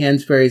many of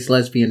Hansberry's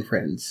lesbian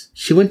friends.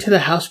 She went to the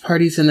house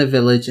parties in the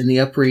Village and the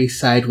Upper East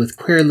Side with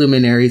queer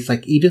luminaries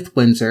like Edith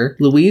Windsor,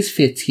 Louise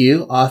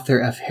Fitzhugh, author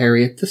of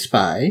Harriet the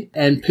Spy,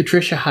 and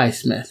Patricia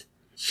Highsmith.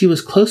 She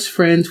was close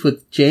friends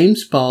with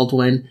James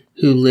Baldwin,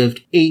 who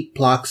lived 8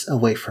 blocks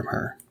away from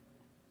her.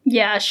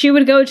 Yeah, she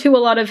would go to a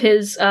lot of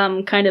his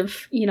kind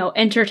of,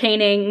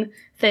 entertaining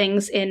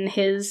things in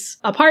his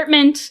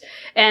apartment,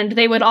 and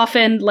they would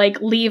often like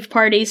leave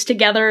parties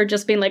together,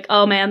 just being like,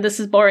 oh man, this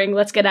is boring,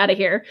 let's get out of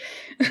here.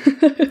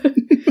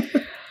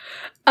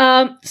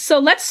 So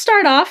let's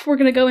start off. We're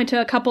going to go into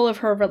a couple of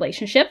her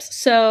relationships.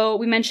 So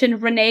we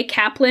mentioned Renee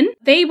Kaplan.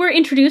 They were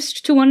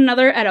introduced to one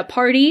another at a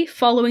party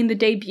following the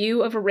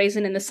debut of A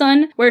Raisin in the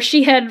Sun, where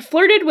she had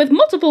flirted with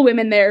multiple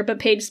women there, but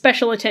paid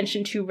special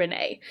attention to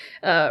Renee.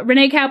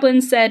 Renee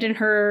Kaplan said in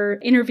her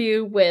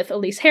interview with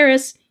Elise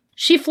Harris,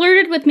 "She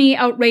flirted with me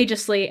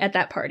outrageously at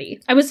that party.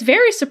 I was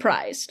very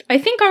surprised. I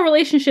think our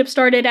relationship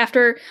started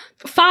after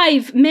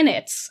 5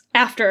 minutes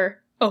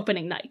after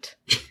opening night."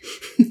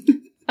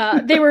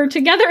 They were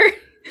together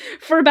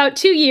for about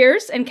 2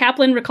 years, and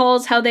Kaplan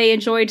recalls how they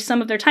enjoyed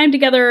some of their time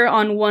together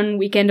on one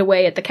weekend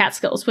away at the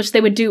Catskills, which they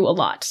would do a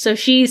lot. So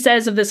she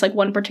says of this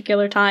one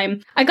particular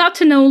time, "I got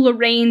to know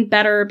Lorraine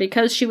better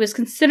because she was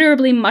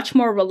considerably much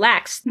more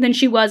relaxed than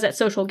she was at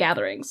social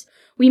gatherings.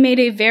 We made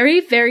a very,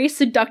 very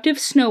seductive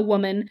snow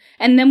woman,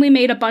 and then we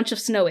made a bunch of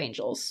snow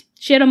angels.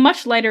 She had a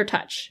much lighter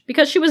touch,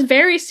 because she was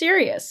very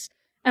serious.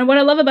 And what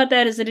I love about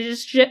that is that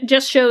it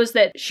just shows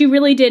that she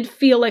really did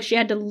feel like she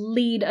had to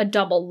lead a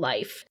double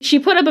life. She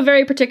put up a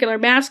very particular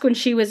mask when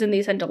she was in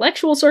these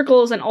intellectual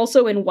circles and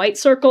also in white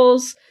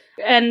circles,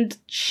 and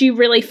she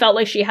really felt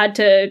like she had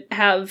to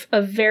have a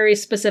very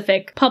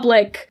specific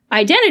public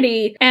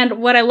identity. And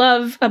what I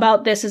love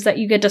about this is that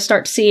you get to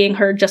start seeing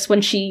her just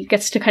when she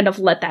gets to kind of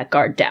let that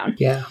guard down.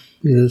 Yeah,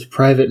 those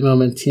private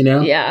moments,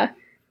 Yeah.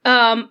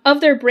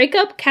 Of their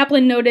breakup,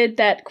 Kaplan noted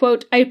that,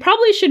 quote, "I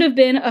probably should have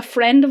been a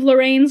friend of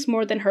Lorraine's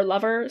more than her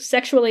lover.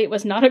 Sexually, it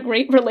was not a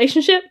great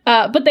relationship,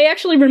 but they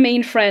actually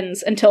remained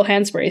friends until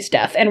Hansberry's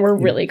death and were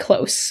really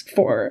close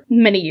for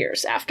many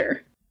years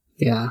after."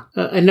 Yeah.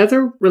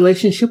 Another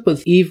relationship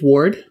with Eve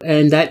Ward,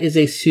 and that is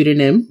a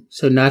pseudonym,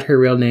 so not her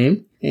real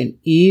name. And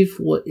Eve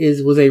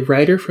was a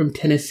writer from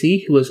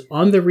Tennessee who was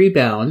on the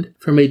rebound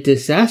from a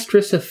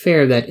disastrous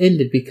affair that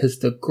ended because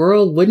the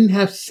girl wouldn't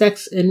have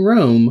sex in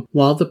Rome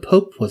while the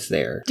Pope was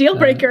there. Deal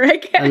breaker, I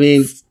guess. I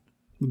mean,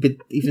 but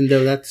even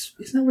though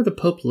isn't that where the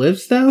Pope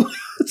lives, though?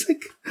 It's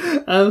like,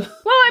 well,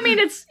 I mean,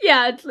 it's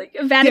like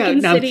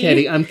Vatican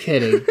City. I'm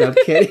kidding.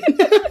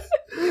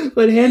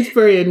 But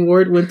Hansberry and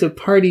Ward went to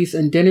parties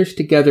and dinners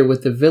together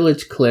with the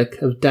village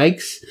clique of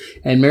Dykes,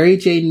 and Mary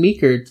Jane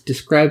Meeker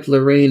described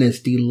Lorraine as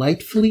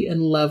delightfully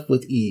in love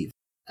with Eve.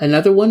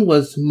 Another one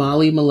was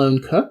Molly Malone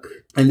Cook,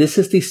 and this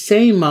is the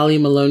same Molly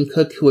Malone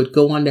Cook who would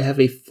go on to have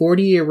a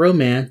 40-year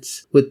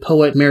romance with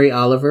poet Mary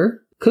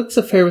Oliver. Cook's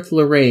affair with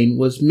Lorraine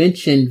was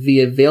mentioned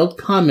via veiled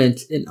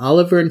comments in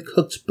Oliver and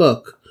Cook's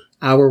book,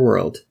 Our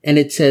World, and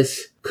it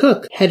says,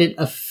 "Cook had an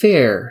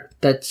affair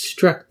that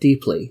struck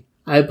deeply.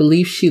 I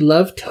believe she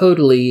loved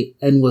totally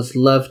and was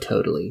loved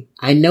totally.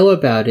 I know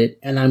about it,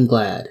 and I'm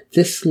glad.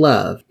 This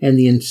love and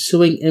the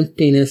ensuing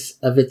emptiness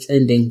of its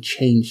ending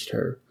changed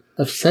her.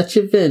 Of such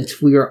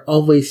events we are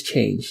always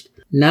changed.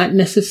 Not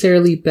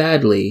necessarily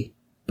badly,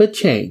 but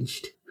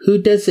changed. Who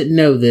doesn't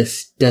know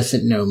this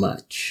doesn't know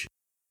much."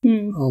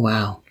 Oh,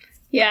 wow.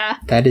 Yeah.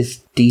 That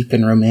is deep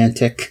and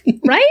romantic.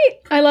 Right?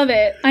 I love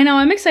it. I know.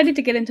 I'm excited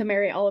to get into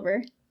Mary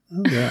Oliver.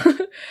 Oh,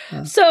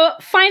 yeah. So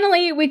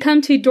finally, we come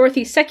to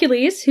Dorothy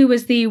Secules, who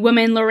was the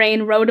woman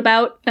Lorraine wrote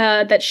about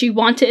that she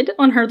wanted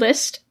on her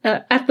list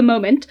at the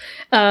moment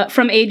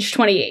from age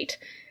 28.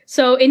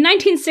 So in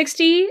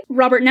 1960,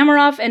 Robert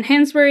Nemiroff and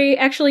Hansberry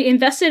actually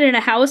invested in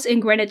a house in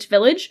Greenwich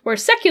Village, where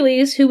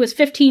Secules, who was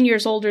 15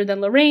 years older than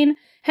Lorraine,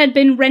 had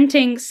been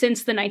renting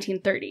since the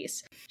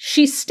 1930s.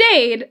 She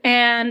stayed,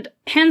 and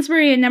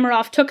Hansberry and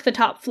Nemiroff took the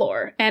top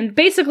floor, and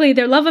basically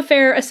their love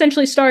affair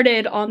essentially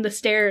started on the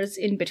stairs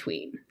in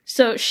between.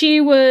 So she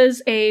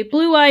was a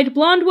blue-eyed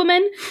blonde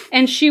woman,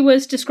 and she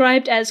was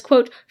described as,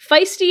 quote,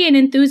 "feisty and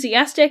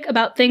enthusiastic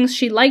about things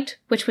she liked,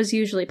 which was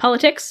usually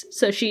politics."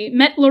 So she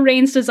met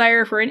Lorraine's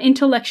desire for an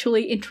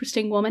intellectually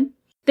interesting woman.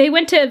 They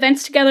went to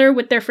events together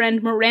with their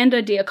friend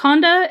Miranda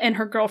Diaconda and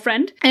her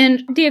girlfriend,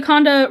 and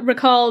Diaconda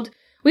recalled,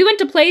 "We went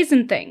to plays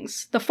and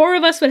things. The four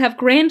of us would have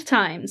grand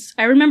times.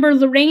 I remember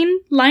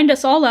Lorraine lined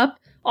us all up,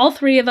 all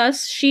three of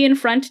us, she in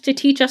front, to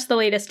teach us the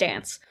latest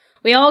dance.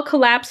 We all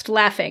collapsed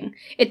laughing.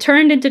 It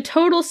turned into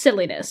total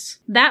silliness.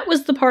 That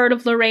was the part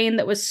of Lorraine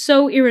that was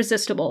so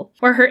irresistible,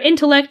 where her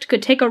intellect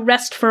could take a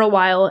rest for a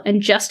while and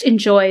just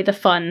enjoy the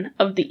fun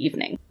of the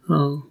evening."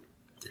 Oh.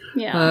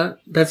 Yeah.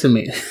 That's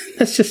amazing.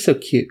 That's just so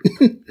cute.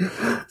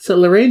 So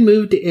Lorraine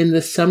moved in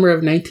the summer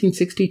of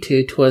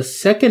 1962 to a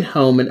second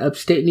home in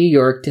upstate New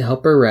York to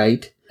help her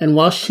write. And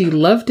while she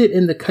loved it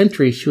in the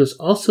country, she was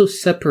also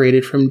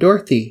separated from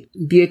Dorothy.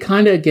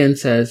 Diaconda again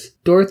says,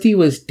 "Dorothy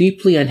was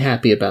deeply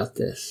unhappy about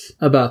this.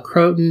 About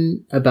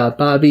Croton, about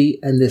Bobby,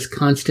 and this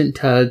constant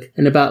tug,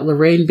 and about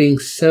Lorraine being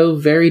so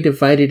very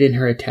divided in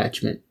her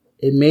attachment.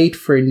 It made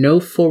for no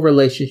full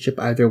relationship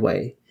either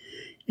way.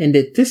 And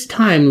at this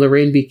time,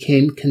 Lorraine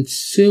became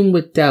consumed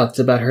with doubts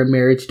about her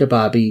marriage to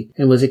Bobby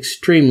and was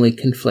extremely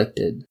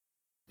conflicted."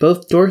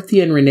 Both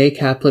Dorothy and Renee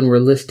Kaplan were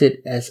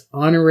listed as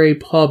honorary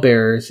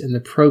pallbearers in the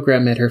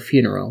program at her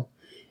funeral,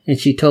 and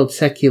she told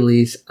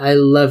Sekulies, "I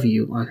love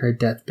you," on her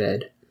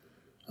deathbed.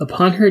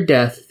 Upon her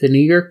death, the New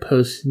York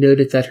Post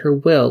noted that her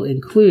will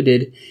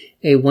included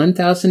a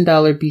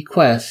 $1,000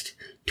 bequest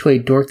to a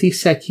Dorothy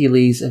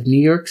Sekulies of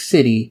New York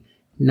City,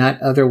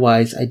 not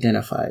otherwise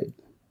identified.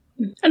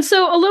 And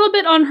so a little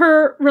bit on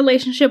her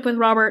relationship with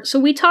Robert. So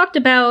we talked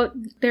about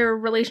their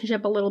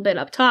relationship a little bit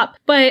up top,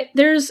 but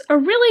there's a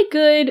really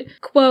good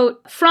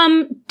quote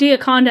from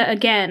Gioconda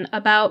again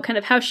about kind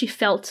of how she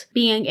felt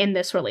being in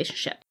this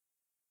relationship.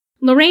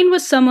 Lorraine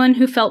was someone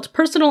who felt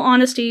personal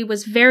honesty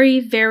was very,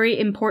 very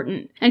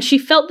important, and she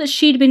felt that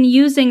she'd been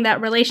using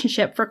that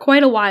relationship for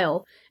quite a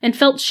while and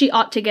felt she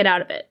ought to get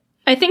out of it.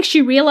 I think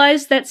she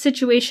realized that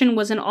situation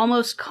was an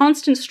almost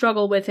constant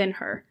struggle within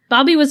her.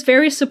 Bobby was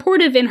very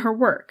supportive in her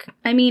work.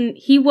 I mean,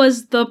 he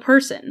was the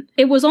person.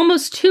 It was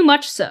almost too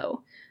much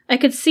so. I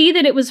could see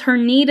that it was her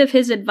need of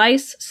his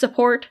advice,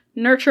 support,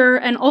 nurture,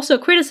 and also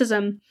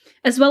criticism,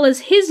 as well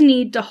as his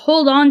need to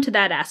hold on to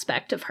that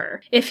aspect of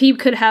her, if he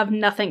could have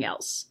nothing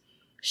else.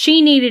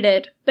 She needed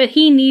it, but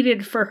he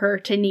needed for her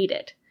to need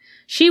it.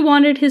 She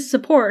wanted his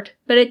support,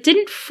 but it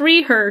didn't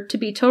free her to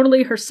be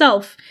totally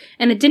herself,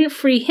 and it didn't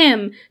free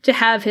him to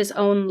have his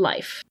own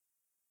life.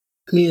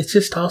 I mean, it's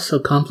just all so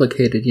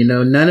complicated, you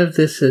know. None of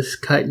this is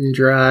cut and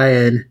dry,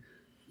 and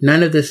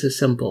none of this is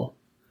simple.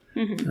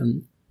 Mm-hmm.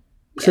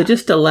 So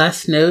just a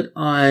last note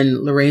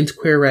on Lorraine's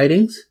queer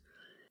writings.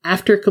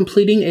 After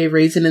completing A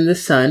Raisin in the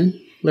Sun,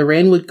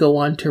 Lorraine would go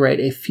on to write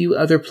a few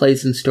other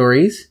plays and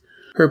stories.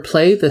 Her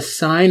play, The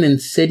Sign and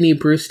Sidney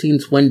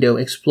Brustein's Window,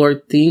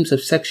 explored themes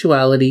of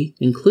sexuality,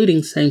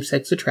 including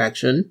same-sex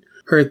attraction.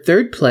 Her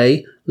third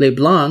play, Les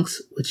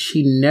Blancs, which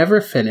she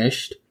never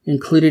finished,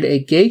 included a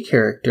gay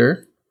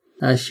character.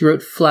 She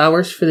wrote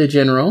Flowers for the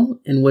General,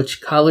 in which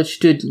college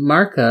student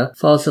Marca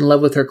falls in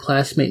love with her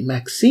classmate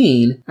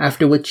Maxine,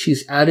 after which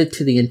she's outed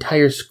to the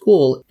entire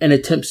school and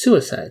attempts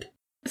suicide.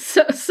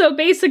 So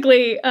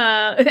basically,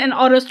 and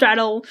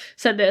Autostraddle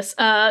said this,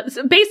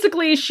 so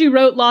basically she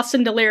wrote Lost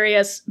and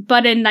Delirious,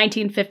 but in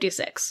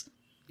 1956.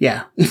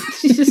 Yeah.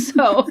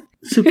 So.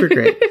 Super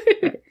great.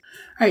 All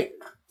right.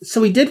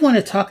 So we did want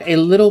to talk a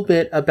little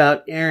bit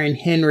about Aaron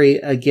Henry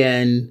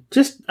again,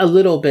 just a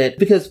little bit,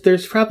 because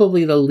there's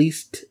probably the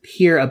least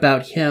here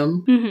about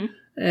him. Mm-hmm.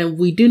 And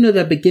we do know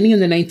that beginning in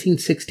the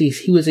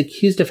 1960s, he was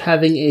accused of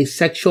having a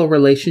sexual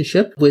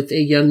relationship with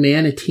a young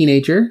man, a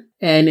teenager.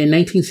 And in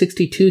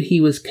 1962,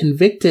 he was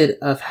convicted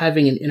of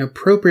having an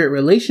inappropriate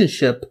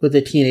relationship with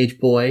a teenage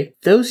boy.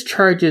 Those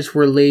charges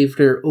were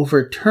later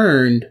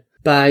overturned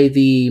by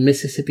the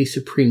Mississippi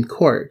Supreme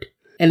Court.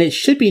 And it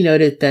should be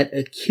noted that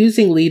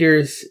accusing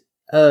leaders,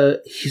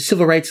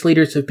 civil rights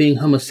leaders of being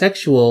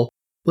homosexual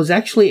was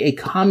actually a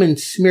common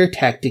smear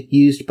tactic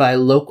used by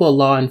local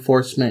law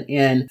enforcement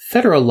and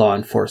federal law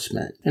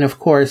enforcement. And of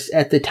course,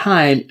 at the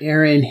time,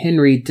 Aaron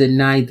Henry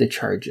denied the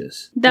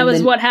charges. That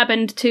was what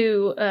happened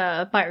to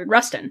Byron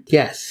Rustin.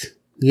 Yes,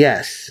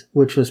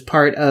 which was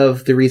part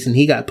of the reason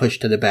he got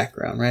pushed to the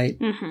background, right?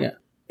 Mm-hmm. Yeah.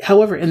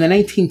 However, in the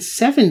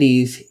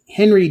 1970s,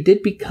 Henry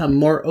did become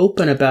more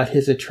open about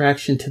his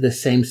attraction to the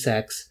same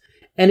sex,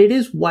 and it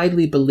is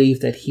widely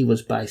believed that he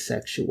was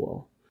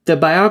bisexual. The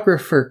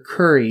biographer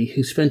Curry,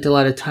 who spent a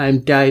lot of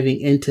time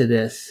diving into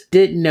this,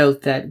 did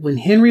note that when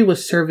Henry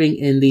was serving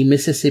in the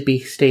Mississippi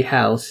State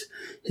House,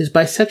 his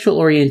bisexual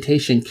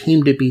orientation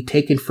came to be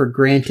taken for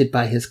granted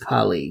by his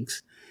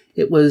colleagues.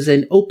 It was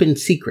an open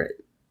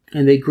secret,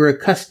 and they grew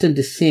accustomed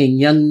to seeing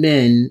young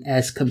men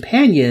as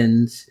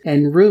companions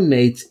and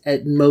roommates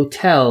at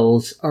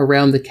motels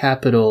around the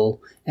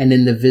Capitol and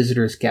in the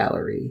visitors'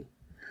 gallery.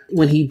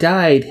 When he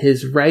died,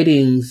 his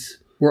writings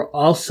were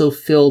also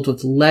filled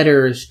with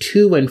letters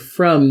to and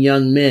from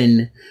young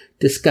men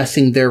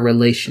discussing their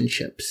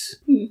relationships.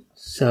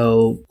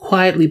 So,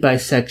 quietly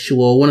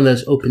bisexual, one of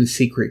those open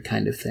secret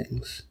kind of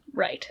things.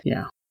 Right.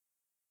 Yeah.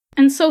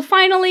 And so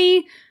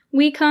finally,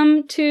 we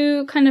come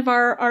to kind of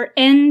our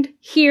end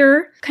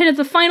here. Kind of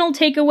the final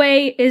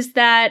takeaway is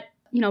that,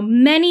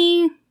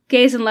 many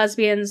gays and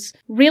lesbians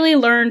really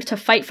learned to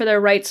fight for their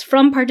rights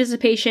from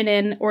participation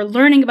in or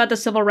learning about the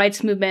civil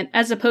rights movement,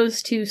 as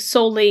opposed to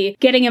solely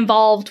getting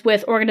involved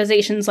with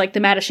organizations like the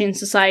Mattachine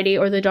Society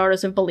or the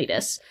Daughters of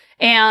Bilitis.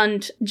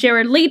 And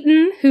Jared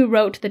Leighton, who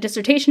wrote the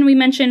dissertation we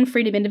mentioned,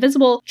 Freedom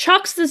Indivisible,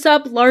 chalks this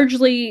up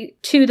largely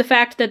to the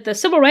fact that the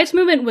civil rights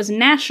movement was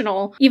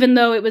national, even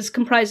though it was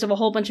comprised of a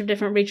whole bunch of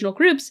different regional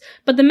groups.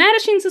 But the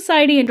Mattachine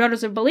Society and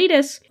Daughters of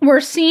Bilitis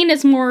were seen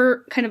as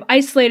more kind of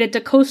isolated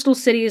to coastal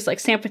cities like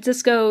San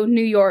Francisco,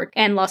 New York,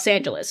 and Los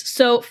Angeles.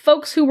 So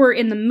folks who were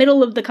in the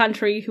middle of the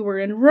country, who were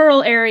in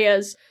rural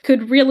areas,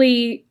 could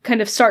really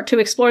kind of start to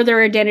explore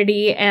their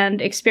identity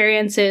and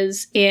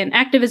experiences in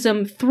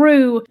activism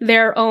through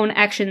their own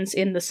actions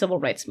in the civil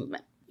rights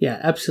movement. Yeah,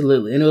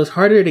 absolutely. And it was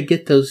harder to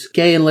get those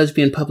gay and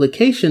lesbian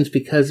publications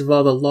because of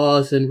all the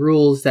laws and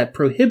rules that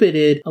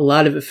prohibited a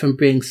lot of it from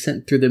being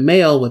sent through the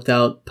mail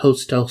without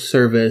postal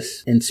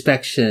service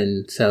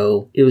inspection.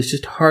 So it was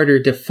just harder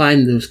to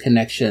find those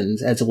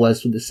connections as it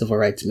was with the civil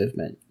rights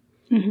movement.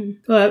 Do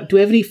we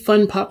have any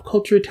fun pop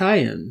culture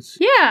tie-ins?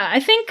 Yeah, I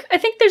think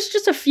there's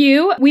just a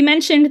few. We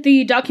mentioned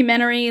the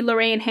documentary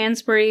Lorraine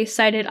Hansberry,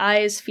 Sighted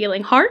Eyes,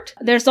 Feeling Heart.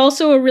 There's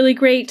also a really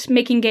great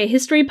Making Gay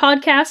History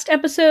podcast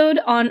episode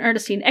on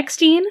Ernestine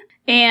Eckstein.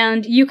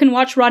 And you can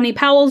watch Rodney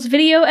Powell's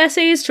video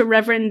essays to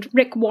Reverend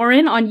Rick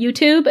Warren on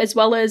YouTube, as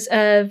well as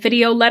a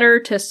video letter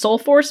to Soul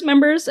Force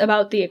members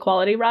about the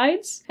equality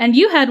rides. And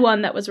you had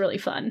one that was really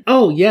fun.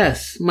 Oh,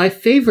 yes. My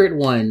favorite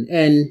one.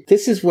 And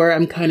this is where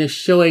I'm kind of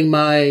showing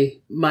my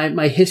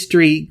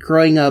history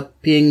growing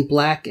up being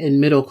Black and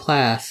middle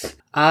class.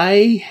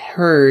 I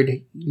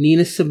heard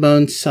Nina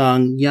Simone's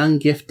song, Young,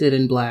 Gifted,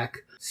 and Black,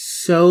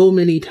 so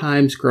many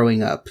times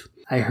growing up.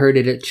 I heard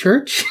it at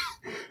church.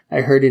 I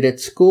heard it at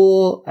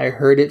school. I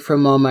heard it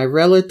from all my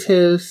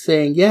relatives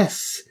saying,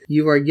 yes,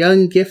 you are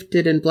young,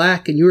 gifted, and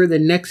Black, and you are the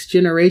next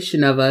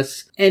generation of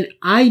us. And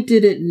I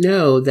didn't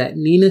know that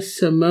Nina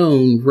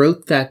Simone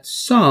wrote that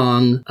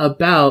song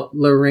about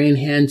Lorraine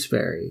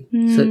Hansberry.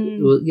 So,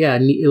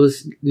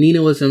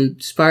 Nina was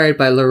inspired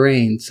by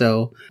Lorraine.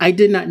 So I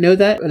did not know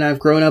that, and I've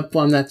grown up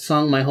on that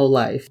song my whole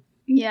life.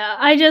 Yeah,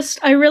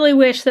 I really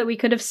wish that we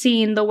could have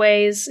seen the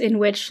ways in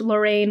which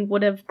Lorraine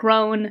would have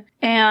grown,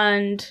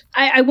 and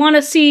I want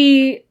to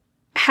see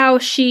how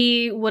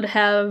she would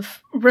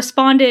have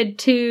responded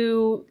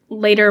to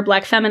later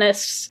Black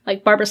feminists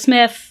like Barbara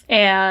Smith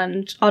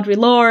and Audre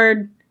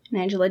Lorde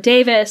and Angela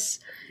Davis.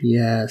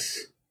 Yes.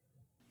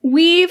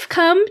 We've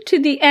come to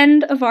the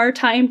end of our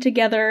time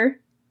together,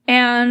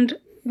 and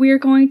we're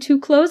going to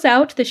close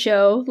out the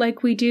show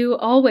like we do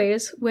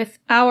always with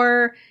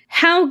our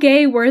How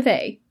Gay Were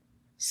They?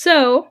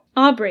 So,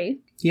 Aubrey.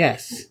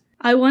 Yes.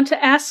 I want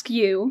to ask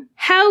you,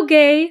 how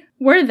gay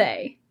were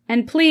they?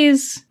 And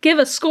please give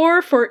a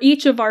score for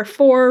each of our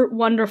 4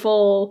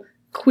 wonderful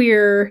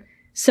queer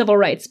civil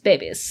rights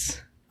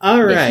babies.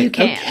 All right. If you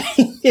can.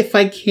 Okay. If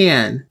I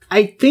can.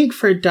 I think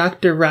for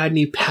Dr.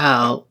 Rodney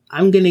Powell,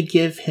 I'm going to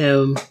give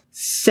him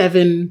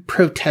 7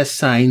 protest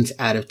signs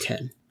out of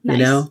 10. Nice.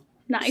 You know?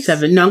 Nice.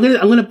 7. No, I'm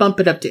going to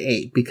bump it up to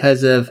 8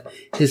 because of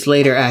his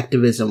later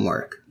activism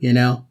work, you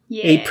know?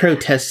 Yeah. 8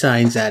 protest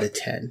signs out of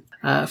 10.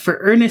 For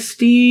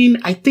Ernestine,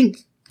 I think,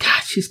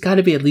 God, she's got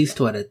to be at least,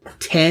 a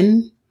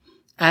 10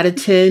 out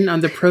of 10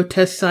 on the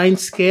protest sign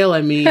scale.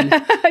 I mean,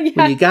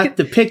 when you got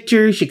the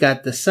pictures, you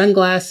got the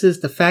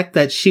sunglasses, the fact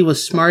that she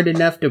was smart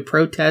enough to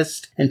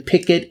protest and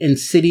picket in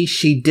cities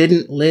she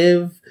didn't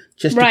live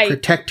just to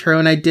protect her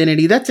own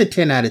identity. That's a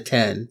 10 out of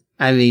 10.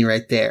 I mean,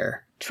 right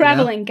there.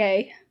 Traveling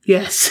gay.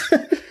 Yes.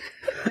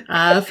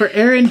 For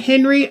Aaron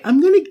Henry,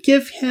 I'm going to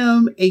give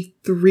him a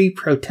 3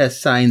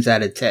 protest signs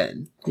out of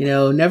 10. You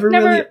know, never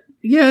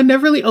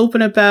really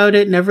open about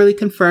it, never really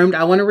confirmed.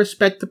 I want to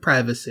respect the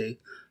privacy.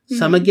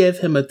 So I'm going to give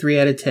him a 3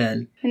 out of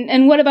 10.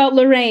 And what about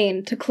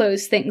Lorraine to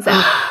close things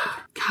out?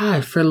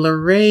 God, for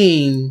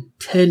Lorraine,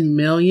 10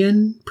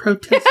 million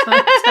protest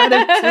signs out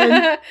of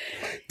 10.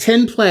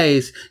 10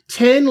 plays,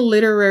 10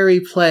 literary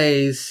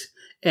plays,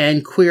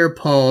 and queer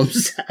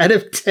poems out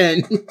of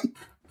 10.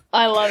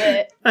 I love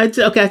it. I'd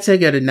say I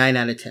go to 9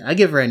 out of 10. I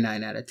give her a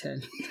 9 out of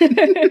 10. I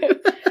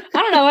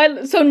don't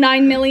know. So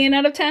 9 million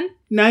out of 10?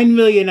 9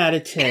 million out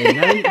of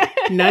 10.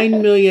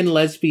 9 million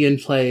lesbian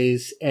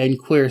plays and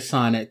queer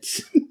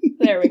sonnets.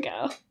 There we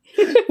go.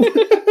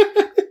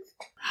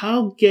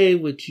 How gay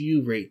would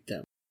you rate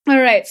them? All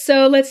right.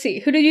 So let's see.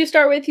 Who did you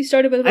start with? You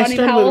started with Rodney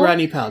Powell. I started with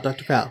Rodney Powell,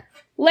 Dr. Powell.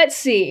 Let's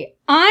see.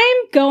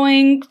 I'm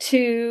going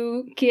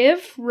to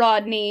give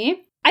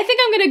Rodney... I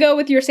think I'm going to go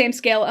with your same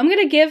scale. I'm going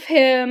to give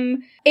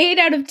him 8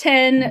 out of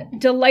 10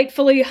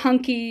 delightfully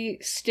hunky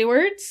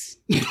stewards,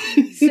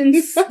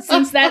 since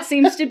that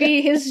seems to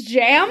be his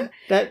jam.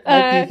 That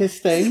might be his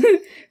thing.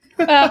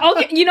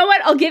 You know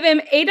what? I'll give him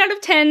 8 out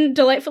of 10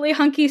 delightfully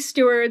hunky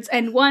stewards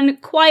and 1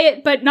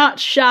 quiet but not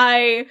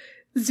shy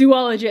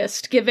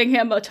zoologist, giving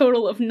him a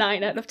total of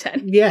 9 out of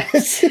 10.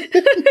 Yes.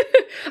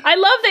 I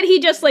love that he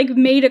just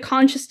made a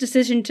conscious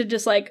decision to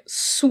just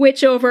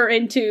switch over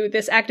into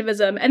this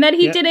activism, and that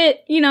he did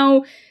it,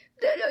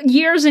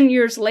 years and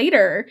years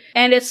later.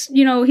 And it's,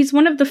 he's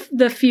one of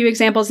the few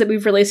examples that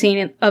we've really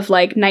seen of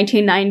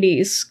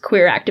 1990s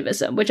queer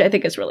activism, which I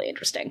think is really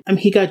interesting. I mean,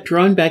 he got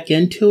drawn back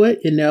into it,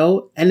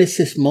 and it's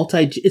this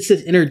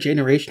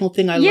intergenerational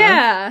thing I love.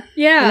 Yeah.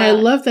 And I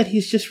love that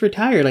he's just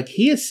retired.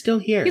 He is still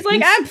here. He's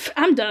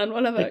I'm done,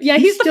 whatever.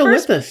 He's still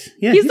with us.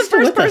 Yeah, he's the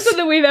first person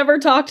that we've ever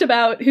talked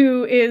about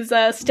who is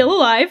still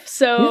alive.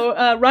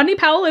 So, Rodney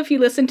Powell, if you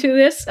listen to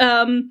this,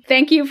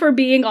 thank you for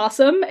being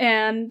awesome.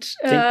 And,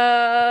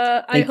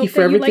 Thank you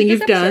for everything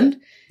you've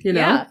done.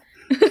 Yeah.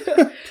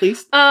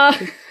 Please. What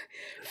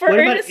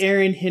about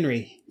Aaron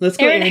Henry? Let's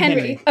go Aaron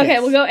Henry. Okay,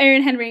 Yes. we'll go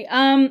Aaron Henry.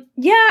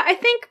 Yeah, I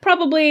think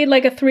probably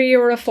like a 3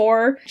 or a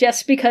 4,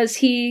 just because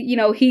he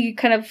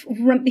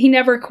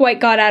never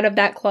quite got out of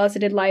that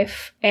closeted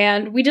life.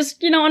 And we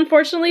just,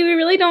 unfortunately, we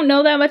really don't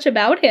know that much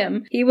about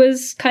him. He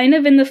was kind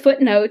of in the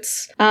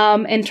footnotes,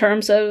 in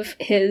terms of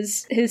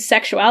his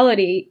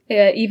sexuality,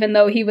 even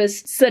though he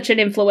was such an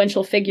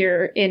influential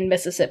figure in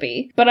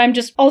Mississippi. But I'm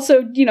just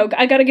also,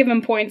 I gotta give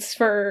him points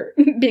for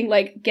being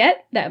like,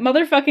 get that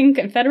motherfucking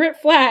Confederate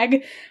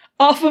flag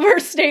off of our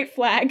state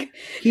flag.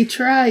 He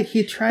tried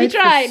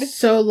for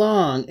so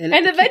long.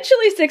 And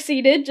eventually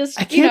succeeded,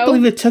 I can't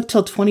believe it took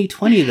till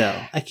 2020,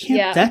 though. I can't.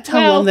 Yeah. That's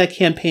how long that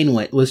campaign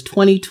went. It was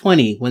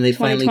 2020 when they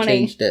finally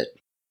changed it.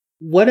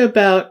 What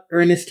about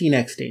Ernestine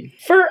Eckstein?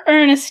 For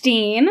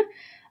Ernestine,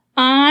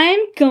 I'm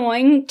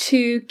going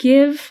to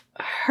give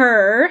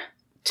her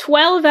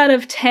 12 out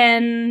of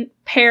 10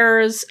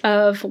 pairs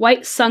of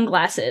white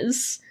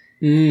sunglasses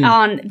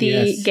on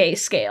the gay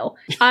scale.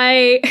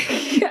 I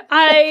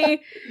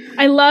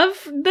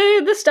love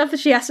the stuff that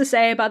she has to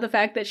say about the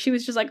fact that she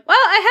was just like, well,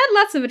 I had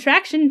lots of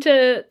attraction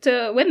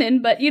to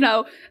women, but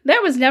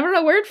there was never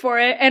a word for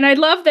it. And I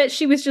love that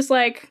she was just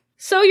like,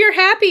 so you're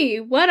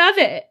happy, what of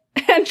it?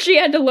 And she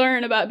had to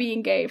learn about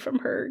being gay from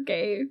her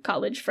gay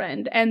college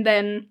friend. And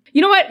then,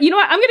 you know what? I'm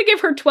going to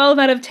give her 12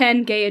 out of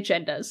 10 gay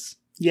agendas.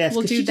 Yes,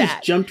 we'll do she that.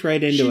 Just jumped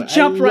right into it.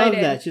 Jumped I right love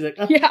in. that. She's like,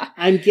 oh, yeah.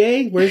 I'm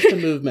gay. Where's the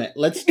movement?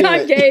 Let's do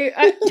I'm it. Gay.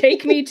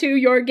 Take me to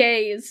your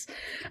gays.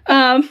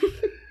 And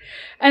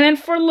then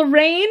for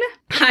Lorraine,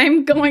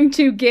 I'm going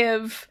to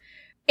give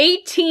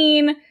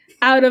 18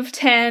 out of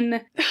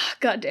 10.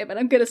 God damn it,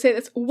 I'm going to say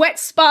this. Wet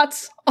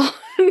spots on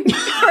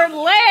her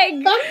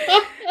leg.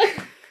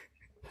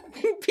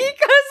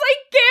 Because I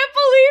can't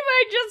believe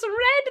I just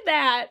read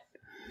that.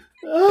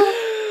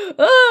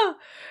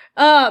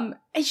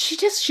 And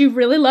she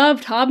really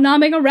loved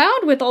hobnobbing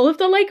around with all of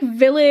the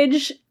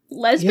village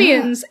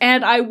lesbians,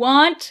 and I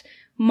want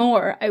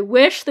more. I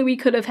wish that we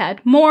could have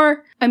had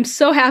more. I'm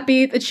so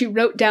happy that she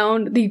wrote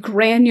down the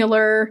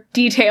granular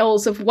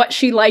details of what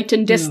she liked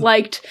and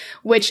disliked,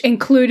 which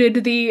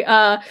included the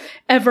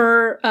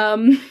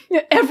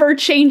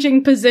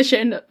ever-changing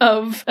position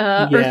of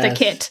Eartha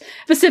Kitt,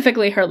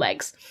 specifically her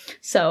legs.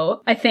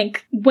 So I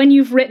think when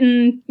you've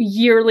written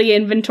yearly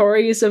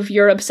inventories of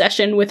your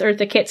obsession with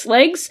Eartha Kitt's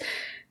legs,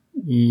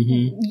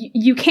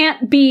 you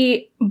can't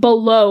be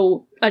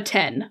below a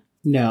 10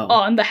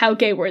 on the how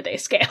gay were they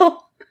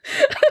scale.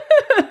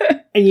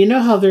 And you know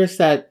how there's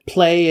that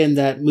play and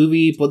that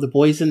movie, The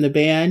Boys in the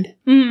Band?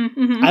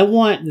 Mm-hmm. I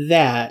want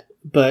that,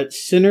 but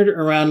centered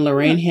around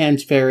Lorraine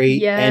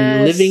Hansberry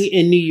and living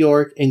in New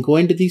York and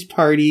going to these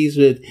parties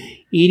with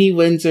Edie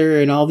Windsor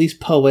and all these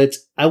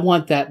poets. I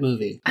want that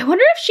movie. I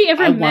wonder if she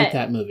ever I want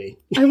that movie.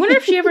 I wonder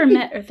if she ever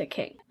met Eartha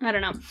Kitt. I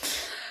don't know.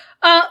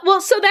 Well,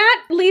 so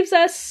that leaves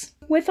us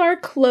with our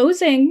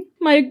closing,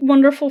 my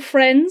wonderful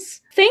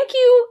friends. Thank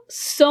you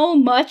so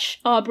much,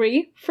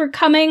 Aubrey, for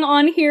coming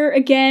on here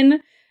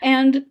again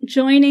and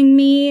joining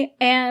me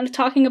and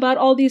talking about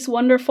all these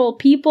wonderful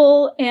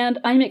people. And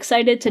I'm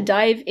excited to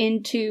dive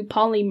into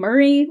Polly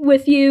Murray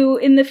with you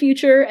in the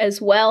future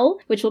as well,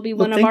 which will be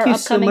one of our upcoming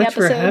episodes. Thank you so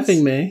much for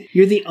having me.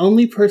 You're the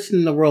only person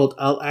in the world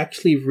I'll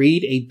actually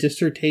read a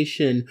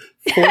dissertation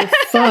for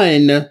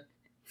fun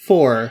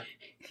for.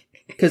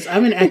 Because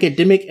I'm an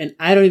academic and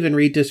I don't even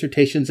read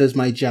dissertations as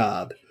my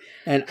job.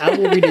 And I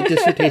will read a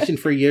dissertation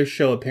for your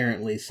show,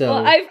 apparently. So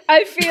well,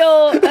 I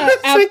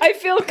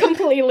feel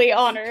completely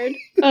honored.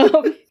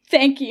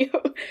 Thank you.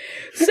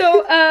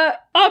 So,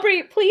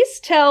 Aubrey, please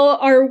tell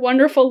our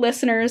wonderful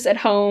listeners at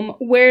home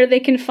where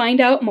they can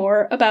find out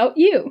more about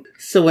you.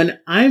 So when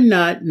I'm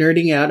not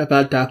nerding out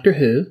about Doctor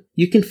Who,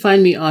 you can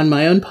find me on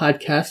my own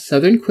podcast,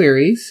 Southern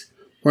Queries,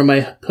 where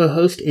my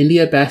co-host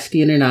India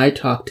Bastian and I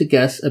talk to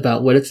guests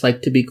about what it's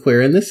like to be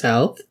queer in the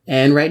South.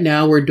 And right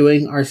now we're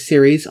doing our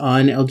series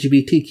on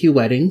LGBTQ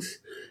weddings.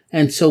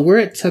 And so we're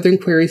at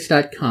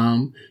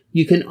southernqueries.com.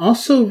 You can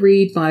also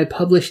read my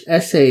published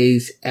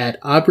essays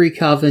at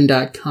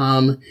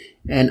aubreycalvin.com,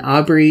 and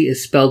Aubrey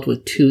is spelled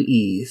with 2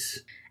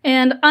 E's.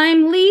 And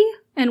I'm Lee.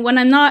 And when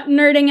I'm not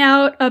nerding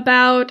out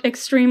about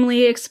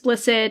extremely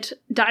explicit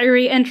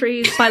diary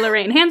entries by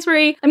Lorraine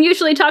Hansberry, I'm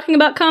usually talking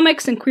about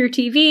comics and queer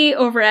TV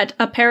over at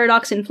A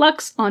Paradox in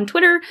Flux on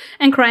Twitter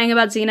and crying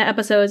about Xena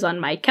episodes on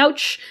my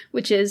couch,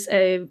 which is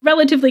a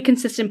relatively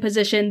consistent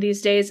position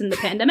these days in the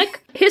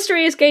pandemic.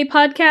 History is Gay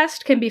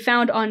Podcast can be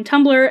found on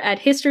Tumblr at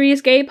History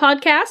is Gay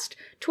Podcast,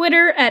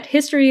 Twitter at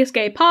History is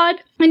Gay Pod,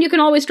 and you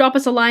can always drop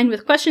us a line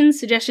with questions,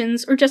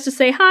 suggestions, or just to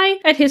say hi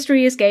at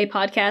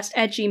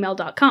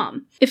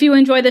historyisgaypodcast@gmail.com. If you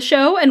enjoy the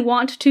show and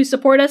want to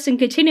support us in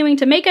continuing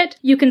to make it,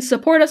 you can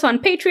support us on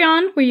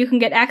Patreon, where you can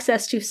get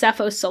access to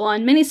Sappho's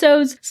Salon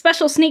minisodes,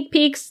 special sneak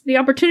peeks, the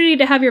opportunity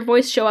to have your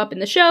voice show up in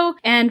the show,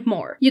 and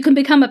more. You can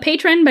become a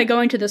patron by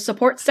going to the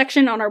support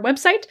section on our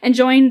website and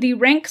join the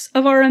ranks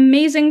of our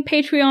amazing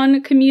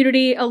Patreon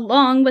community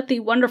along with the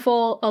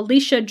wonderful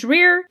Alicia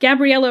Dreer,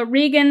 Gabriella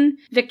Regan,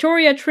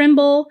 Victoria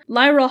Trimble,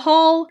 Lyra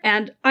Hall,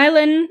 and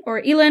Elin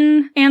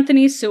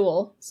Anthony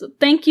Sewell. So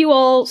thank you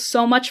all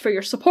so much for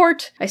your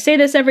support. I say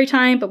this every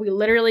time, but we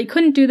literally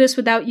couldn't do this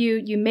without you.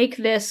 You make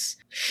this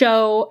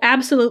show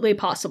absolutely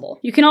possible.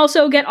 You can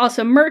also get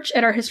awesome merch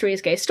at our History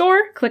is Gay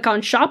store. Click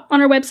on shop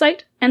on our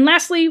website. And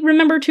lastly,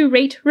 remember to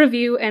rate,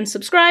 review, and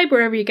subscribe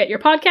wherever you get your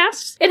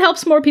podcasts. It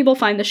helps more people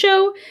find the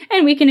show,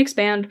 and we can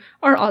expand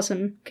our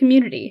awesome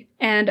community.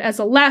 And as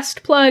a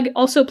last plug,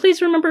 also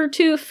please remember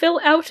to fill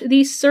out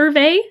the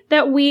survey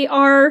that we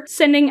are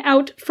sending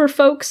out for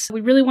folks.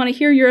 We really want to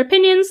hear your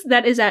opinions.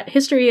 That is at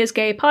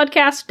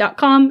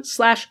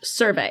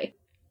historyisgaypodcast.com/survey.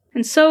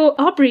 And so,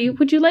 Aubrey,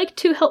 would you like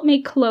to help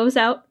me close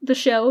out the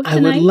show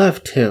tonight? I would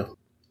love to.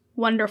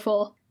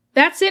 Wonderful.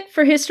 That's it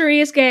for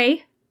History is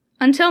Gay.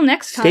 Until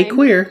next time. Stay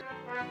queer.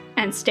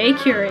 And stay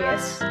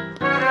curious.